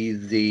to be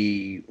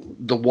the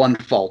one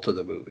fault of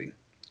the movie,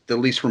 at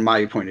least from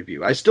my point of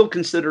view. I still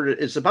consider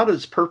it's about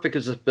as perfect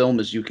as a film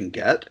as you can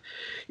get.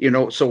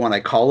 So when I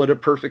call it a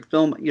perfect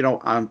film,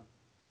 I'm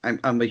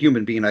a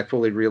human being. I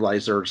fully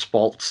realize there's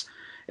faults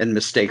and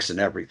mistakes and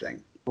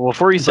everything. Well,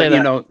 before you say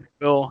that,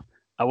 Bill,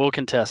 I will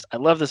contest. I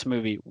love this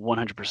movie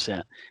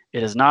 100%.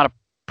 It is not a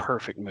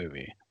perfect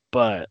movie,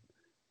 but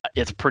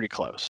it's pretty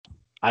close.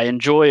 I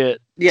enjoy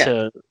it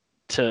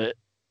to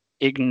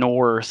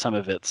ignore some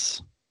of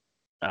its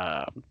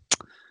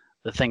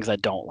the things I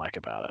don't like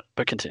about it.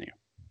 But continue.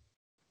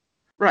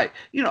 Right.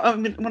 I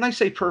mean, when I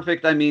say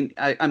perfect, I mean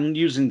I'm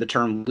using the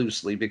term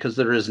loosely because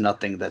there is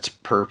nothing that's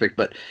perfect,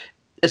 but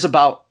it's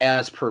about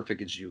as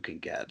perfect as you can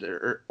get,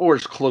 or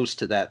as close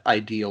to that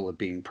ideal of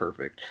being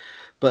perfect.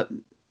 But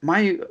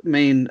my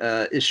main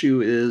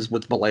issue is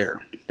with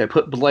Blair. They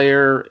put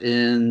Blair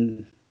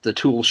in the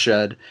tool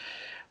shed.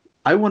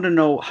 I want to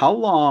know how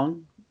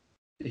long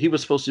he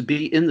was supposed to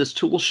be in this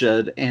tool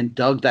shed and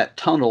dug that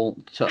tunnel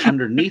to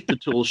underneath the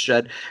tool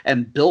shed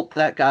and built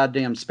that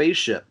goddamn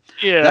spaceship.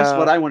 Yeah, that's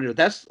what I want to do.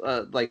 That's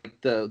like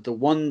the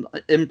one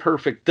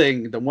imperfect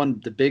thing,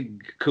 the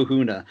big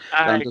kahuna.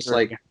 I'm just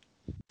like,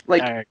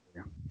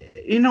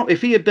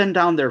 if he had been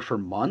down there for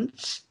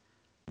months,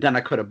 then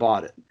I could have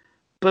bought it.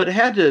 But it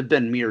had to have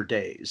been mere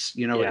days,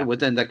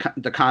 within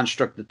the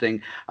construct of the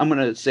thing. I'm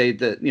going to say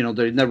that,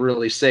 they never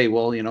really say,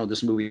 well,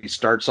 this movie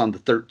starts on the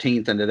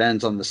 13th and it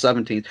ends on the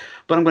 17th.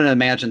 But I'm going to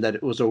imagine that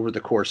it was over the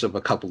course of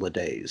a couple of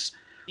days.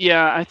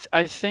 Yeah,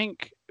 I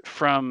think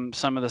from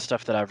some of the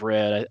stuff that I've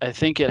read, I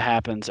think it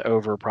happens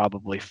over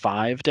probably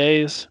 5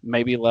 days,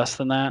 maybe less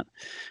than that.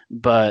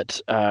 But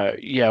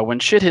when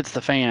shit hits the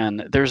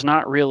fan, there's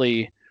not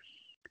really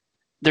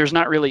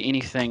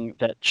anything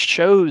that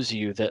shows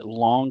you that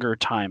longer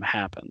time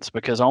happens,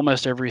 because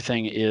almost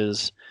everything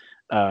is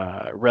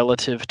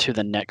relative to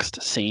the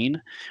next scene.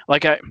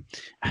 Like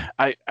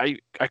I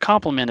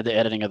complimented the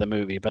editing of the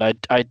movie, but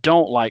I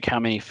don't like how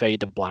many fade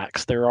to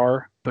blacks there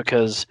are,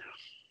 because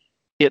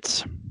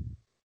it's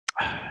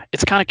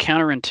kind of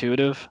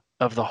counterintuitive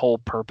of the whole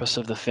purpose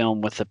of the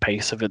film with the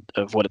pace of it,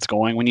 of what it's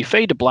going. When you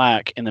fade to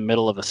black in the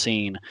middle of a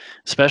scene,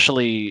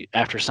 especially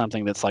after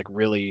something that's like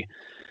really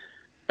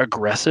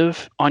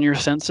aggressive on your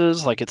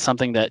senses, like it's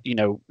something that,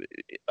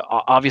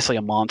 obviously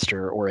a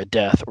monster or a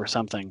death or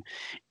something,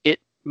 it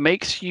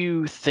makes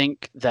you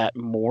think that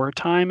more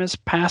time is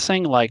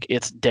passing, like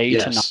it's day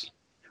to night,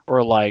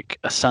 or like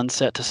a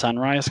sunset to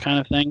sunrise kind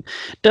of thing.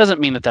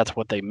 Doesn't mean that that's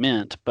what they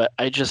meant, but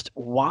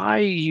why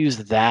use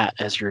that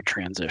as your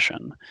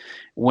transition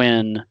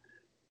when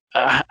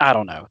I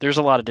don't know. There's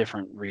a lot of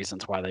different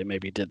reasons why they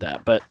maybe did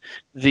that, but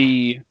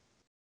the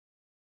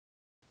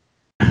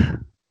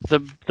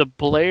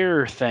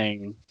Blair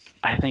thing,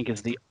 I think,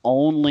 is the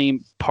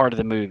only part of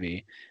the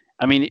movie.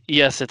 I mean,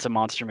 yes, it's a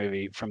monster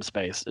movie from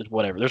space,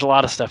 whatever. There's a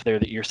lot of stuff there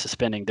that you're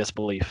suspending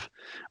disbelief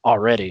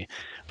already,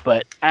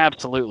 but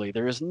absolutely,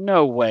 there is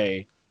no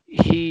way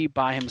he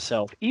by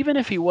himself, even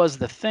if he was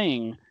the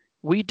Thing,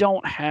 we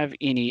don't have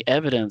any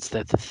evidence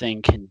that the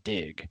Thing can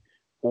dig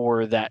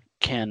or that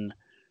can.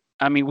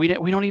 I mean, we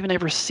don't even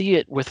ever see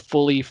it with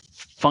fully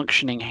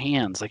functioning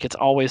hands. Like, it's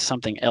always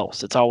something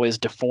else. It's always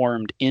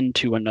deformed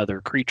into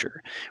another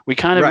creature. We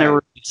kind of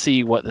never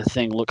see what the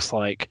Thing looks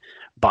like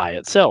by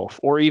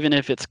itself, or even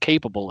if it's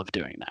capable of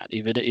doing that,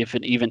 even if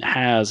it even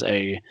has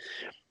a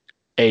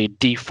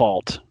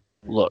default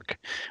look.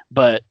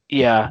 But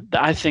yeah,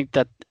 I think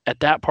that at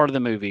that part of the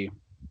movie,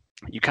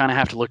 you kind of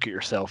have to look at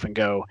yourself and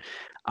go,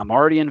 I'm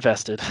already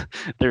invested.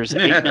 There's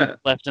 8 minutes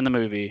left in the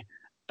movie.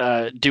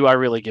 Do I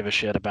really give a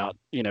shit about,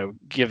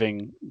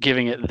 giving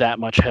it that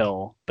much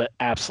hell? But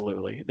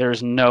absolutely,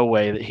 there's no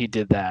way that he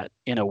did that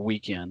in a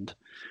weekend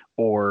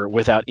or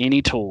without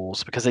any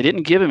tools, because they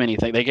didn't give him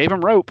anything. They gave him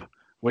rope,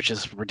 which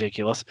is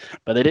ridiculous,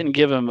 but they didn't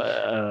give him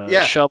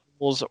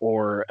shovels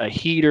or a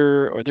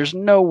heater, or there's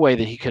no way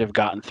that he could have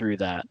gotten through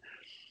that.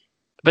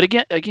 But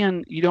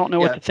again, you don't know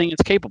what the Thing is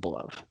capable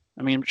of.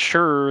 I mean,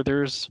 sure,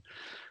 there's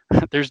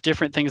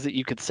different things that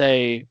you could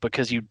say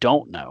because you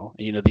don't know.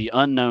 The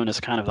unknown is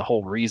kind of the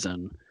whole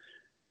reason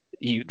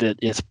that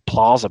it's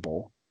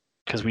plausible,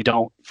 because we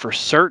don't for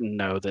certain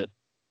know that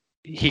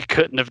he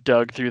couldn't have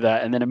dug through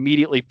that and then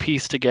immediately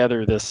piece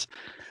together this.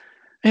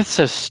 It's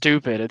so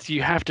stupid.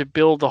 You have to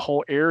build the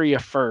whole area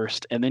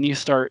first, and then you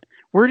start.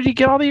 Where did he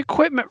get all the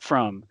equipment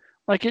from?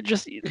 Like, it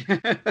just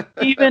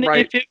even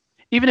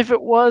even if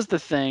it was the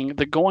Thing,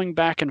 the going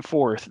back and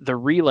forth, the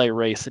relay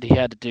race that he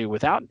had to do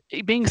without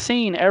being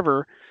seen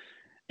ever.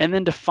 And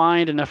then to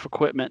find enough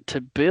equipment to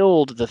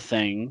build the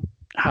Thing,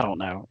 I don't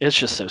know. It's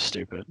just so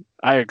stupid.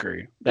 I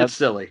agree. That's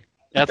silly.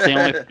 That's the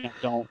only thing I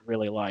don't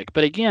really like.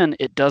 But again,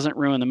 it doesn't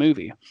ruin the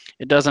movie.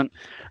 It doesn't.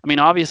 I mean,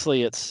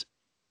 obviously, it's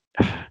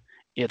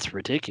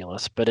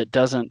ridiculous, but it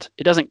doesn't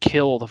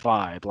kill the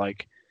vibe.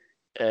 Like,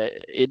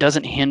 it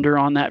doesn't hinder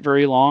on that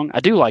very long. I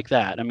do like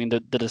that. I mean, the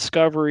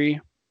discovery,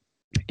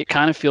 it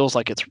kind of feels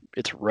like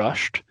it's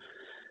rushed.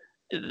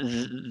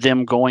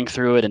 Them going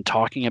through it and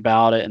talking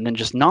about it, and then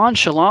just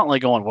nonchalantly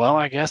going, well,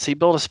 I guess he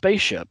built a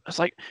spaceship. It's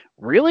like,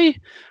 really?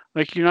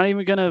 Like, you're not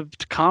even going to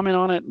comment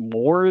on it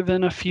more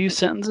than a few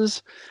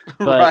sentences?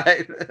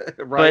 But,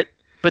 right.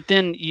 But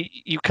then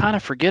you kind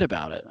of forget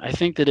about it. I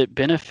think that it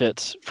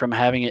benefits from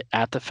having it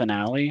at the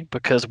finale,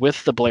 because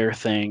with the Blair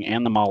thing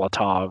and the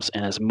Molotovs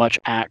and as much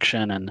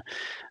action and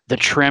the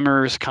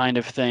Tremors kind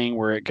of thing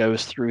where it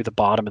goes through the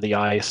bottom of the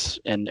ice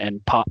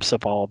and pops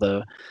up all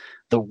the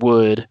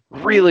wood,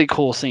 really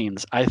cool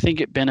scenes. I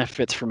think it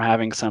benefits from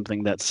having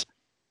something that's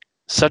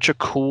such a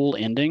cool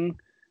ending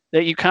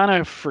that you kind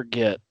of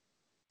forget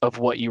of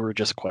what you were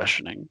just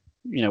questioning.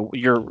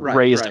 Your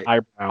raised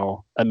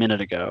eyebrow a minute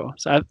ago.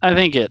 So I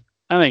think it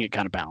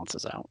kind of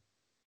balances out.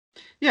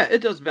 Yeah,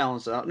 it does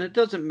balance out, and it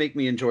doesn't make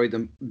me enjoy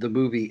the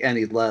movie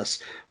any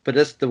less. But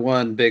that's the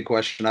one big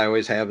question I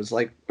always have is,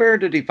 like, where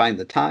did he find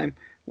the time?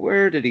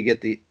 Where did he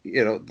get the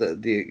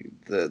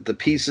the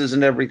pieces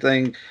and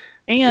everything?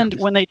 And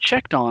when they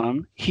checked on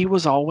him, he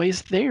was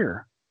always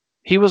there.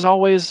 He was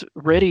always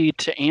ready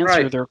to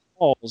answer their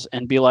calls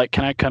and be like,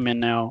 can I come in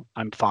now?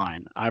 I'm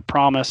fine. I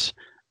promise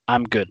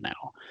I'm good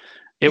now.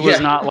 It was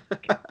not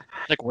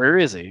like, where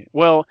is he?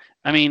 Well,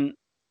 I mean,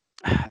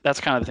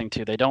 that's kind of the thing,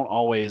 too. They don't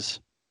always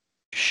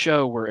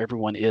show where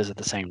everyone is at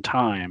the same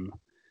time.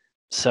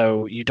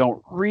 So you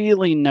don't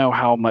really know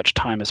how much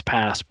time has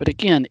passed. But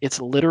again, it's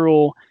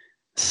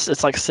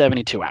like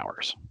 72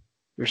 hours.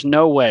 There's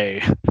no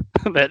way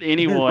that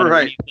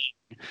anyone,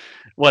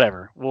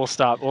 whatever. We'll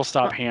stop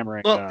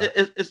hammering. Well,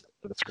 it's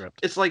the script.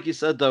 It's like you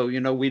said, though.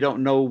 We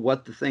don't know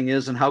what the Thing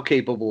is and how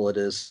capable it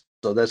is.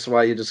 So that's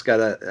why you just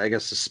gotta, I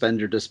guess, suspend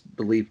your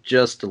disbelief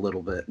just a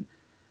little bit.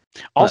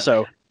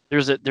 Also,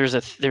 there's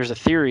a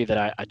theory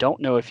that I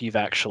don't know if you've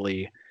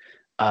actually,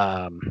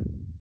 if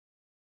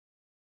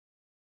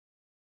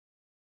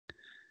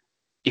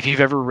you've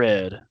ever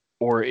read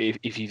or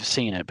if you've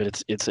seen it,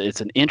 but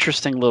it's an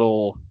interesting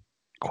little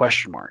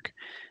question mark,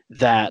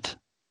 that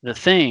the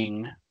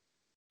Thing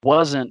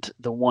wasn't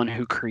the one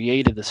who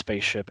created the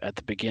spaceship at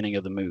the beginning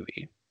of the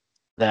movie.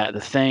 That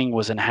the Thing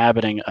was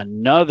inhabiting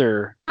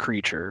another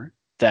creature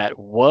that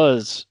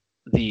was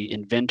the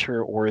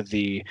inventor or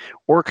the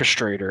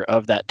orchestrator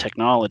of that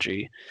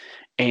technology,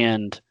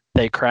 and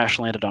they crash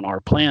landed on our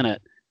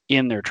planet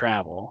in their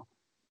travel.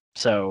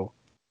 So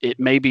it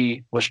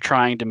maybe was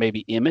trying to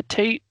maybe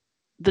imitate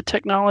the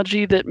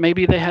technology that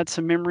maybe they had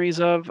some memories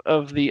of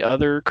the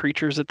other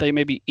creatures that they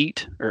maybe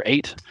ate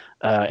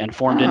and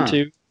formed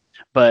into.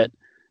 But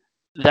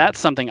that's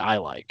something I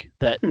like,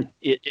 that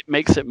it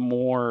makes it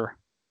more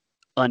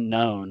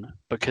unknown,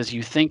 because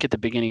you think at the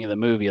beginning of the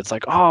movie it's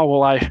like, oh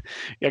well, I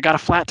got a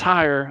flat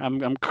tire,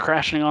 I'm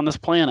crashing on this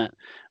planet.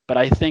 But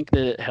I think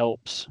that it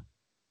helps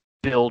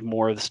build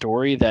more of the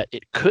story that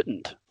it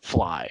couldn't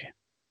fly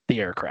the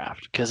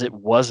aircraft because it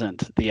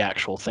wasn't the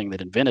actual thing that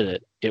invented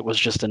it. It was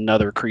just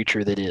another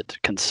creature that it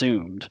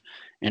consumed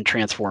and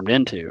transformed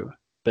into,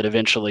 but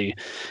eventually,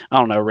 I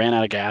don't know, ran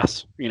out of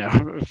gas,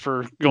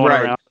 for going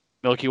around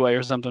Milky Way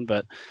or something.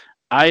 But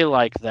I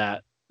like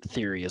that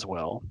theory as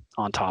well,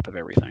 on top of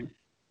everything.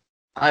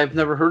 I've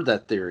never heard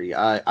that theory.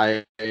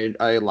 I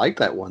like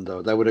that one,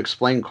 though. That would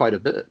explain quite a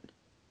bit.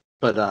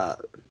 But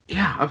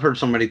yeah, I've heard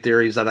so many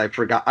theories that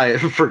I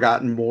have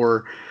forgotten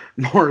more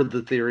of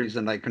the theories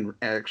than I can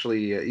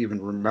actually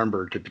even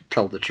remember, to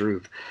tell the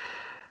truth.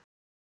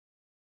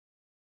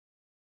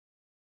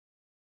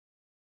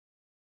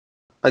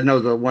 I know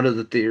that one of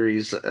the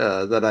theories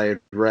that I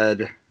had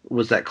read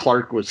was that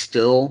Clark was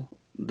still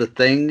the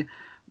Thing,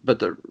 but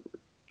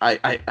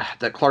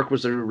that Clark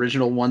was the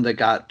original one that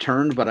got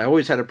turned. But I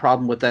always had a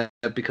problem with that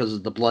because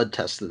of the blood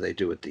test that they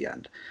do at the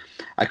end.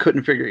 I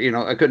couldn't for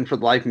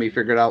the life of me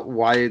figure out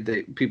why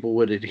people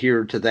would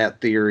adhere to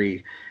that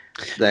theory.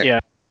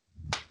 That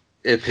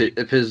if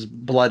his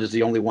blood is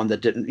the only one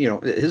that didn't,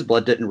 his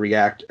blood didn't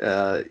react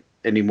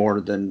any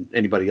more than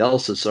anybody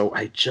else's. So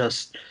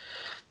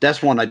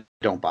that's one I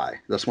don't buy.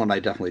 That's one I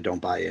definitely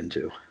don't buy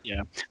into.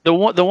 Yeah. The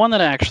one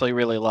that I actually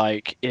really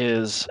like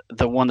is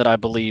the one that I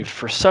believe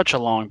for such a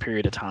long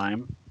period of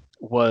time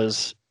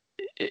was,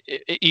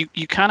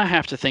 you kind of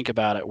have to think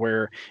about it,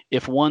 where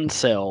if one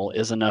cell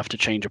is enough to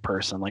change a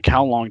person, like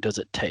how long does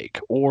it take?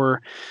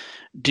 Or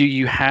do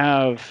you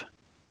have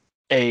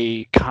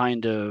a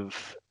kind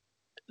of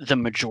the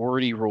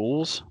majority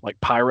rules, like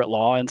pirate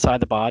law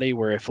inside the body,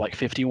 where if like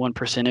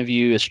 51% of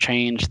you is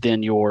changed,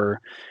 then you're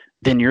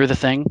the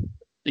Thing?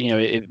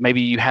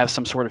 Maybe you have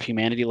some sort of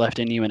humanity left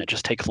in you, and it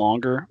just takes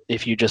longer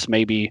if you just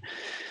maybe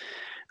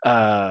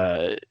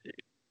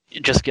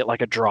just get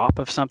like a drop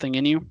of something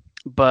in you.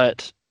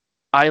 But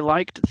I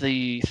liked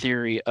the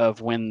theory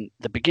of when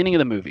the beginning of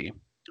the movie,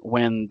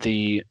 when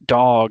the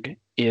dog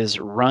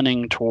is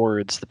running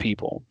towards the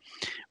people,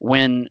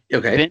 when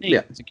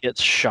Bennings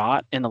gets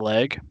shot in the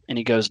leg and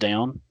he goes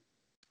down,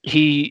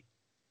 he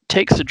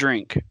takes a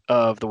drink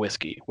of the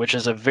whiskey, which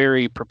is a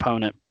very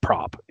proponent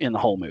prop in the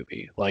whole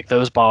movie. Like,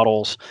 those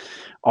bottles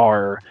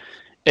are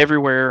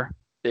everywhere.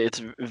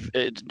 It's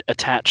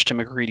attached to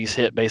MacReady's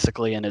hip,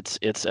 basically, and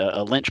it's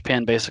a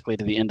linchpin basically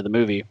to the end of the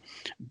movie.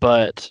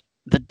 But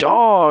the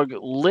dog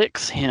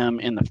licks him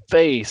in the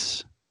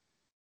face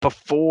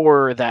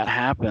before that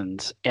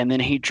happens, and then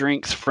he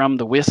drinks from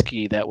the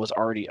whiskey that was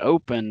already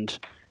opened,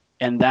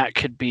 and that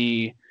could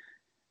be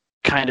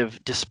kind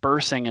of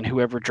dispersing and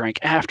whoever drank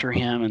after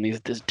him, and these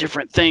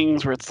different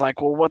things where it's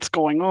like, well, what's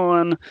going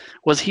on?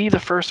 Was he the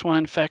first one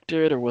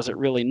infected, or was it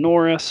really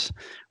Norris?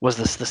 Was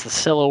this the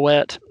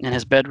silhouette in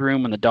his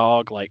bedroom when the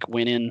dog like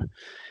went in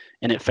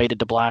and it faded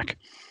to black?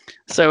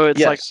 So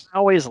it's like, I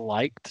always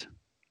liked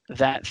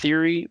that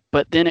theory,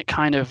 but then it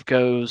kind of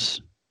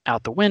goes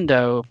out the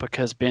window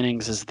because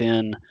Bennings is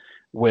then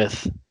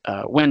with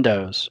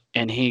Windows,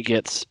 and he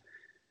gets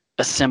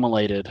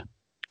assimilated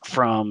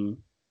from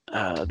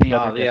the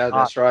other. Yeah,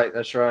 that's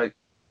right.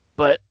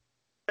 But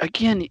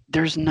again,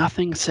 there's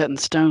nothing set in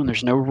stone.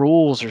 There's no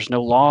rules. There's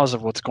no laws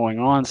of what's going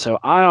on. So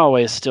I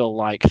always still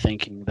like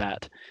thinking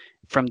that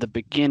from the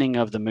beginning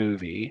of the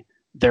movie,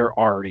 they're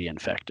already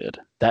infected.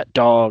 That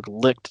dog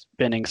licked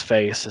Bennings'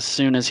 face as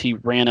soon as he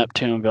ran up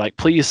to him and be like,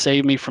 please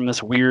save me from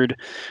this weird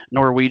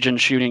Norwegian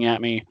shooting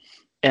at me.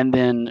 And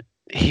then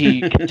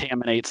he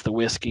contaminates the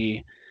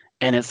whiskey.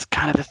 And it's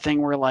kind of the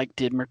thing where, like,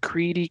 did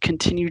MacReady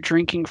continue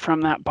drinking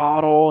from that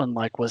bottle? And,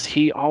 like, was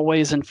he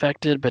always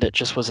infected, but it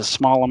just was a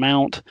small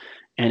amount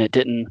and it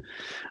didn't?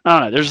 I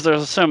don't know.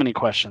 There's so many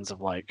questions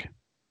of, like,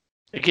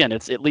 again,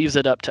 it leaves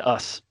it up to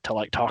us to,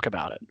 like, talk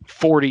about it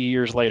 40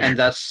 years later. And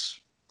that's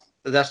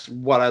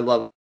what I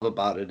love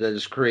about it. It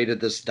has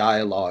created this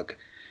dialogue,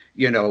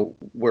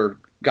 where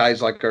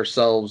guys like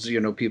ourselves,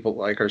 people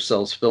like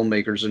ourselves,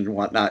 filmmakers and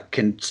whatnot,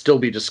 can still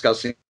be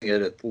discussing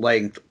it at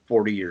length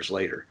 40 years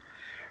later.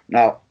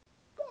 Now,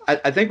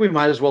 I think we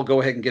might as well go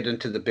ahead and get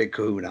into the big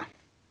kahuna,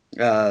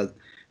 the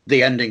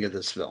ending of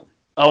this film.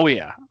 Oh,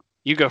 yeah.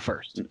 You go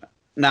first.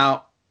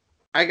 Now,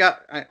 I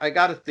got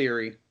a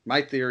theory.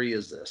 My theory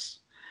is this.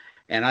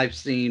 And I've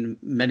seen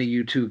many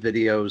YouTube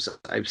videos.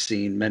 I've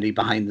seen many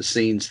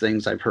behind-the-scenes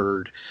things. I've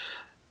heard,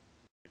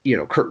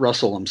 Kurt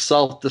Russell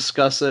himself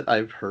discuss it.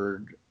 I've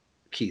heard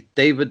Keith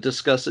David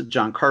discuss it.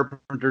 John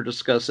Carpenter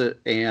discuss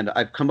it. And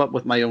I've come up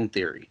with my own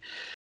theory.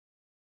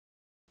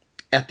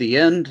 At the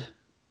end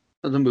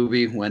of the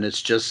movie, when it's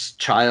just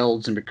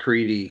Childs and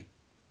MacReady,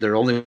 they're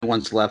only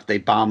ones left. They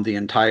bomb the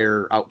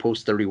entire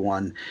Outpost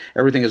 31.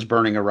 Everything is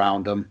burning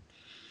around them.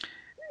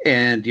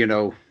 And,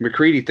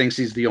 MacReady thinks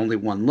he's the only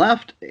one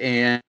left,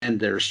 and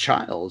there's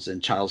Childs.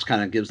 And Childs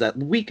kind of gives that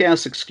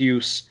weak-ass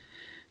excuse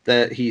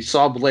that he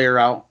saw Blair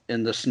out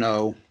in the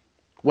snow,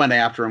 went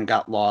after him,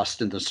 got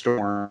lost in the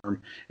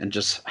storm, and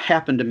just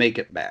happened to make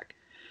it back.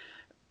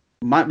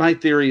 My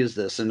theory is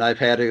this, and I've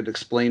had it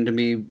explained to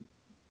me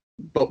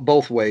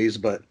both ways,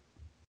 but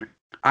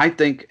I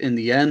think in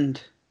the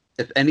end,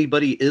 if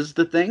anybody is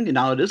the Thing, and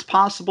now it is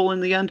possible in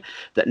the end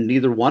that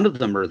neither one of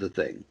them are the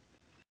Thing.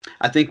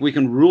 I think we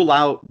can rule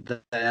out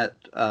that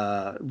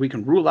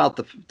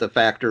the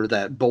factor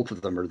that both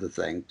of them are the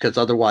Thing, because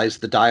otherwise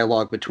the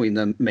dialogue between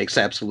them makes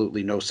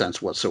absolutely no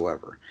sense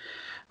whatsoever.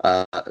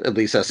 At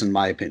least that's in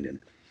my opinion.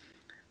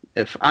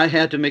 If I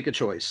had to make a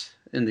choice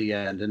in the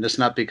end, and it's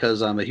not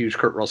because I'm a huge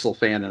Kurt Russell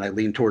fan and I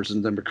lean towards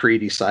the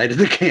MacReady side of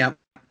the camp,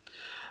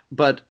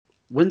 but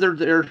when they're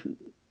there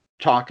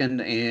talking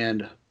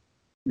and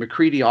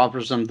MacReady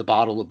offers them the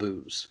bottle of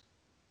booze,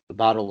 the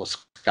bottle of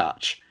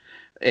scotch,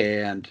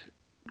 and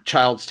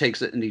Childs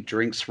takes it and he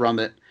drinks from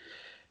it.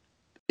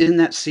 In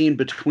that scene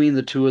between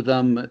the two of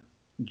them,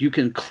 you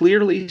can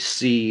clearly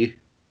see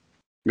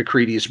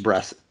MacReady's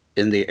breath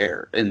in the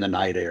air, in the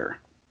night air.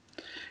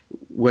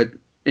 And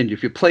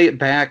if you play it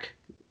back,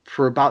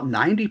 for about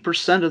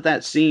 90% of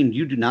that scene,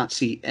 you do not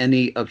see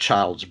any of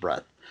Childs'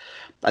 breath.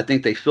 I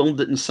think they filmed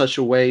it in such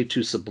a way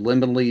to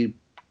subliminally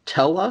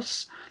tell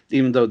us,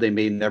 even though they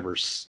may never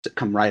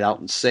come right out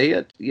and say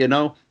it,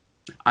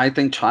 I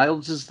think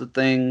Childs is the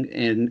Thing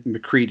and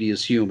MacReady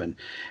is human.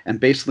 And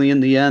basically in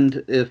the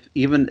end,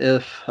 even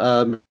if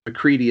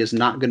MacReady is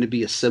not going to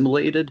be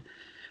assimilated,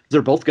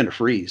 they're both going to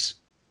freeze.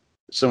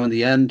 So in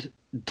the end,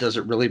 does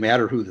it really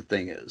matter who the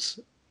Thing is?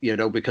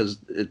 Because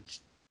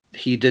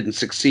he didn't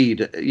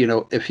succeed.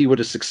 If he would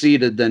have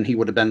succeeded, then he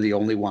would have been the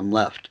only one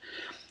left.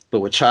 But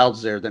with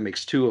Childs there, that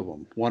makes two of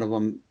them. One of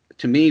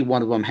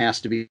them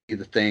has to be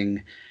the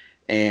Thing.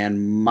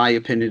 And my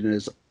opinion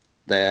is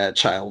that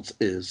Childs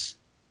is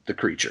the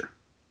creature.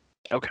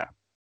 Okay.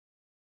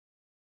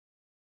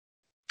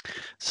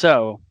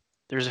 So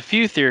there's a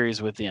few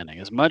theories with the ending.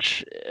 As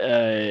much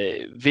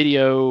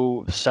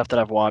video stuff that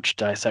I've watched,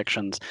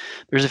 dissections,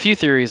 there's a few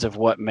theories of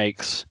what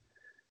makes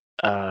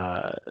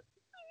the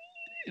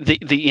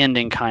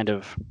ending kind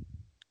of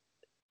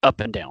up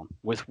and down,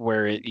 with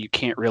where you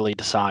can't really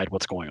decide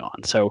what's going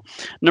on. So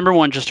number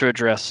one, just to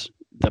address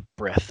the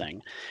breath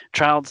thing,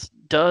 Childs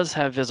does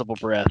have visible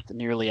breath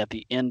nearly at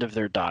the end of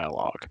their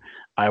dialogue.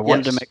 I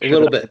wanted to make sure a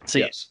little bit,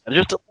 see it.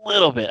 Just a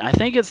little bit. I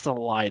think it's the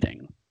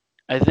lighting.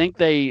 I think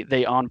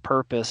they on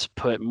purpose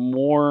put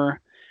more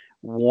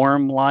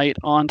warm light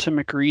onto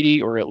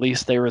MacReady, or at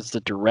least there was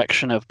the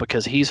direction of,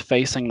 because he's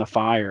facing the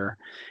fire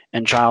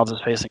and Childs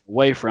is facing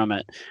away from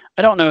it.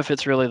 I don't know if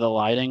it's really the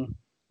lighting,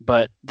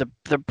 but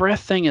the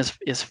breath thing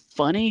is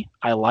funny.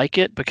 I like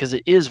it because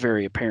it is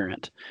very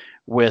apparent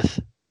with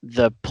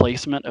the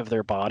placement of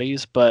their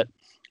bodies, but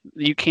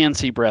you can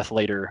see breath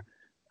later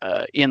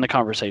in the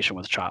conversation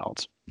with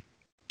Childs.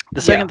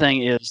 The second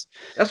thing is,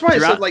 that's why I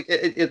said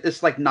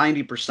it's like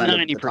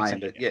 90% of the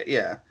time.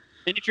 Yeah.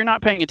 And if you're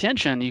not paying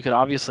attention, you could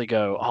obviously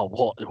go, "Oh,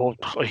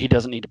 well, he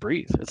doesn't need to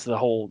breathe." It's the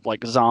whole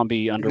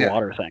zombie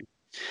underwater thing.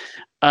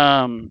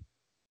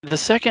 The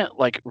second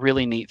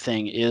really neat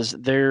thing is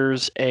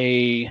there's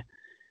a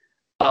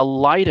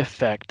light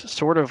effect,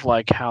 sort of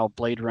like how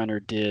Blade Runner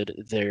did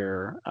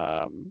their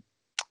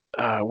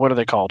what are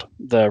they called?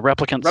 The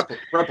replicants.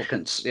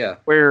 Replicants, yeah.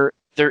 Where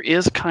there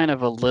is kind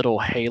of a little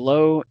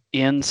halo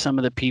in some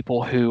of the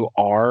people who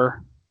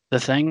are the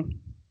Thing.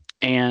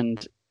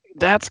 And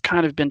that's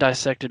kind of been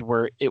dissected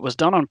where it was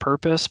done on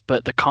purpose,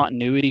 but the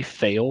continuity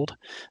failed.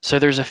 So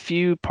there's a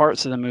few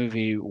parts of the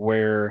movie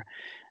where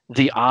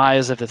the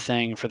eyes of the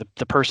Thing, for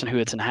the person who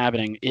it's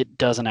inhabiting, it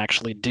doesn't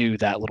actually do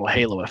that little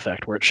halo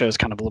effect where it shows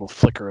kind of a little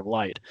flicker of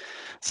light.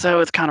 So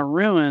it's kind of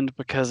ruined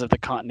because of the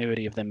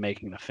continuity of them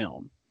making the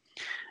film.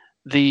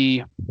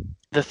 The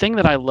thing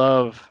that I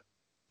love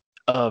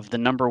of the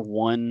number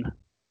one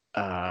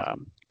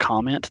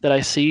comment that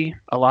I see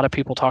a lot of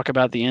people talk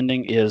about the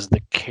ending is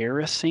the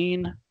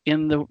kerosene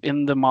in the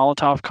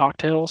Molotov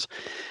cocktails.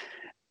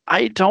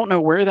 I don't know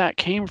where that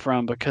came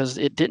from because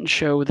it didn't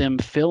show them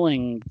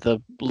filling the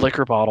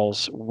liquor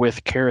bottles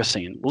with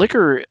kerosene.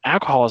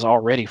 Alcohol is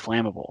already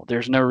flammable.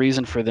 There's no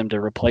reason for them to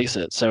replace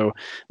it. So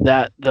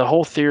that the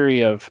whole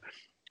theory of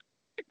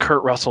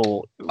Kurt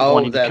Russell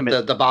wanting to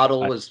commit the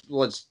bottle was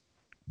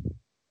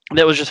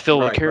that was just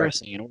filled with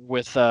kerosene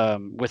with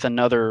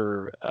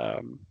another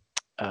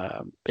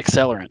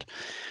accelerant.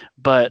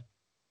 But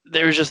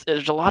there's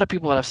a lot of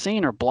people that I've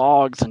seen or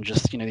blogs and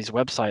just these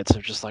websites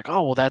are just like,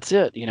 oh well, that's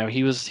it.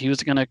 He was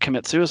going to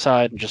commit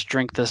suicide and just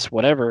drink this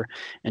whatever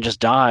and just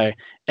die.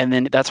 And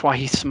then that's why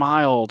he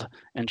smiled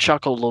and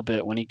chuckled a little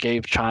bit when he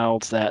gave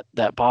Childs that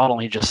bottle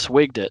and he just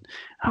swigged it.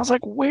 I was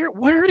like,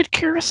 where did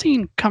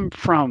kerosene come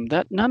from?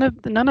 That none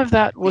of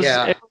that was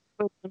ever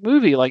in the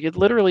movie.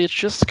 It's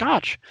just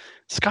scotch.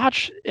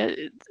 Scotch,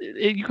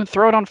 you can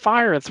throw it on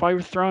fire. That's why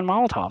we're throwing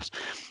Molotovs.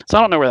 So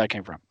I don't know where that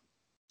came from.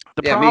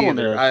 The problem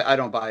is, I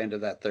don't buy into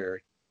that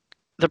theory.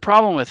 the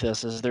problem with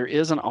this is there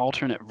is an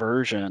alternate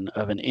version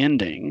of an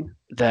ending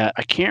that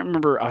I can't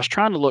remember. I was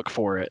trying to look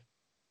for it,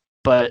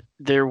 but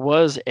there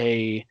was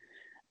a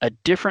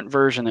different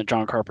version that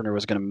John Carpenter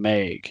was going to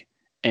make,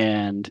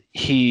 and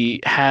he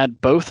had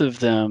both of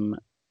them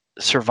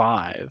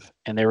survive,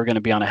 and they were going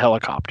to be on a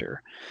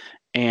helicopter,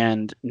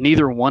 and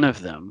neither one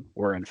of them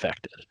were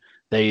infected.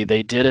 They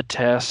did a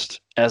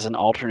test as an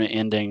alternate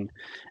ending,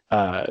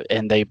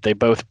 and they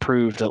both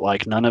proved that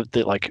like none of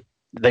the like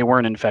they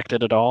weren't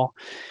infected at all.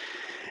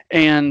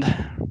 And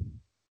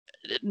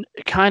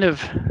kind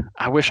of,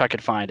 I wish I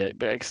could find it,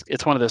 but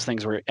it's one of those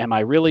things where, am I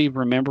really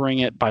remembering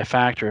it by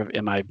fact, or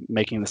am I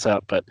making this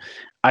up? But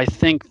I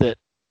think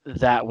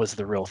that was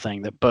the real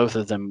thing, that both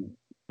of them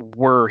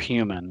were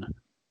human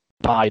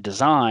by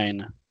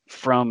design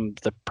from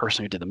the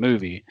person who did the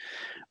movie.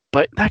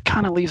 But that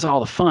kind of leaves all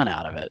the fun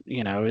out of it.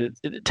 You know,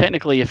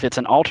 technically, if it's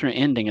an alternate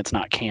ending, it's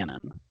not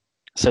canon.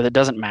 So that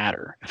doesn't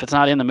matter. If it's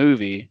not in the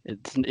movie,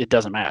 it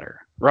doesn't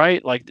matter,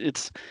 right? Like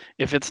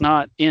if it's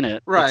not in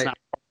it, right, it's not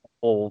a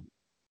whole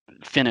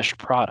finished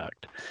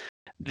product.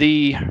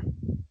 The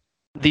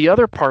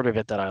other part of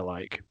it that I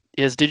like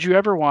is, did you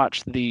ever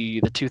watch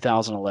the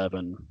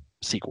 2011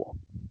 sequel?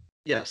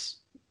 Yes,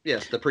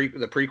 the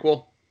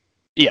prequel.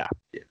 Yeah.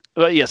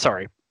 Yeah.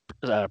 Sorry.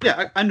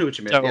 Yeah, I knew what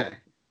you meant. So,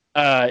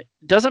 yeah.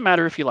 Doesn't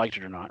matter if you liked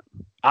it or not.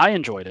 I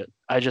enjoyed it.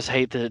 I just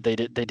hate that they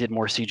did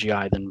more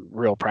CGI than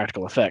real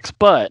practical effects.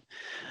 But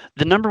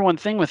the number one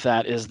thing with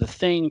that is the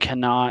thing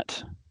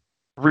cannot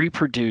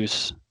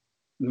reproduce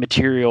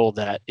material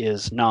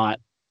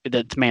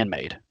that's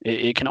man-made.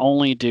 It can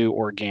only do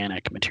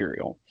organic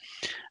material.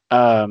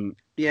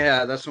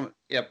 Yeah, that's what.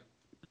 Yep.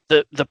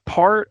 The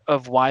part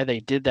of why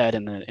they did that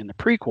in the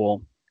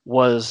prequel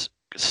was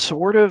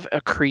sort of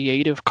a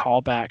creative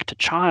callback to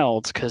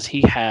Childs, because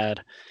he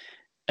had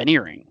an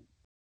earring,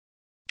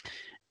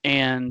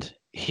 and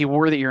he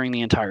wore the earring the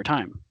entire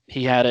time.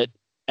 He had it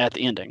at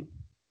the ending.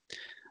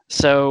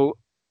 So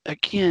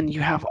again,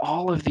 you have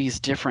all of these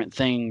different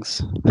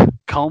things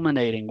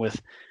culminating with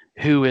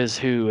who is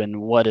who and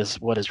what is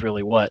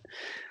really what.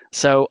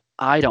 So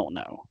I don't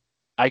know.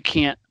 I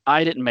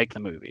didn't make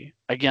the movie.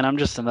 Again, I'm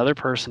just another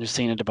person who's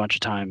seen it a bunch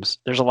of times.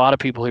 There's a lot of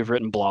people who've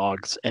written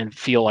blogs and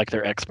feel like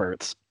they're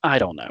experts. I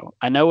don't know.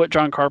 I know what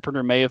John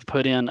Carpenter may have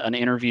put in an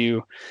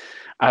interview.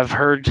 I've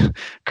heard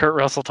Kurt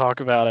Russell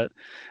talk about it,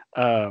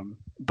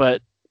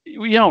 but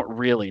we don't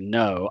really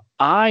know.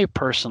 I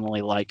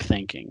personally like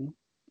thinking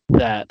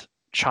that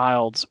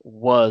Childs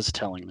was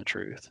telling the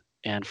truth.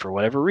 And for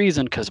whatever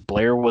reason, because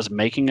Blair was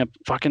making a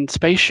fucking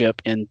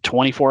spaceship in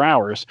 24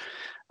 hours,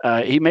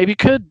 he maybe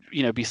could,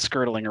 be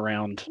skirtling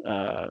around.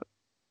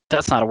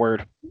 That's not a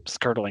word,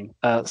 scuttling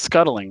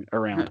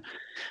around.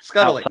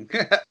 Scuttling.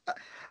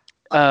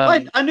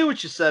 I knew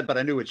what you said, but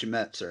I knew what you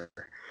meant, sir.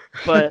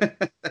 But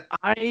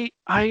I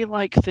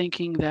like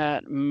thinking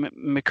that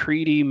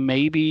MacReady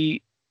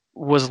maybe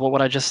was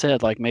what I just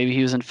said. Like, maybe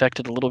he was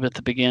infected a little bit at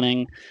the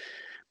beginning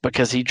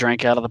because he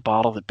drank out of the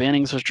bottle that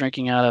Bennings was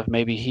drinking out of.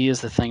 Maybe he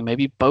is the thing.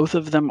 Maybe both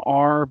of them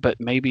are, but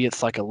maybe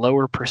it's like a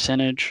lower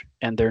percentage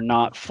and they're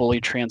not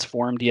fully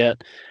transformed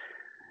yet.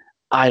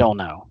 I don't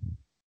know.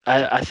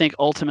 I think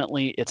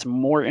ultimately it's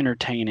more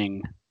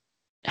entertaining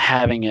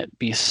having it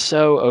be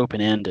so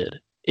open-ended.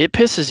 It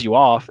pisses you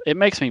off. It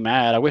makes me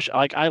mad.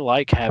 I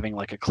like having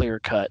like a clear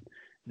cut,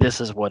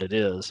 this is what it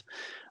is.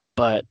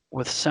 But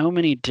with so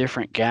many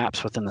different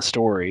gaps within the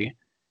story,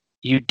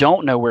 you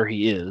don't know where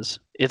he is.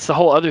 It's the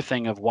whole other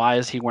thing of, why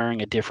is he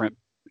wearing a different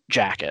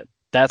jacket?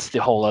 That's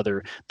the whole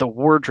other. The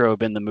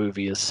wardrobe in the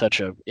movie is such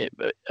a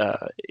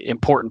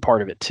important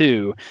part of it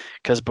too,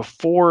 because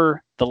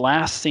before the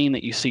last scene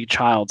that you see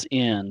Childs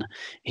in,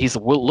 he's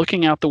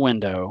looking out the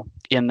window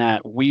in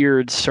that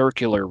weird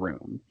circular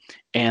room,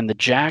 and the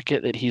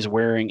jacket that he's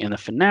wearing in the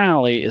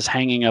finale is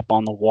hanging up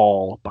on the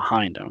wall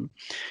behind him.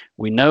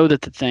 We know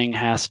that the thing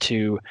has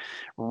to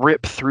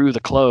rip through the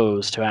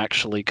clothes to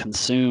actually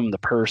consume the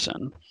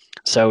person.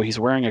 So he's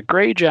wearing a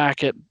gray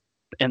jacket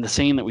in the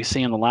scene that we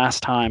see in the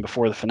last time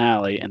before the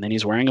finale, and then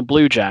he's wearing a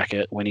blue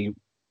jacket when he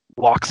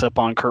walks up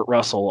on Kurt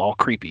Russell all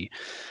creepy.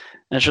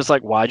 And it's just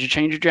like, why'd you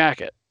change your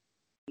jacket?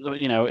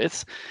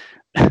 It's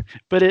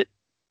but it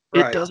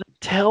doesn't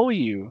tell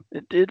you.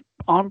 It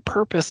on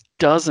purpose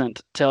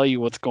doesn't tell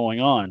you what's going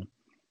on.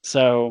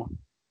 So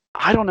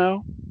I don't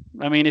know.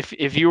 I mean,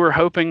 if you were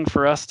hoping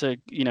for us to,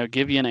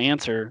 give you an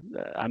answer,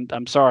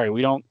 I'm sorry.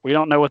 We don't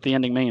know what the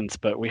ending means,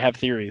 but we have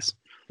theories.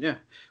 Yeah,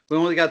 we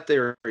only got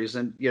theories,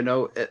 and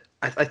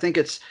I think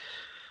it's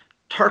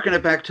harking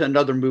it back to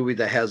another movie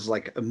that has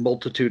like a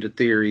multitude of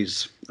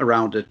theories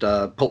around it.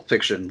 Pulp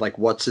Fiction, like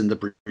what's in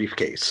the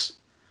briefcase.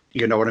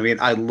 You know what I mean?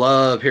 I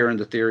love hearing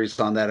the theories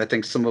on that. I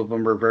think some of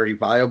them are very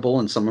viable,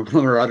 and some of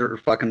them are utter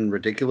fucking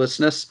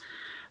ridiculousness.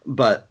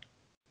 But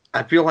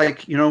I feel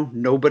like,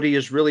 nobody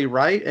is really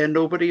right and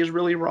nobody is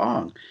really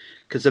wrong.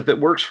 Because if it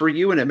works for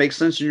you and it makes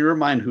sense in your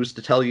mind, who's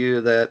to tell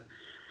you that,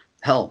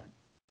 hell,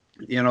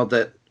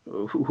 that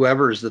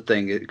whoever is the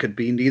thing, it could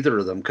be neither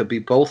of them, could be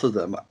both of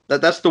them.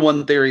 That's the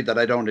one theory that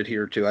I don't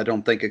adhere to. I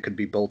don't think it could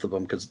be both of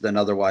them, because then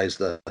otherwise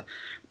the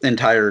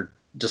entire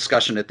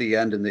discussion at the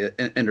end and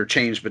the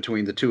interchange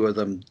between the two of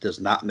them does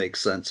not make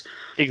sense.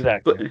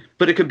 Exactly.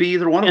 But it could be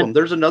either one of them.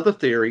 There's another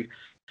theory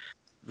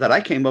that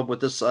I came up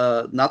with this,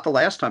 not the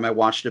last time I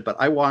watched it, but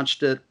I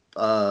watched it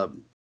right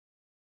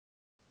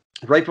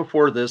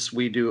before this.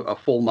 We do a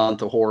full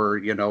month of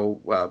horror,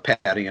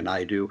 Patty and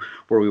I do,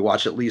 where we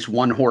watch at least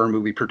one horror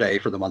movie per day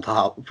for the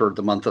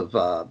month of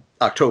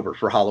October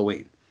for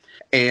Halloween.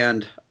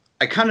 And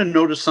I kind of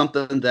noticed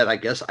something that I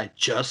guess I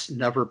just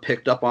never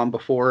picked up on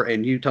before,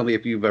 and you tell me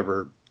if you've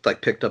ever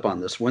picked up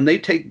on this. When they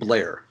take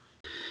Blair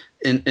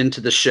into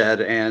the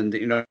shed, and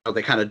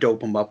they kind of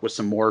dope him up with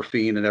some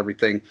morphine and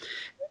everything,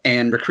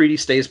 and MacReady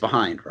stays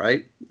behind,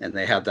 right? And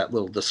they have that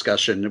little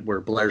discussion where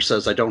Blair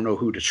says, "I don't know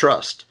who to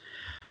trust."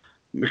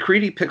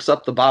 MacReady picks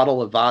up the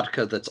bottle of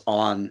vodka that's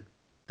on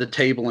the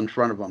table in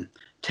front of him,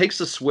 takes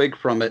a swig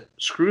from it,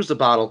 screws the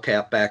bottle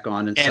cap back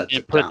on, and sets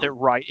it puts down. it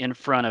right in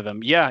front of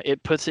him. Yeah,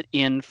 it puts it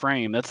in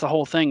frame. That's the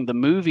whole thing. The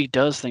movie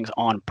does things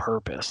on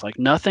purpose. Like,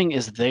 nothing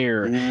is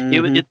there.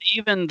 Mm-hmm. It's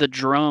even the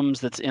drums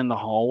that's in the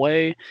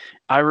hallway.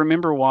 I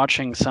remember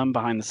watching some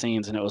behind the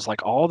scenes, and it was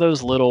like all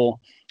those little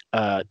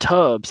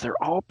tubs,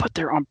 they're all put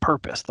there on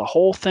purpose. The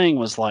whole thing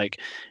was like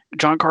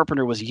John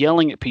Carpenter was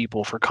yelling at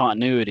people for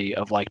continuity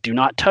of like, do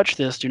not touch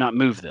this, do not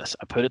move this.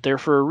 I put it there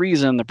for a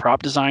reason. The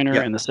prop designer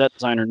and the set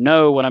designer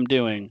know what I'm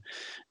doing.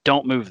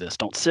 Don't move this.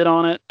 Don't sit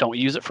on it. Don't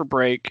use it for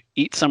break.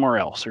 Eat somewhere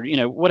else, or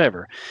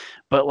whatever.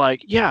 But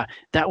like, yeah,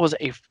 that was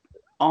a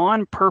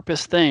on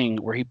purpose thing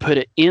where he put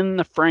it in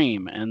the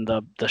frame, and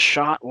the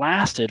shot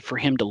lasted for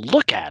him to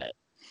look at it.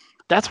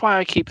 That's why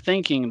I keep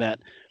thinking that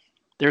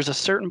there's a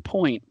certain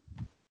point.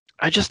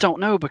 I just don't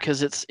know,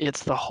 because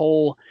it's the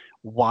whole,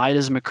 why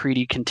does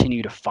MacReady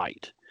continue to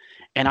fight?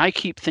 And I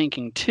keep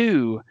thinking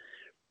too,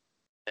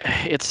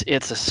 it's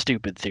a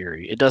stupid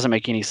theory. It doesn't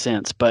make any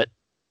sense. But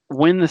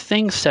when the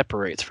thing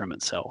separates from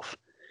itself,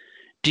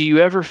 do you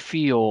ever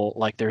feel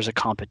like there's a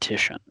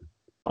competition?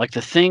 Like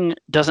the thing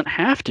doesn't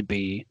have to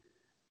be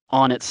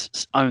on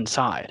its own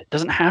side. It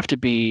doesn't have to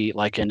be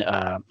like an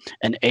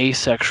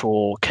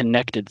asexual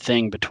connected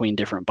thing between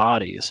different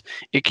bodies.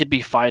 It could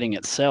be fighting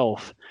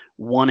itself,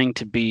 wanting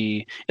to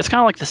be. It's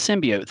kind of like the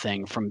symbiote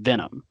thing from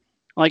Venom.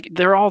 Like,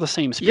 they're all the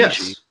same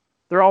species. Yes.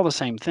 They're all the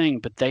same thing,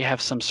 but they have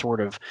some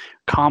sort of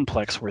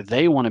complex where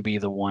they want to be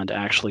the one to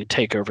actually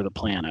take over the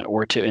planet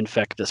or to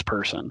infect this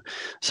person.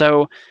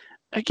 So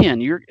again,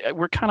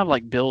 we're kind of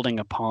like building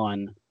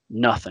upon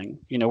nothing.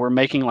 We're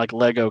making like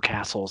Lego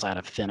castles out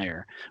of thin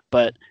air.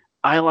 But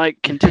I like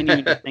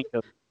continuing to think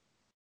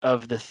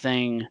of the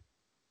thing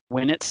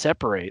when it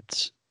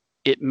separates,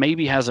 it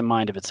maybe has a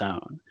mind of its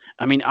own.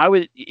 I mean, I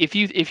would, if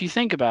you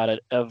think about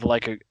it, of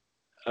like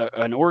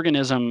an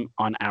organism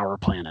on our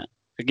planet.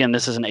 Again,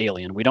 this is an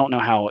alien. We don't know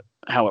how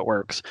it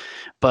works,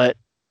 but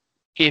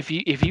if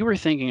you were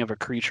thinking of a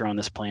creature on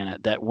this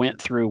planet that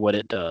went through what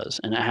it does,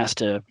 and it has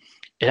to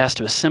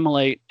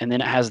assimilate, and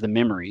then it has the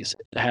memories,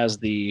 it has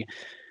the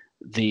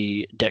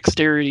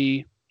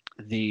dexterity,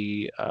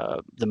 the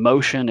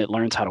motion, it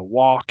learns how to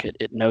walk,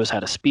 it knows how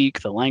to speak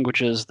the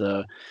languages,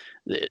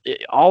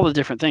 all the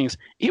different things,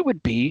 it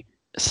would be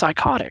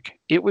psychotic.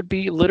 It would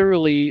be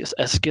literally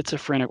a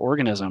schizophrenic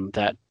organism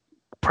that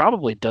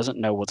probably doesn't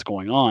know what's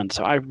going on.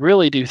 So I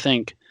really do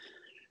think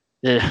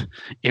that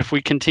if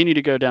we continue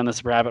to go down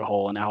this rabbit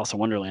hole in Alice in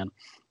Wonderland,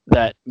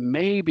 that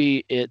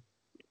maybe it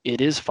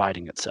is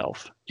fighting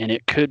itself, and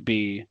it could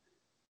be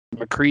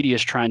MacReady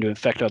is trying to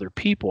infect other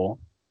people,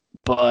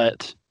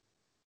 but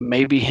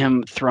maybe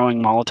him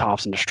throwing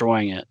Molotovs and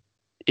destroying it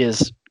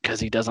is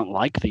because he doesn't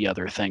like the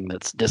other thing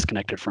that's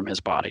disconnected from his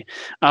body.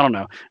 I don't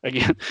know.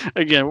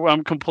 Again,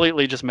 I'm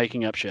completely just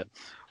making up shit.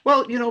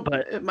 Well,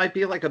 but it might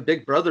be like a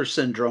Big Brother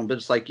syndrome, but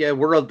it's like, yeah,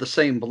 we're of the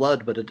same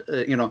blood, but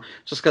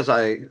just because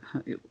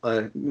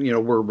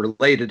we're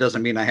related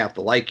doesn't mean I have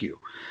to like you.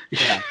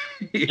 Yeah,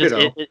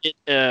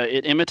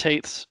 it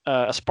imitates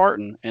a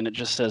Spartan, and it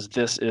just says,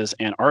 "This is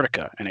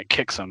Antarctica," and it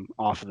kicks him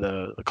off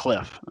the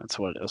cliff. That's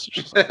what it is.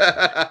 Just like,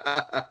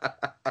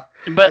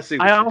 but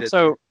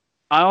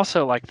I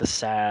also like the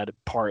sad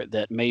part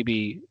that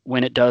maybe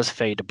when it does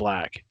fade to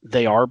black,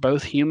 they are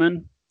both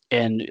human,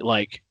 and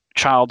like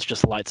Childs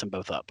just lights them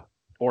both up,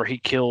 or he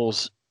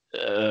kills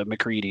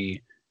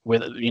MacReady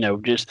with,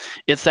 just,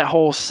 it's that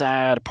whole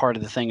sad part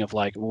of the thing of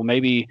like, well,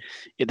 maybe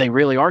they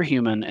really are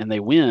human and they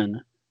win,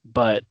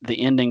 but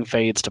the ending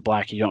fades to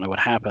black. You don't know what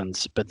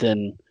happens, but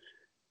then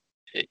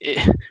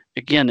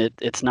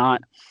it's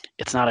not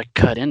a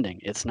cut ending.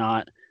 It's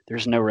not,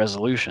 there's no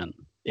resolution.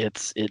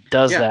 It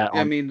does that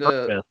on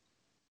purpose.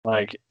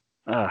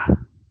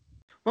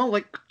 Well,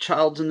 like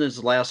Childs in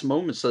his last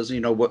moment says,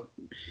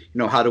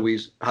 how do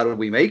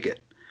we make it?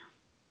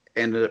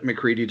 And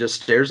MacReady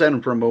just stares at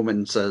him for a moment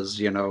and says,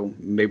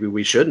 maybe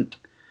we shouldn't.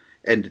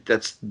 And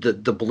that's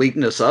the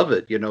bleakness of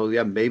it.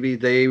 Maybe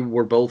they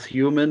were both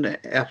human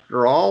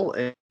after all,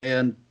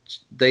 and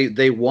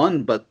they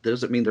won, but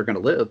doesn't mean they're going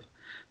to live,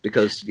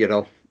 because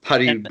how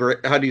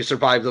do you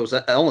survive those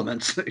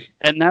elements?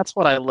 And that's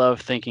what I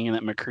love, thinking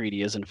that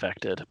MacReady is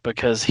infected,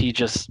 because he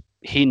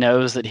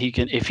knows that he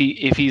can, if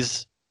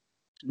he's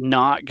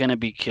not going to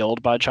be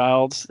killed by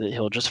Childs, that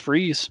he'll just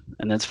freeze,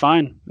 and that's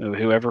fine.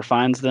 Whoever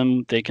finds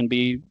them, they can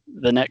be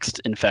the next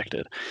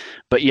infected.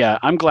 But yeah,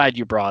 I'm glad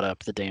you brought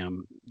up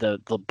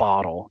the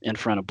bottle in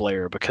front of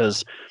Blair,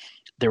 because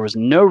there was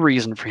no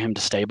reason for him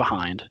to stay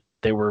behind.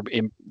 They were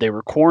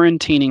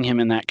quarantining him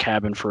in that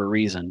cabin for a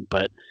reason,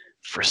 but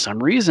for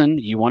some reason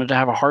you wanted to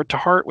have a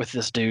heart-to-heart with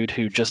this dude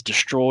who just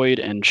destroyed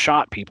and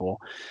shot people,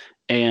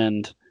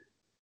 and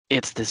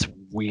it's this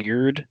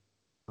weird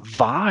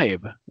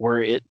vibe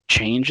where it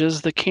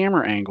changes the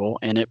camera angle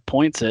and it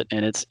points it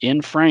and it's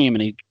in frame,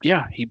 and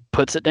he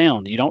puts it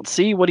down. You don't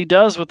see what he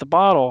does with the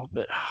bottle,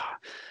 but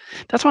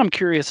that's why I'm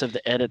curious of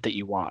the edit that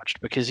you watched,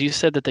 because you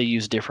said that they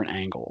use different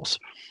angles,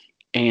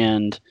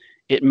 and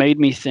it made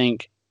me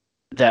think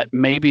that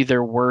maybe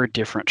there were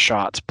different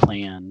shots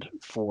planned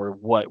for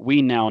what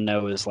we now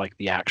know is like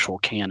the actual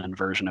canon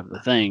version of the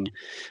thing,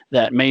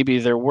 that maybe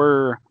there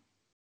were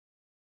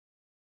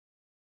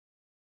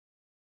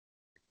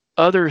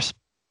others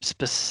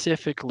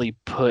specifically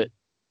put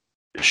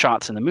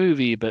shots in the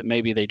movie, but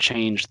maybe they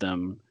changed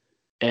them,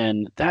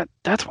 and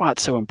that's why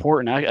it's so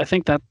important. I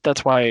think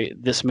that's why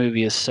this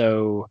movie is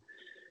so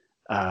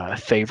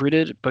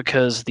favorited,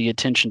 because the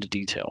attention to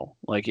detail,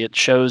 like, it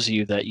shows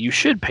you that you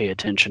should pay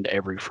attention to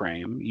every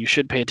frame. You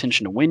should pay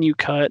attention to when you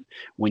cut,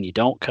 when you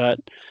don't cut,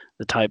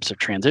 the types of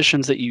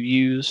transitions that you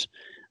use,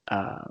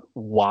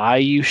 why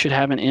you should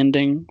have an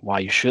ending, why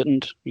you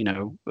shouldn't,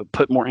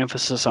 put more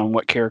emphasis on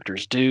what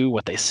characters do,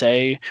 what they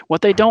say,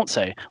 what they don't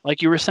say.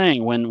 Like you were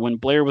saying, when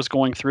Blair was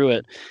going through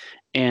it,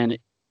 and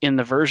in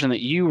the version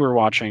that you were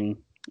watching,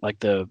 like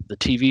the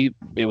TV,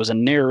 it was a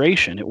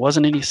narration. It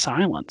wasn't any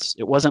silence.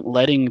 It wasn't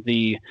letting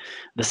the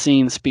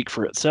scene speak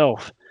for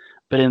itself.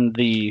 But in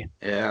the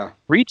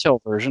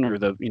retail version, or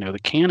the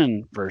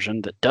canon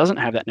version that doesn't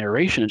have that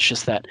narration, it's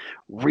just that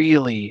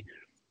really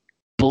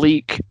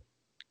bleak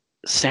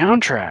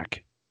soundtrack,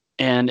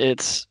 and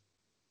it's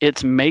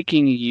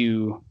making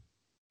you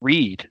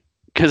read,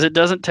 because it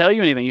doesn't tell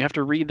you anything. You have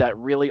to read that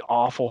really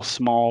awful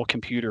small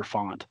computer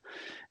font,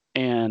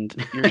 and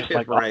you're just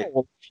like, right.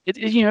 Oh,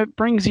 it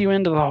brings you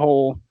into the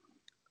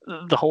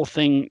whole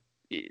thing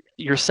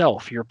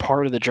yourself. You're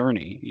part of the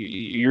journey.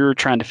 You're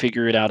trying to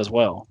figure it out as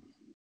well.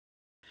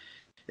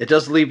 It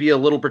does leave you a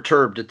little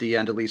perturbed at the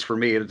end, at least for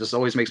me. It just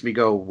always makes me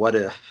go, what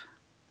if?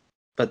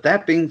 But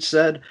that being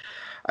said,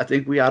 I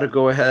think we ought to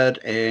go ahead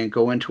and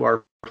go into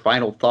our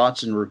final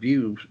thoughts and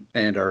review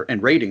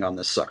and rating on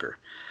this sucker.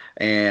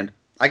 And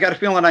I got a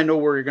feeling I know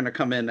where you're going to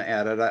come in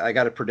at it. I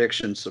got a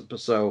prediction.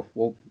 So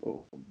we'll,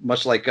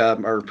 much like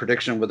our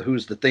prediction with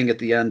Who's the Thing at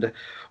the end,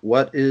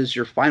 what is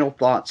your final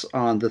thoughts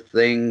on The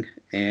Thing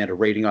and a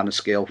rating on a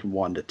scale from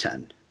 1 to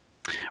 10?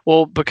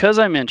 Well, because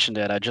I mentioned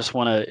it, I just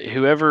want to,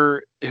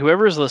 whoever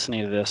is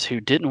listening to this who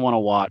didn't want to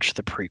watch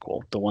the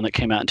prequel, the one that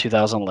came out in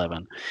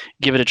 2011,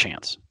 give it a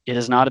chance. It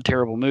is not a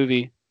terrible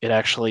movie. It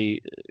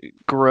actually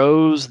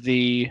grows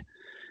the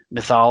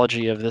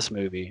mythology of this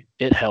movie.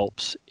 It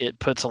helps. It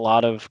puts a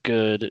lot of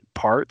good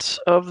parts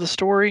of the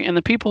story, and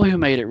the people who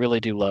made it really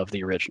do love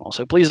the original.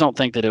 So please don't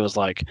think that it was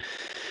like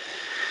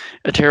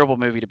a terrible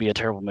movie to be a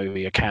terrible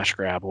movie, a cash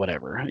grab,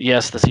 whatever.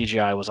 Yes, the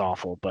CGI was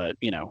awful, but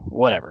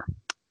whatever.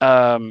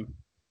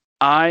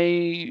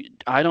 I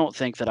don't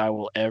think that I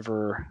will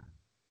ever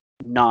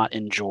not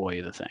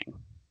enjoy The Thing.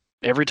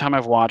 Every time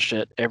I've watched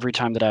it, every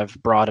time that I've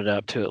brought it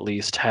up to at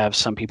least have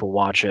some people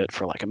watch it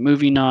for like a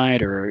movie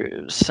night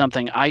or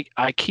something, I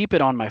keep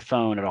it on my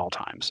phone at all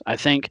times. I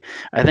think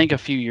a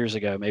few years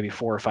ago, maybe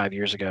 4 or 5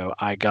 years ago,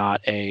 I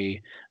got a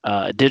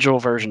digital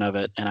version of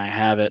it, and I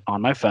have it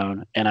on my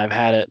phone, and I've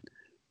had it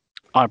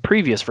on a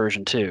previous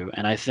version too.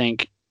 And I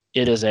think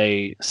it is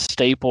a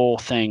staple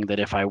thing that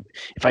if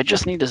I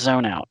just need to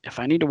zone out, if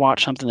I need to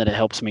watch something that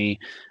helps me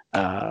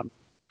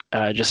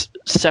just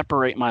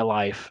separate my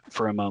life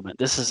for a moment.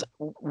 This is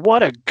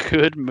what a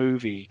good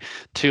movie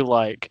to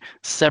like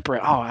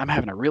separate. Oh, I'm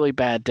having a really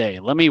bad day.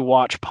 Let me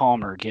watch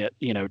Palmer get,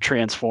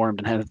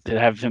 transformed and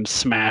have him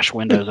smash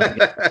windows.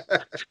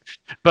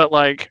 But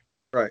like,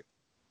 right.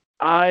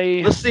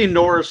 Let's see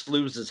Norris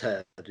lose his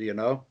head,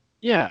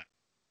 Yeah.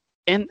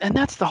 And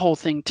that's the whole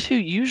thing too.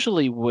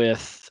 Usually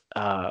with,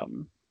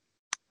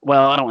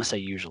 well, I don't want to say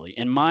usually.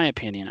 In my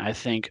opinion, I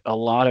think a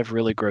lot of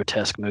really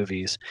grotesque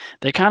movies,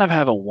 they kind of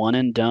have a one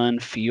and done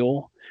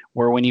feel,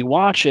 where when you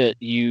watch it,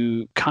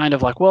 you kind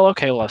of like, well,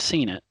 okay, well, I've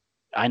seen it.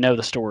 I know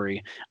the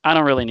story. I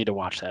don't really need to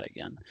watch that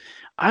again.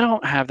 I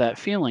don't have that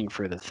feeling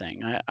for The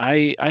Thing.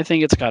 I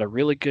think it's got a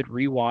really good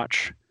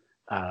rewatch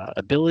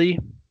ability.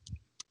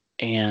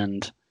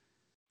 And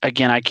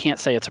again, I can't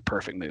say it's a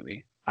perfect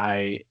movie.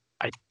 I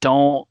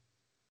don't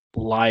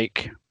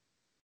like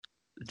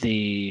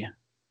the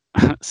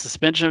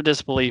suspension of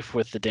disbelief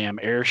with the damn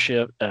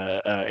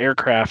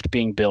aircraft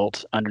being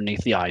built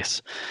underneath the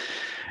ice,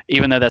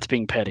 even though that's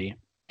being petty.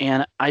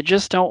 And I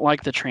just don't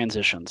like the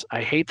transitions.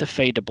 I hate the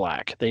fade to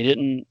black.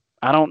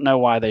 I don't know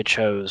why they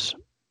chose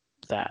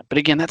that. But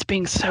again, that's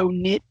being so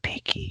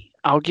nitpicky.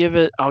 I'll give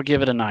it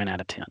a 9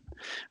 out of 10.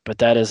 But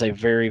that is a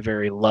very,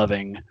 very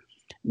loving,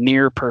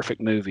 near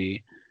perfect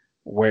movie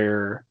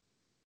where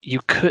you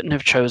couldn't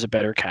have chose a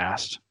better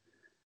cast.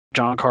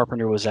 John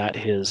Carpenter was at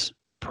his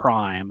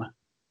prime.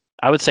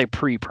 I would say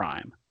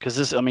pre-prime, because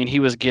he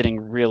was getting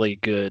really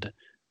good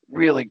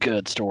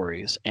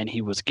stories, and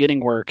he was getting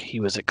work. He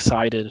was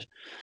excited,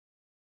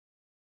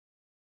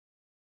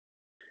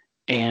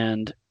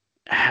 and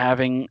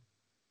having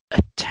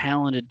a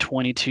talented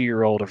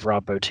 22-year-old of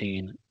Rob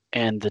Bottin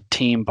and the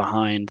team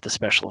behind the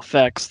special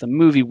effects, the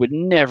movie would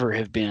never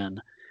have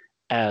been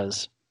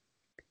as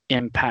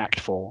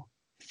impactful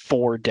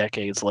 4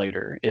 decades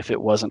later if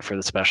it wasn't for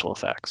the special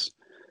effects.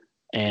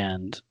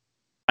 And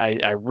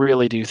I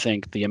really do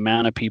think the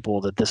amount of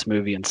people that this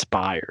movie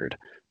inspired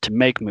to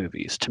make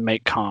movies, to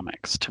make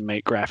comics, to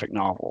make graphic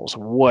novels,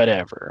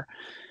 whatever,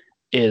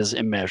 is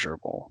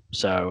immeasurable.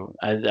 So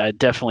I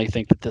definitely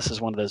think that this is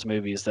one of those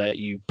movies that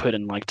you put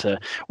in the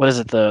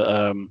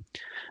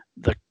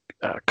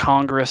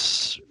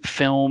Congress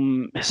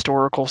Film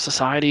Historical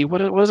Society.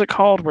 What is it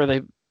called? Where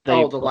they the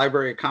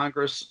Library of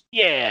Congress.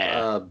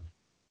 Yeah,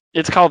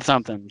 it's called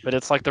something, but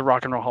it's like the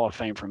Rock and Roll Hall of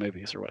Fame for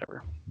movies or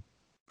whatever.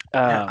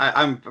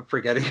 I'm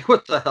forgetting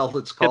what the hell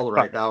it's called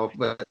right now,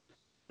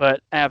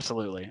 but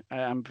absolutely,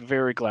 I'm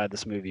very glad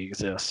this movie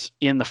exists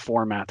in the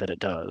format that it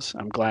does.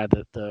 I'm glad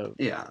that the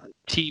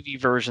TV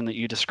version that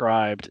you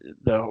described,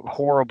 the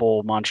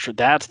horrible monster,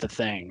 that's the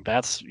thing.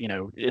 That's,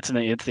 it's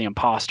the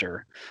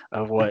imposter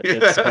of what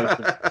it's supposed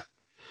to.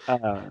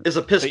 It's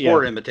a piss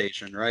poor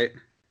imitation, right?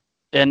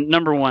 And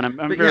number one, I'm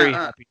very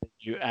happy that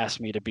you asked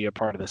me to be a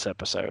part of this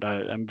episode.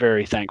 I'm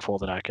very thankful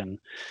that I can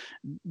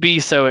be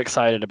so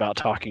excited about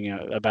talking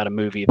about a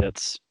movie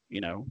that's,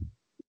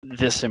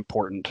 this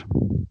important.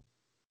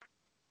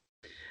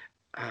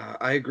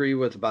 I agree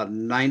with about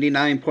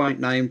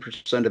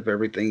 99.9% of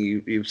everything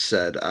you've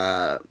said.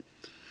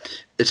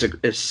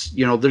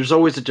 There's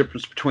always a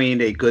difference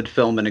between a good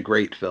film and a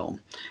great film.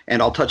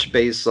 And I'll touch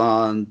base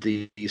on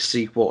the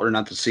sequel, or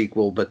not the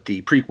sequel, but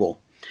the prequel.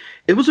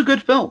 It was a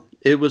good film.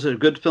 It was a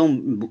good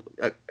film,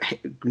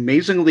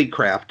 amazingly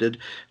crafted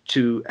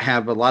to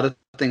have a lot of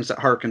things that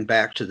harken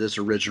back to this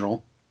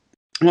original.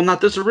 Well,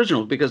 not this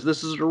original, because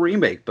this is a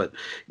remake, but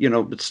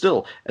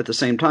still at the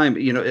same time,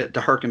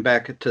 to harken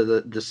back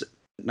to this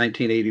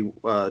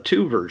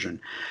 1982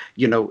 version,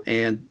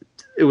 and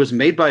it was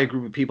made by a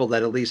group of people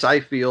that, at least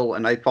I feel,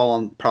 and I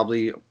fall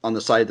probably on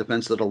the side of the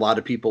fence that a lot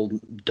of people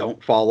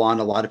don't fall on.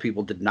 A lot of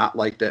people did not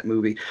like that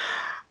movie.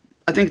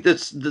 I think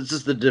this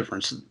is the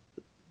difference.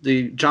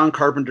 The John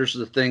Carpenter's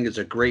The Thing is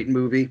a great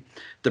movie.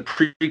 The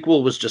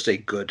prequel was just a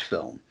good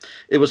film.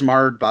 It was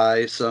marred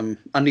by some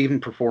uneven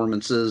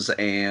performances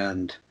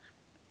and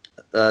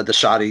the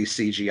shoddy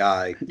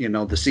CGI.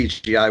 The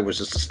CGI was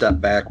just a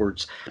step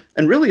backwards.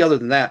 And really, other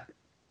than that,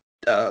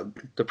 the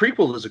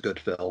prequel is a good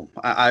film.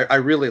 I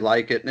really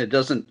like it, and it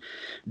doesn't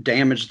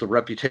damage the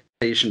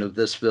reputation of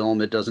this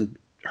film. It doesn't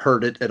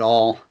hurt it at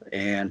all,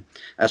 and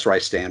that's where I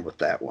stand with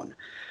that one.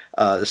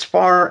 As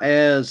far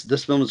as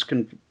this film is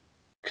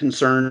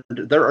concerned,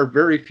 there are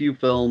very few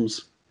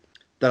films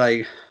that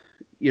I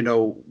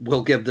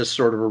will give this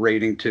sort of a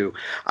rating to.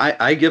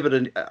 I give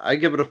it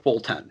a full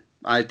 10.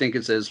 I think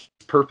it's as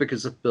perfect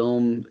as a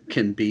film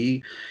can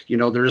be.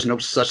 There is no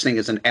such thing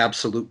as an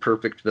absolute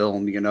perfect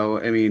film.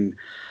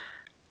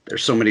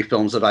 There's so many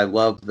films that I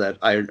love that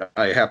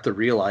I have to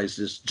realize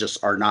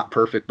are not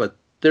perfect, but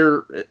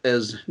they're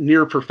as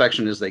near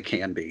perfection as they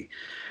can be.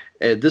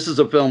 This is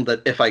a film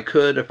that if I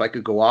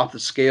could go off the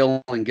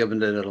scale and give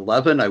it an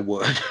 11, I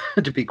would,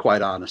 to be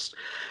quite honest.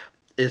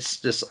 It's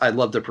just, I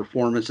love the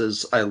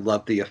performances. I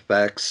love the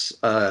effects.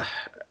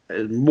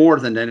 More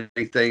than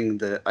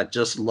anything, I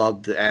just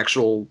love the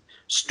actual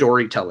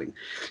storytelling.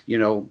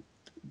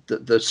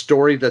 The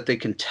story that they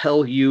can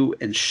tell you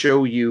and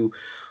show you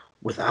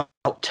without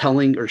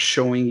telling or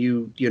showing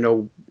you,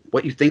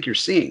 what you think you're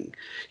seeing.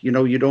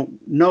 You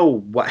don't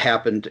know what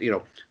happened,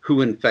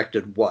 who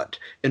infected what,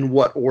 in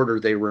what order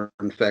they were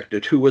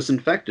infected, who was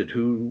infected,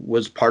 who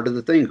was part of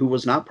the thing, who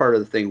was not part of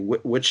the thing,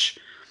 which,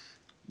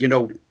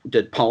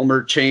 did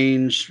Palmer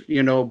change,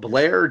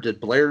 Blair? Did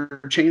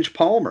Blair change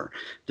Palmer?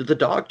 Did the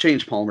dog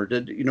change Palmer?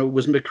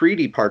 Was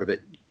MacReady part of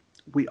it?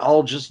 We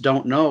all just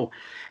don't know.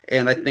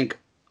 And I think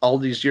all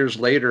these years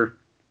later,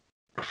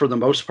 for the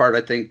most part,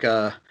 I think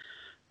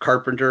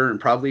Carpenter and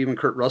probably even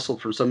Kurt Russell,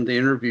 from some of the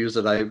interviews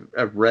that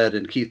I've read,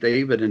 and Keith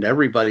David, and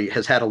everybody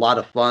has had a lot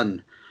of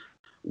fun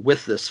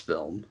with this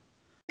film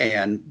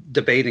and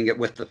debating it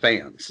with the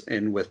fans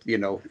and with,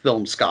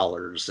 film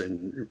scholars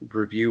and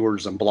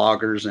reviewers and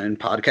bloggers and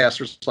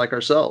podcasters like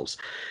ourselves.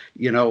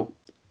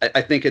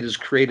 I think it has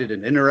created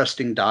an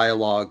interesting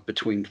dialogue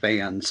between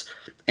fans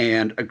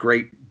and a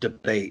great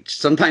debate.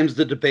 Sometimes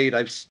the debate,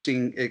 I've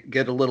seen it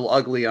get a little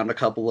ugly on a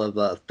couple of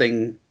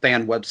fan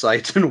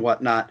websites and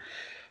whatnot,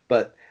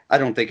 but I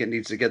don't think it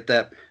needs to get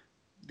that,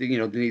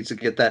 needs to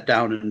get that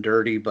down and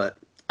dirty. But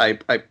I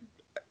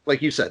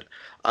like you said,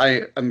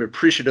 I'm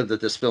appreciative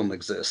that this film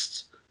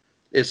exists.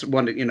 It's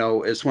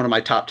it's one of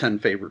my top 10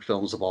 favorite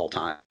films of all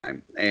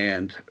time,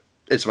 and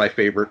it's my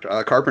favorite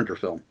Carpenter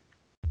film.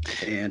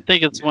 And I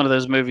think it's one of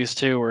those movies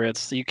too where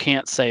you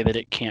can't say that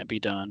it can't be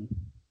done.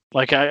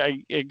 Like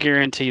I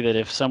guarantee that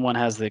if someone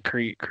has the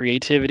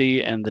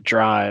creativity and the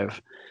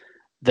drive,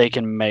 they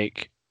can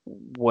make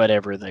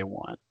whatever they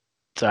want.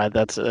 So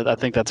I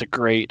think that's a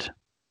great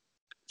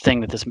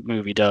thing that this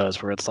movie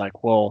does, where it's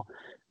like, well,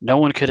 no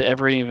one could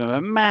ever even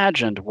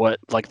imagined what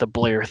like the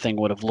Blair thing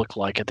would have looked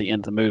like at the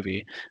end of the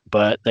movie,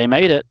 but they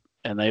made it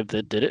and they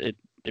did it.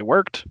 It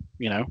worked,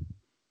 you know.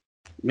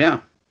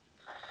 Yeah.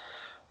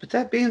 But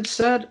that being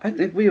said, I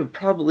think we have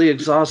probably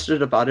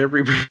exhausted about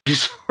every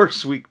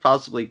resource we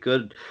possibly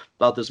could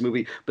about this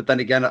movie. But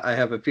then again, I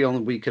have a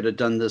feeling we could have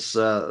done this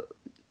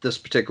this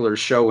particular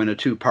show in a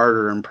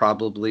two-parter and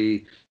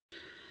probably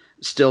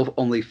still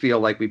only feel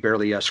like we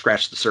barely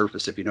scratched the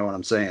surface, if you know what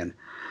I'm saying.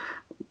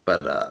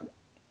 But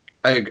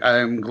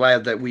I'm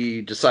glad that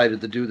we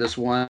decided to do this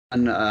one.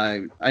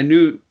 I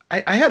knew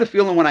I had a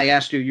feeling when I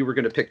asked you were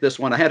going to pick this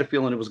one. I had a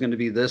feeling it was going to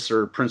be this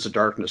or Prince of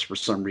Darkness for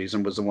some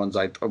reason was the ones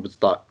I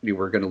thought you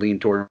were going to lean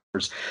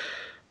towards.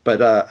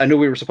 But I knew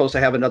we were supposed to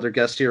have another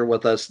guest here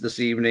with us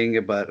this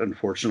evening, but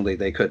unfortunately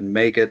they couldn't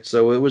make it.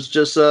 So it was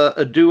just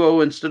a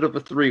duo instead of a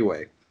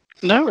three-way.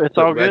 No, it's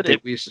all good.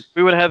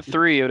 We would have had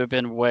 3. It would have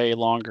been way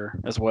longer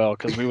as well,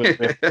 because we would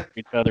have been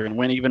each other and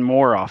went even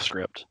more off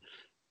script.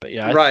 But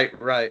yeah,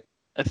 right.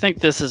 I think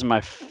this is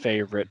my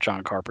favorite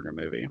John Carpenter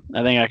movie.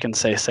 I think I can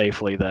say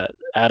safely that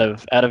out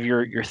of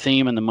your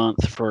theme in the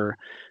month for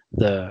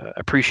the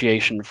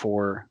appreciation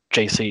for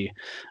JC,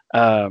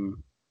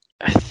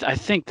 I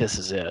think this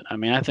is it. I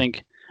mean, I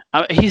think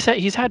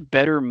he's had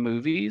better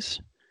movies,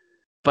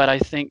 but I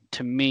think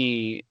to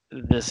me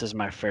this is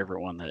my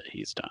favorite one that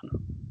he's done.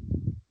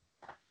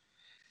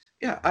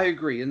 Yeah, I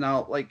agree. And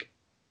now, like,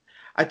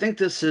 I think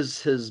this is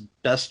his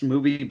best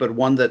movie, but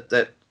one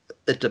that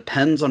it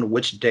depends on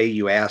which day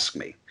you ask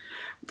me,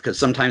 because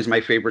sometimes my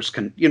favorites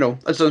can,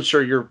 as I'm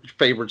sure your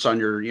favorites on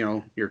your,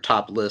 your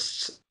top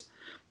lists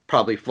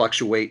probably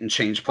fluctuate and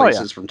change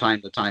places from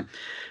time to time.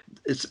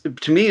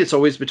 To me, it's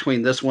always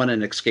between this one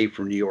and Escape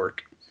from New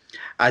York.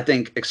 I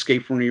think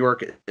Escape from New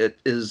York, it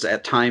is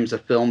at times a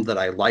film that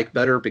I like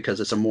better because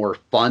it's a more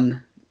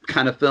fun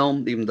kind of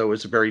film, even though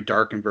it's very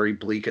dark and very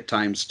bleak at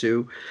times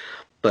too.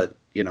 But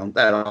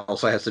that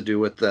also has to do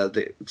with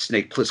the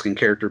Snake Plissken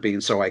character being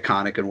so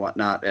iconic and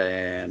whatnot.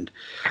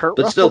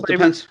 But still,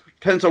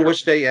 depends on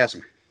which day you ask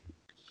me.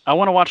 I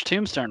want to watch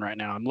Tombstone right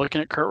now. I'm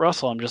looking at Kurt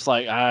Russell. I'm just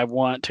like, I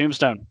want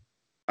Tombstone.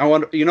 I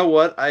want. You know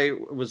what? I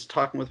was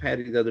talking with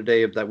Patty the other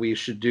day that we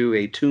should do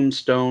a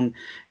Tombstone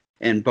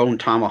and Bone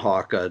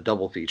Tomahawk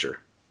double feature.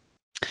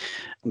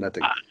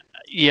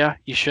 Yeah,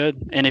 you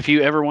should. And if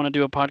you ever want to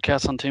do a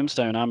podcast on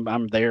Tombstone,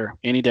 I'm there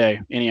any day,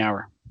 any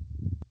hour.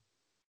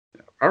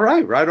 All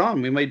right, right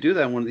on. We may do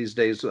that one of these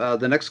days.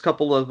 The next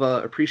couple of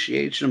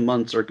appreciation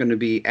months are going to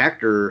be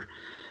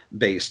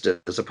actor-based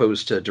as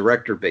opposed to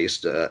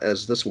director-based,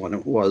 as this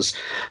one was.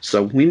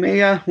 So we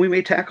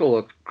may tackle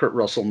a Kurt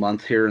Russell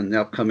month here in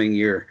the upcoming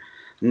year.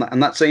 I'm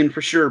not saying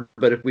for sure,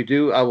 but if we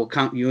do, I will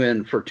count you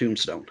in for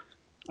Tombstone.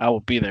 I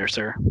will be there,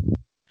 sir.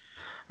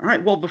 All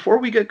right. Well, before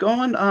we get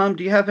going,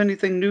 do you have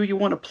anything new you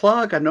want to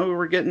plug? I know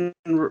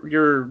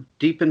you're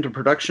deep into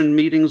production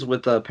meetings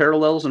with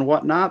Parallels and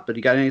whatnot, but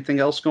you got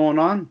anything else going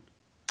on?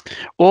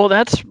 Well,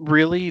 that's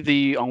really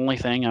the only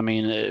thing. I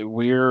mean,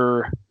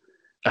 we're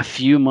a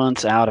few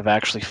months out of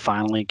actually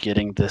finally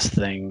getting this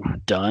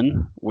thing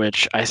done,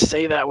 which I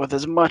say that with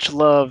as much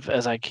love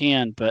as I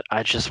can, but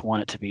I just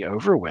want it to be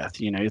over with.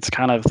 It's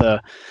kind of the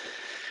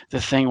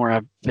thing where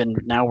I've been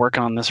now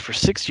working on this for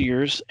 6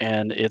 years,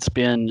 and it's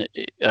been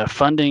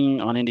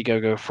funding on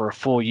Indiegogo for a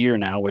full year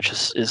now, which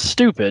is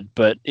stupid,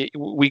 but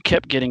we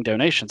kept getting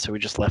donations, so we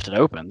just left it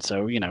open.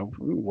 So,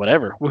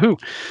 whatever. Woohoo.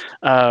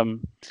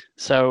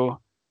 So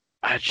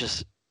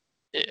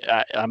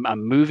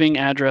I'm moving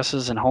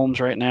addresses and homes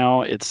right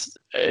now. It's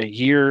a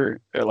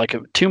year,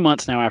 2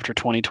 months now after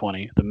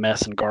 2020, the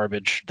mess and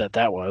garbage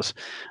that was.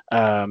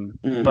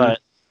 But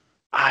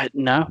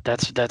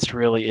that's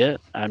really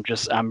it.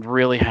 I'm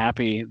really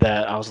happy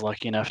that I was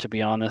lucky enough to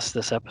be on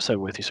this episode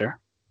with you, sir.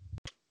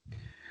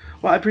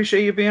 Well, I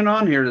appreciate you being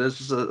on here.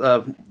 This is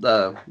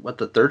the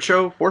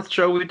fourth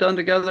show we've done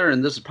together,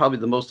 and this is probably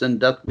the most in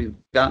depth we've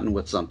gotten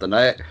with something.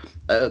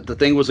 The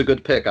thing was a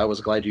good pick. I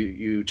was glad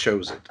you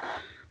chose it.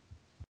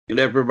 And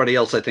everybody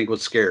else, I think,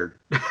 was scared.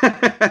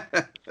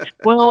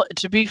 Well,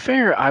 to be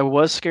fair, I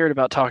was scared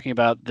about talking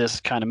about this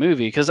kind of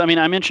movie because, I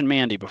mentioned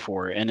Mandy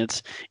before, and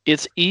it's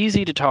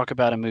easy to talk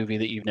about a movie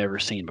that you've never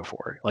seen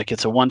before. Like,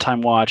 it's a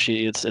one-time watch.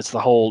 It's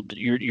the whole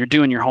you're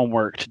doing your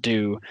homework to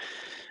do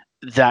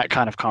that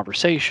kind of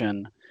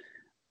conversation.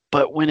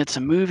 But when it's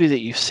a movie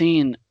that you've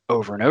seen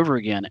over and over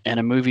again, and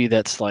a movie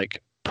that's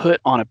like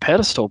put on a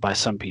pedestal by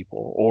some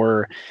people,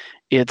 or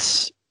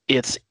it's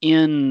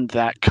in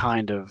that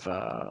kind of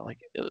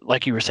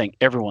like you were saying,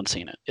 everyone's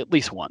seen it at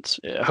least once.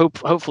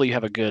 Hopefully you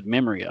have a good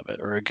memory of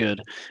it or a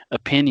good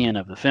opinion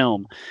of the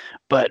film.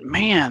 But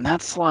man,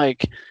 that's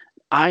like,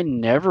 I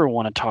never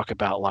want to talk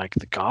about like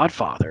The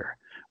Godfather,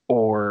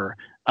 or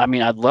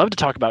I'd love to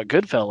talk about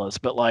Goodfellas,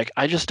 but like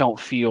I don't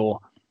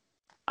feel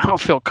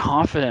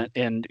confident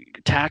in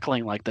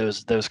tackling like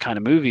those kind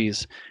of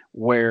movies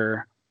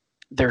where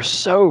they're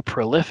so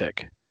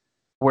prolific.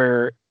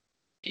 Where,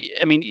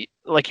 I mean,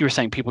 like you were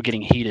saying, people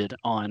getting heated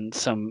on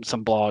some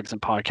blogs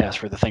and podcasts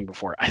for The Thing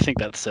before. I think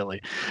that's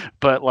silly,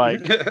 but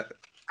like,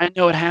 I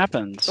know it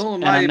happens. Oh,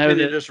 and my I know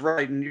opinion that, is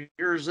right, and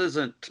yours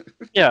isn't.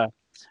 yeah,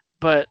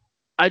 but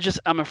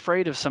I'm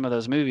afraid of some of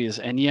those movies,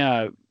 and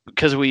yeah,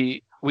 because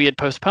we had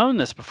postponed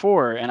this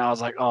before, and I was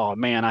like, oh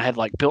man, I had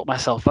like built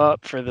myself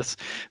up for this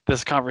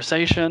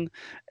conversation,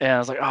 and I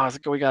was like,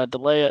 oh, we got to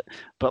delay it,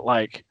 but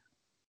like,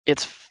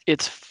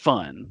 it's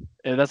fun.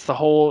 And that's the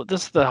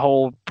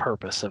whole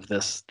purpose of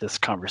this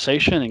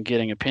conversation and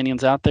getting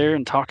opinions out there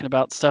and talking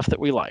about stuff that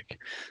we like.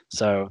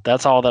 So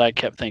that's all that I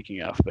kept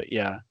thinking of. But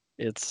yeah,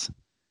 it's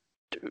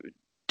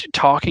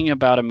talking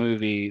about a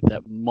movie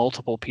that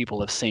multiple people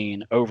have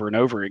seen over and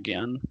over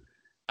again,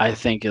 I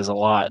think is a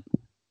lot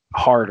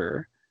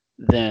harder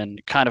than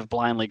kind of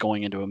blindly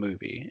going into a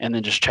movie and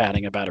then just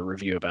chatting about a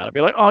review about it.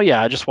 Be like, oh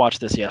yeah, I just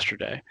watched this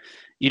yesterday.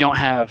 You don't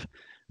have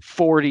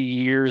 40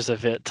 years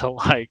of it to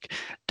like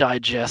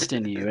digest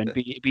in you and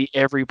be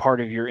every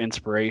part of your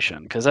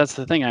inspiration. Because that's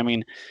the thing. I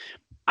mean,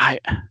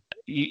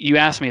 you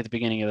asked me at the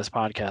beginning of this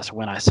podcast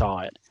when I saw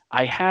it.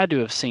 I had to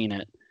have seen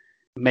it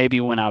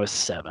maybe when I was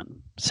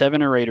 7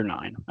 or 8 or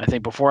 9. I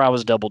think before I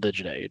was double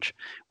digit age,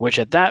 which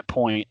at that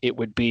point it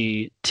would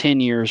be 10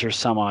 years or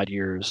some odd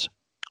years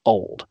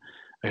old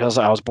because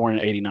I was born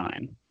in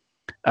 89.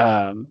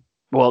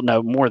 Well,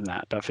 no, more than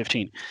that, about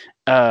 15.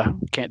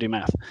 Can't do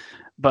math,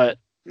 but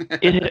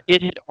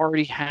it had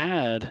already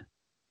had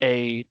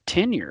a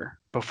tenure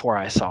before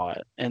I saw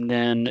it, and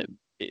then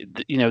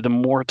the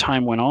more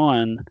time went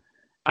on,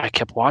 I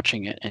kept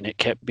watching it, and it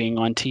kept being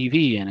on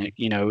TV, and it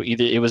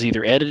either it was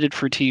either edited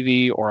for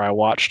TV or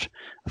I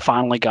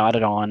finally got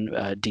it on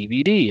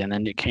DVD, and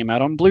then it came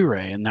out on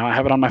Blu-ray, and now I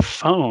have it on my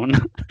phone.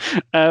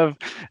 I have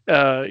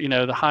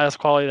the highest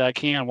quality that I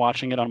can,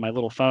 watching it on my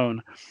little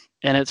phone,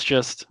 and it's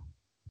just,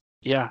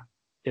 yeah,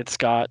 it's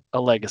got a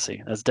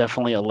legacy. That's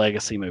definitely a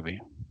legacy movie.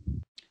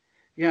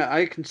 Yeah,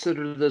 I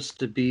consider this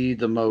to be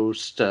the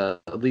most, at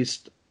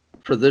least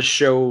for this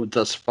show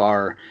thus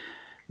far,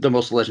 the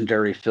most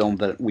legendary film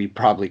that we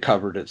probably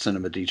covered at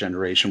Cinema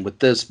Degeneration. With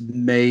this,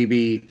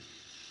 maybe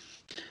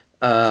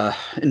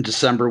in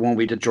December when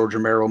we did George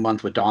Romero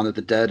month with Dawn of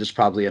the Dead is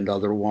probably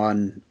another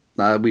one.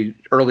 We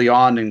early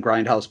on in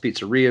Grindhouse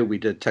Pizzeria, we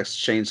did Texas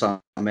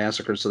Chainsaw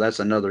Massacre, so that's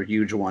another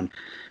huge one.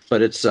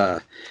 But it's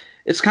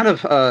kind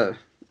of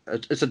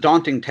it's a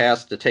daunting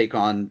task to take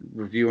on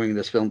reviewing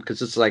this film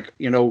because it's like,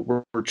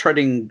 we're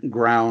treading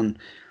ground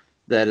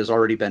that has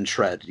already been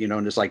tread,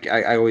 and it's like,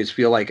 I always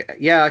feel like,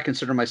 yeah, I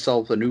consider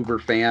myself an Uber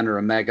fan or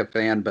a mega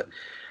fan, but,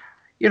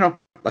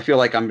 I feel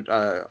like I'm,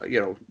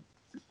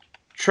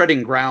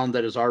 treading ground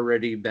that has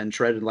already been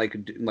treaded. Like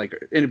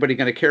anybody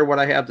going to care what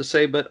I have to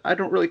say? But I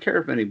don't really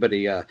care if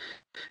anybody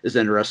is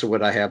interested in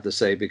what I have to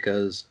say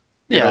because,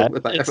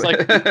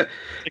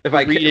 if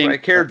I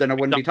cared, then I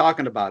wouldn't be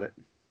talking about it.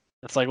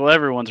 It's like, well,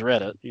 everyone's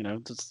read it,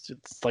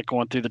 it's like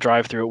going through the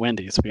drive-thru at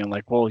Wendy's being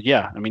like, well,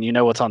 yeah, I mean,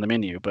 what's on the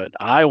menu, but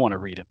I want to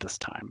read it this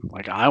time.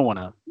 Like, I want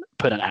to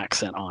put an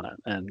accent on it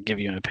and give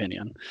you an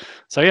opinion.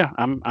 So yeah,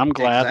 I'm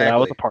glad that I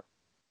was a part.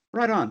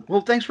 Right on.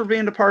 Well, thanks for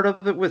being a part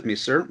of it with me,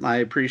 sir. I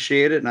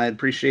appreciate it, and I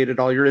appreciated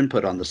all your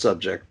input on the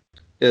subject.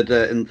 It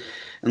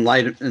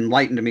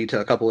enlightened me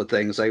to a couple of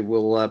things. I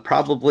will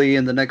probably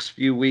in the next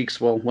few weeks,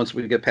 once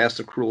we get past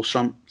the cruel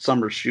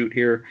summer shoot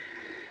here,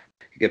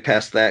 get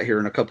past that here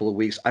in a couple of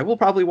weeks, I will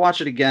probably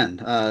watch it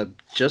again.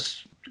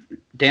 Just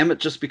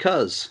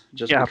because.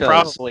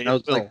 Probably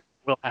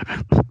will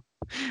happen.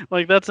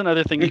 Like, that's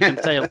another thing you can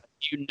say. Like,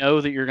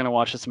 that you're going to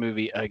watch this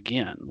movie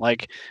again.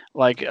 Like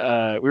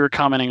we were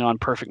commenting on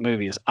perfect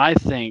movies. I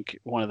think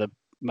one of the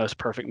most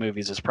perfect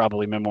movies is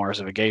probably Memoirs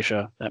of a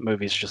Geisha. That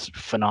movie is just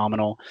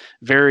phenomenal.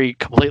 Very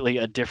completely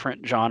a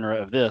different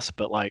genre of this,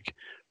 but like,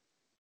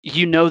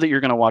 that you're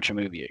going to watch a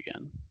movie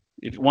again.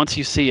 Once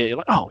you see it, you're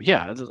like, oh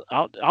yeah,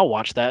 I'll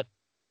watch that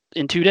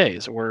in 2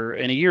 days or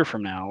in a year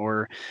from now,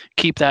 or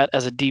keep that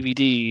as a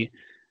DVD.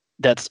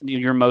 That's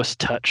your most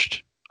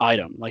touched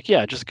item. Like,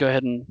 yeah, just go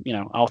ahead and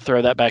I'll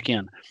throw that back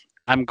in.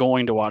 I'm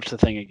going to watch The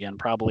Thing again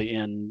probably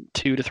in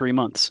 2 to 3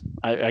 months.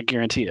 I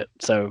guarantee it.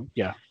 So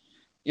yeah.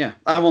 Yeah,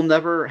 I will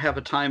never have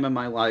a time in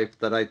my life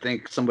that I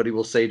think somebody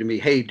will say to me,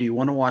 hey, do you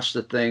want to watch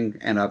The Thing?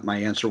 And my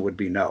answer would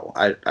be no.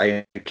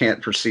 I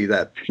can't foresee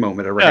that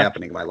moment ever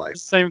happening in my life.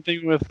 Same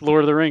thing with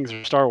Lord of the Rings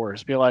or Star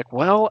Wars. Be like,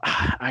 well,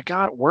 I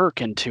got work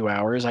in 2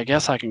 hours. I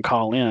guess I can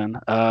call in.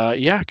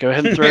 Yeah, go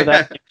ahead and throw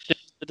that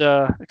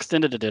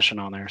extended edition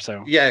on there.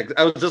 So yeah,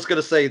 I was just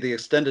going to say the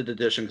extended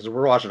edition because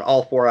we're watching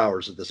all 4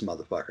 hours of this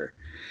motherfucker.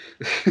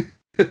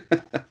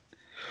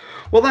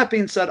 Well, that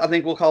being said, I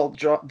think we'll call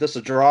this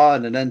a draw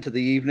and an end to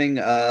the evening.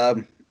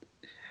 I've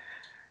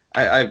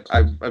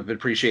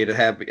appreciated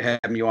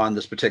having you on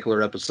this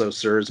particular episode,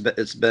 sir.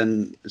 It's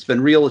been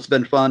real, it's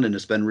been fun, and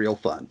it's been real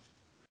fun.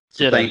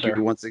 So thank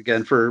you once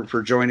again for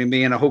joining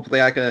me, and hopefully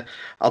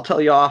I'll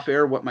tell you off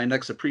air what my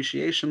next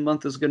appreciation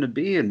month is going to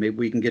be, and maybe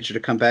we can get you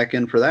to come back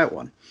in for that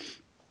one.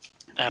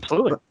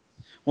 Absolutely.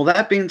 Well,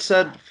 that being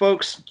said,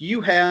 folks, you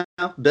have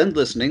been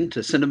listening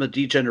to Cinema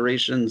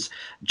Degeneration's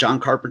John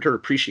Carpenter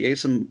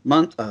Appreciation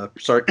Month.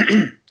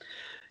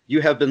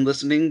 You have been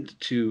listening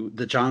to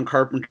the John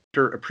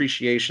Carpenter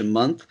Appreciation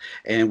Month,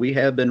 and we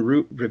have been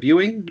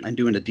reviewing and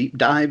doing a deep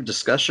dive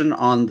discussion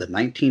on the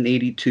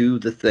 1982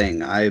 The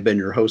Thing. I have been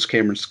your host,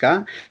 Cameron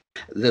Scott.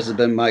 This has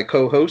been my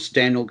co-host,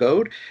 Daniel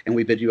Goad, and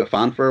we bid you a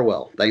fond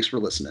farewell. Thanks for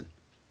listening.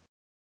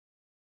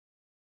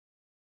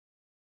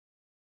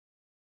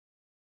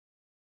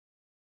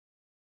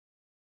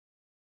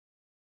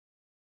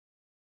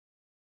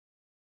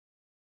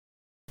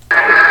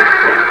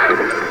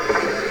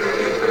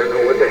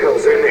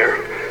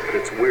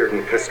 Weird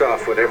and pissed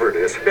off, whatever it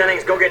is.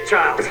 Bennings, go get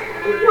Childs.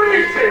 What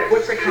is this?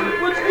 What's going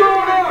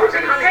on?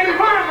 Hey,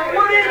 Farmer,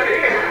 what is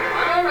it?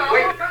 I don't know.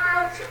 Wait.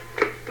 Childs.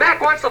 Mac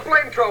wants the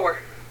flamethrower.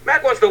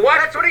 Mac wants the what?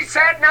 That's what he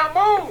said. Now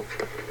move.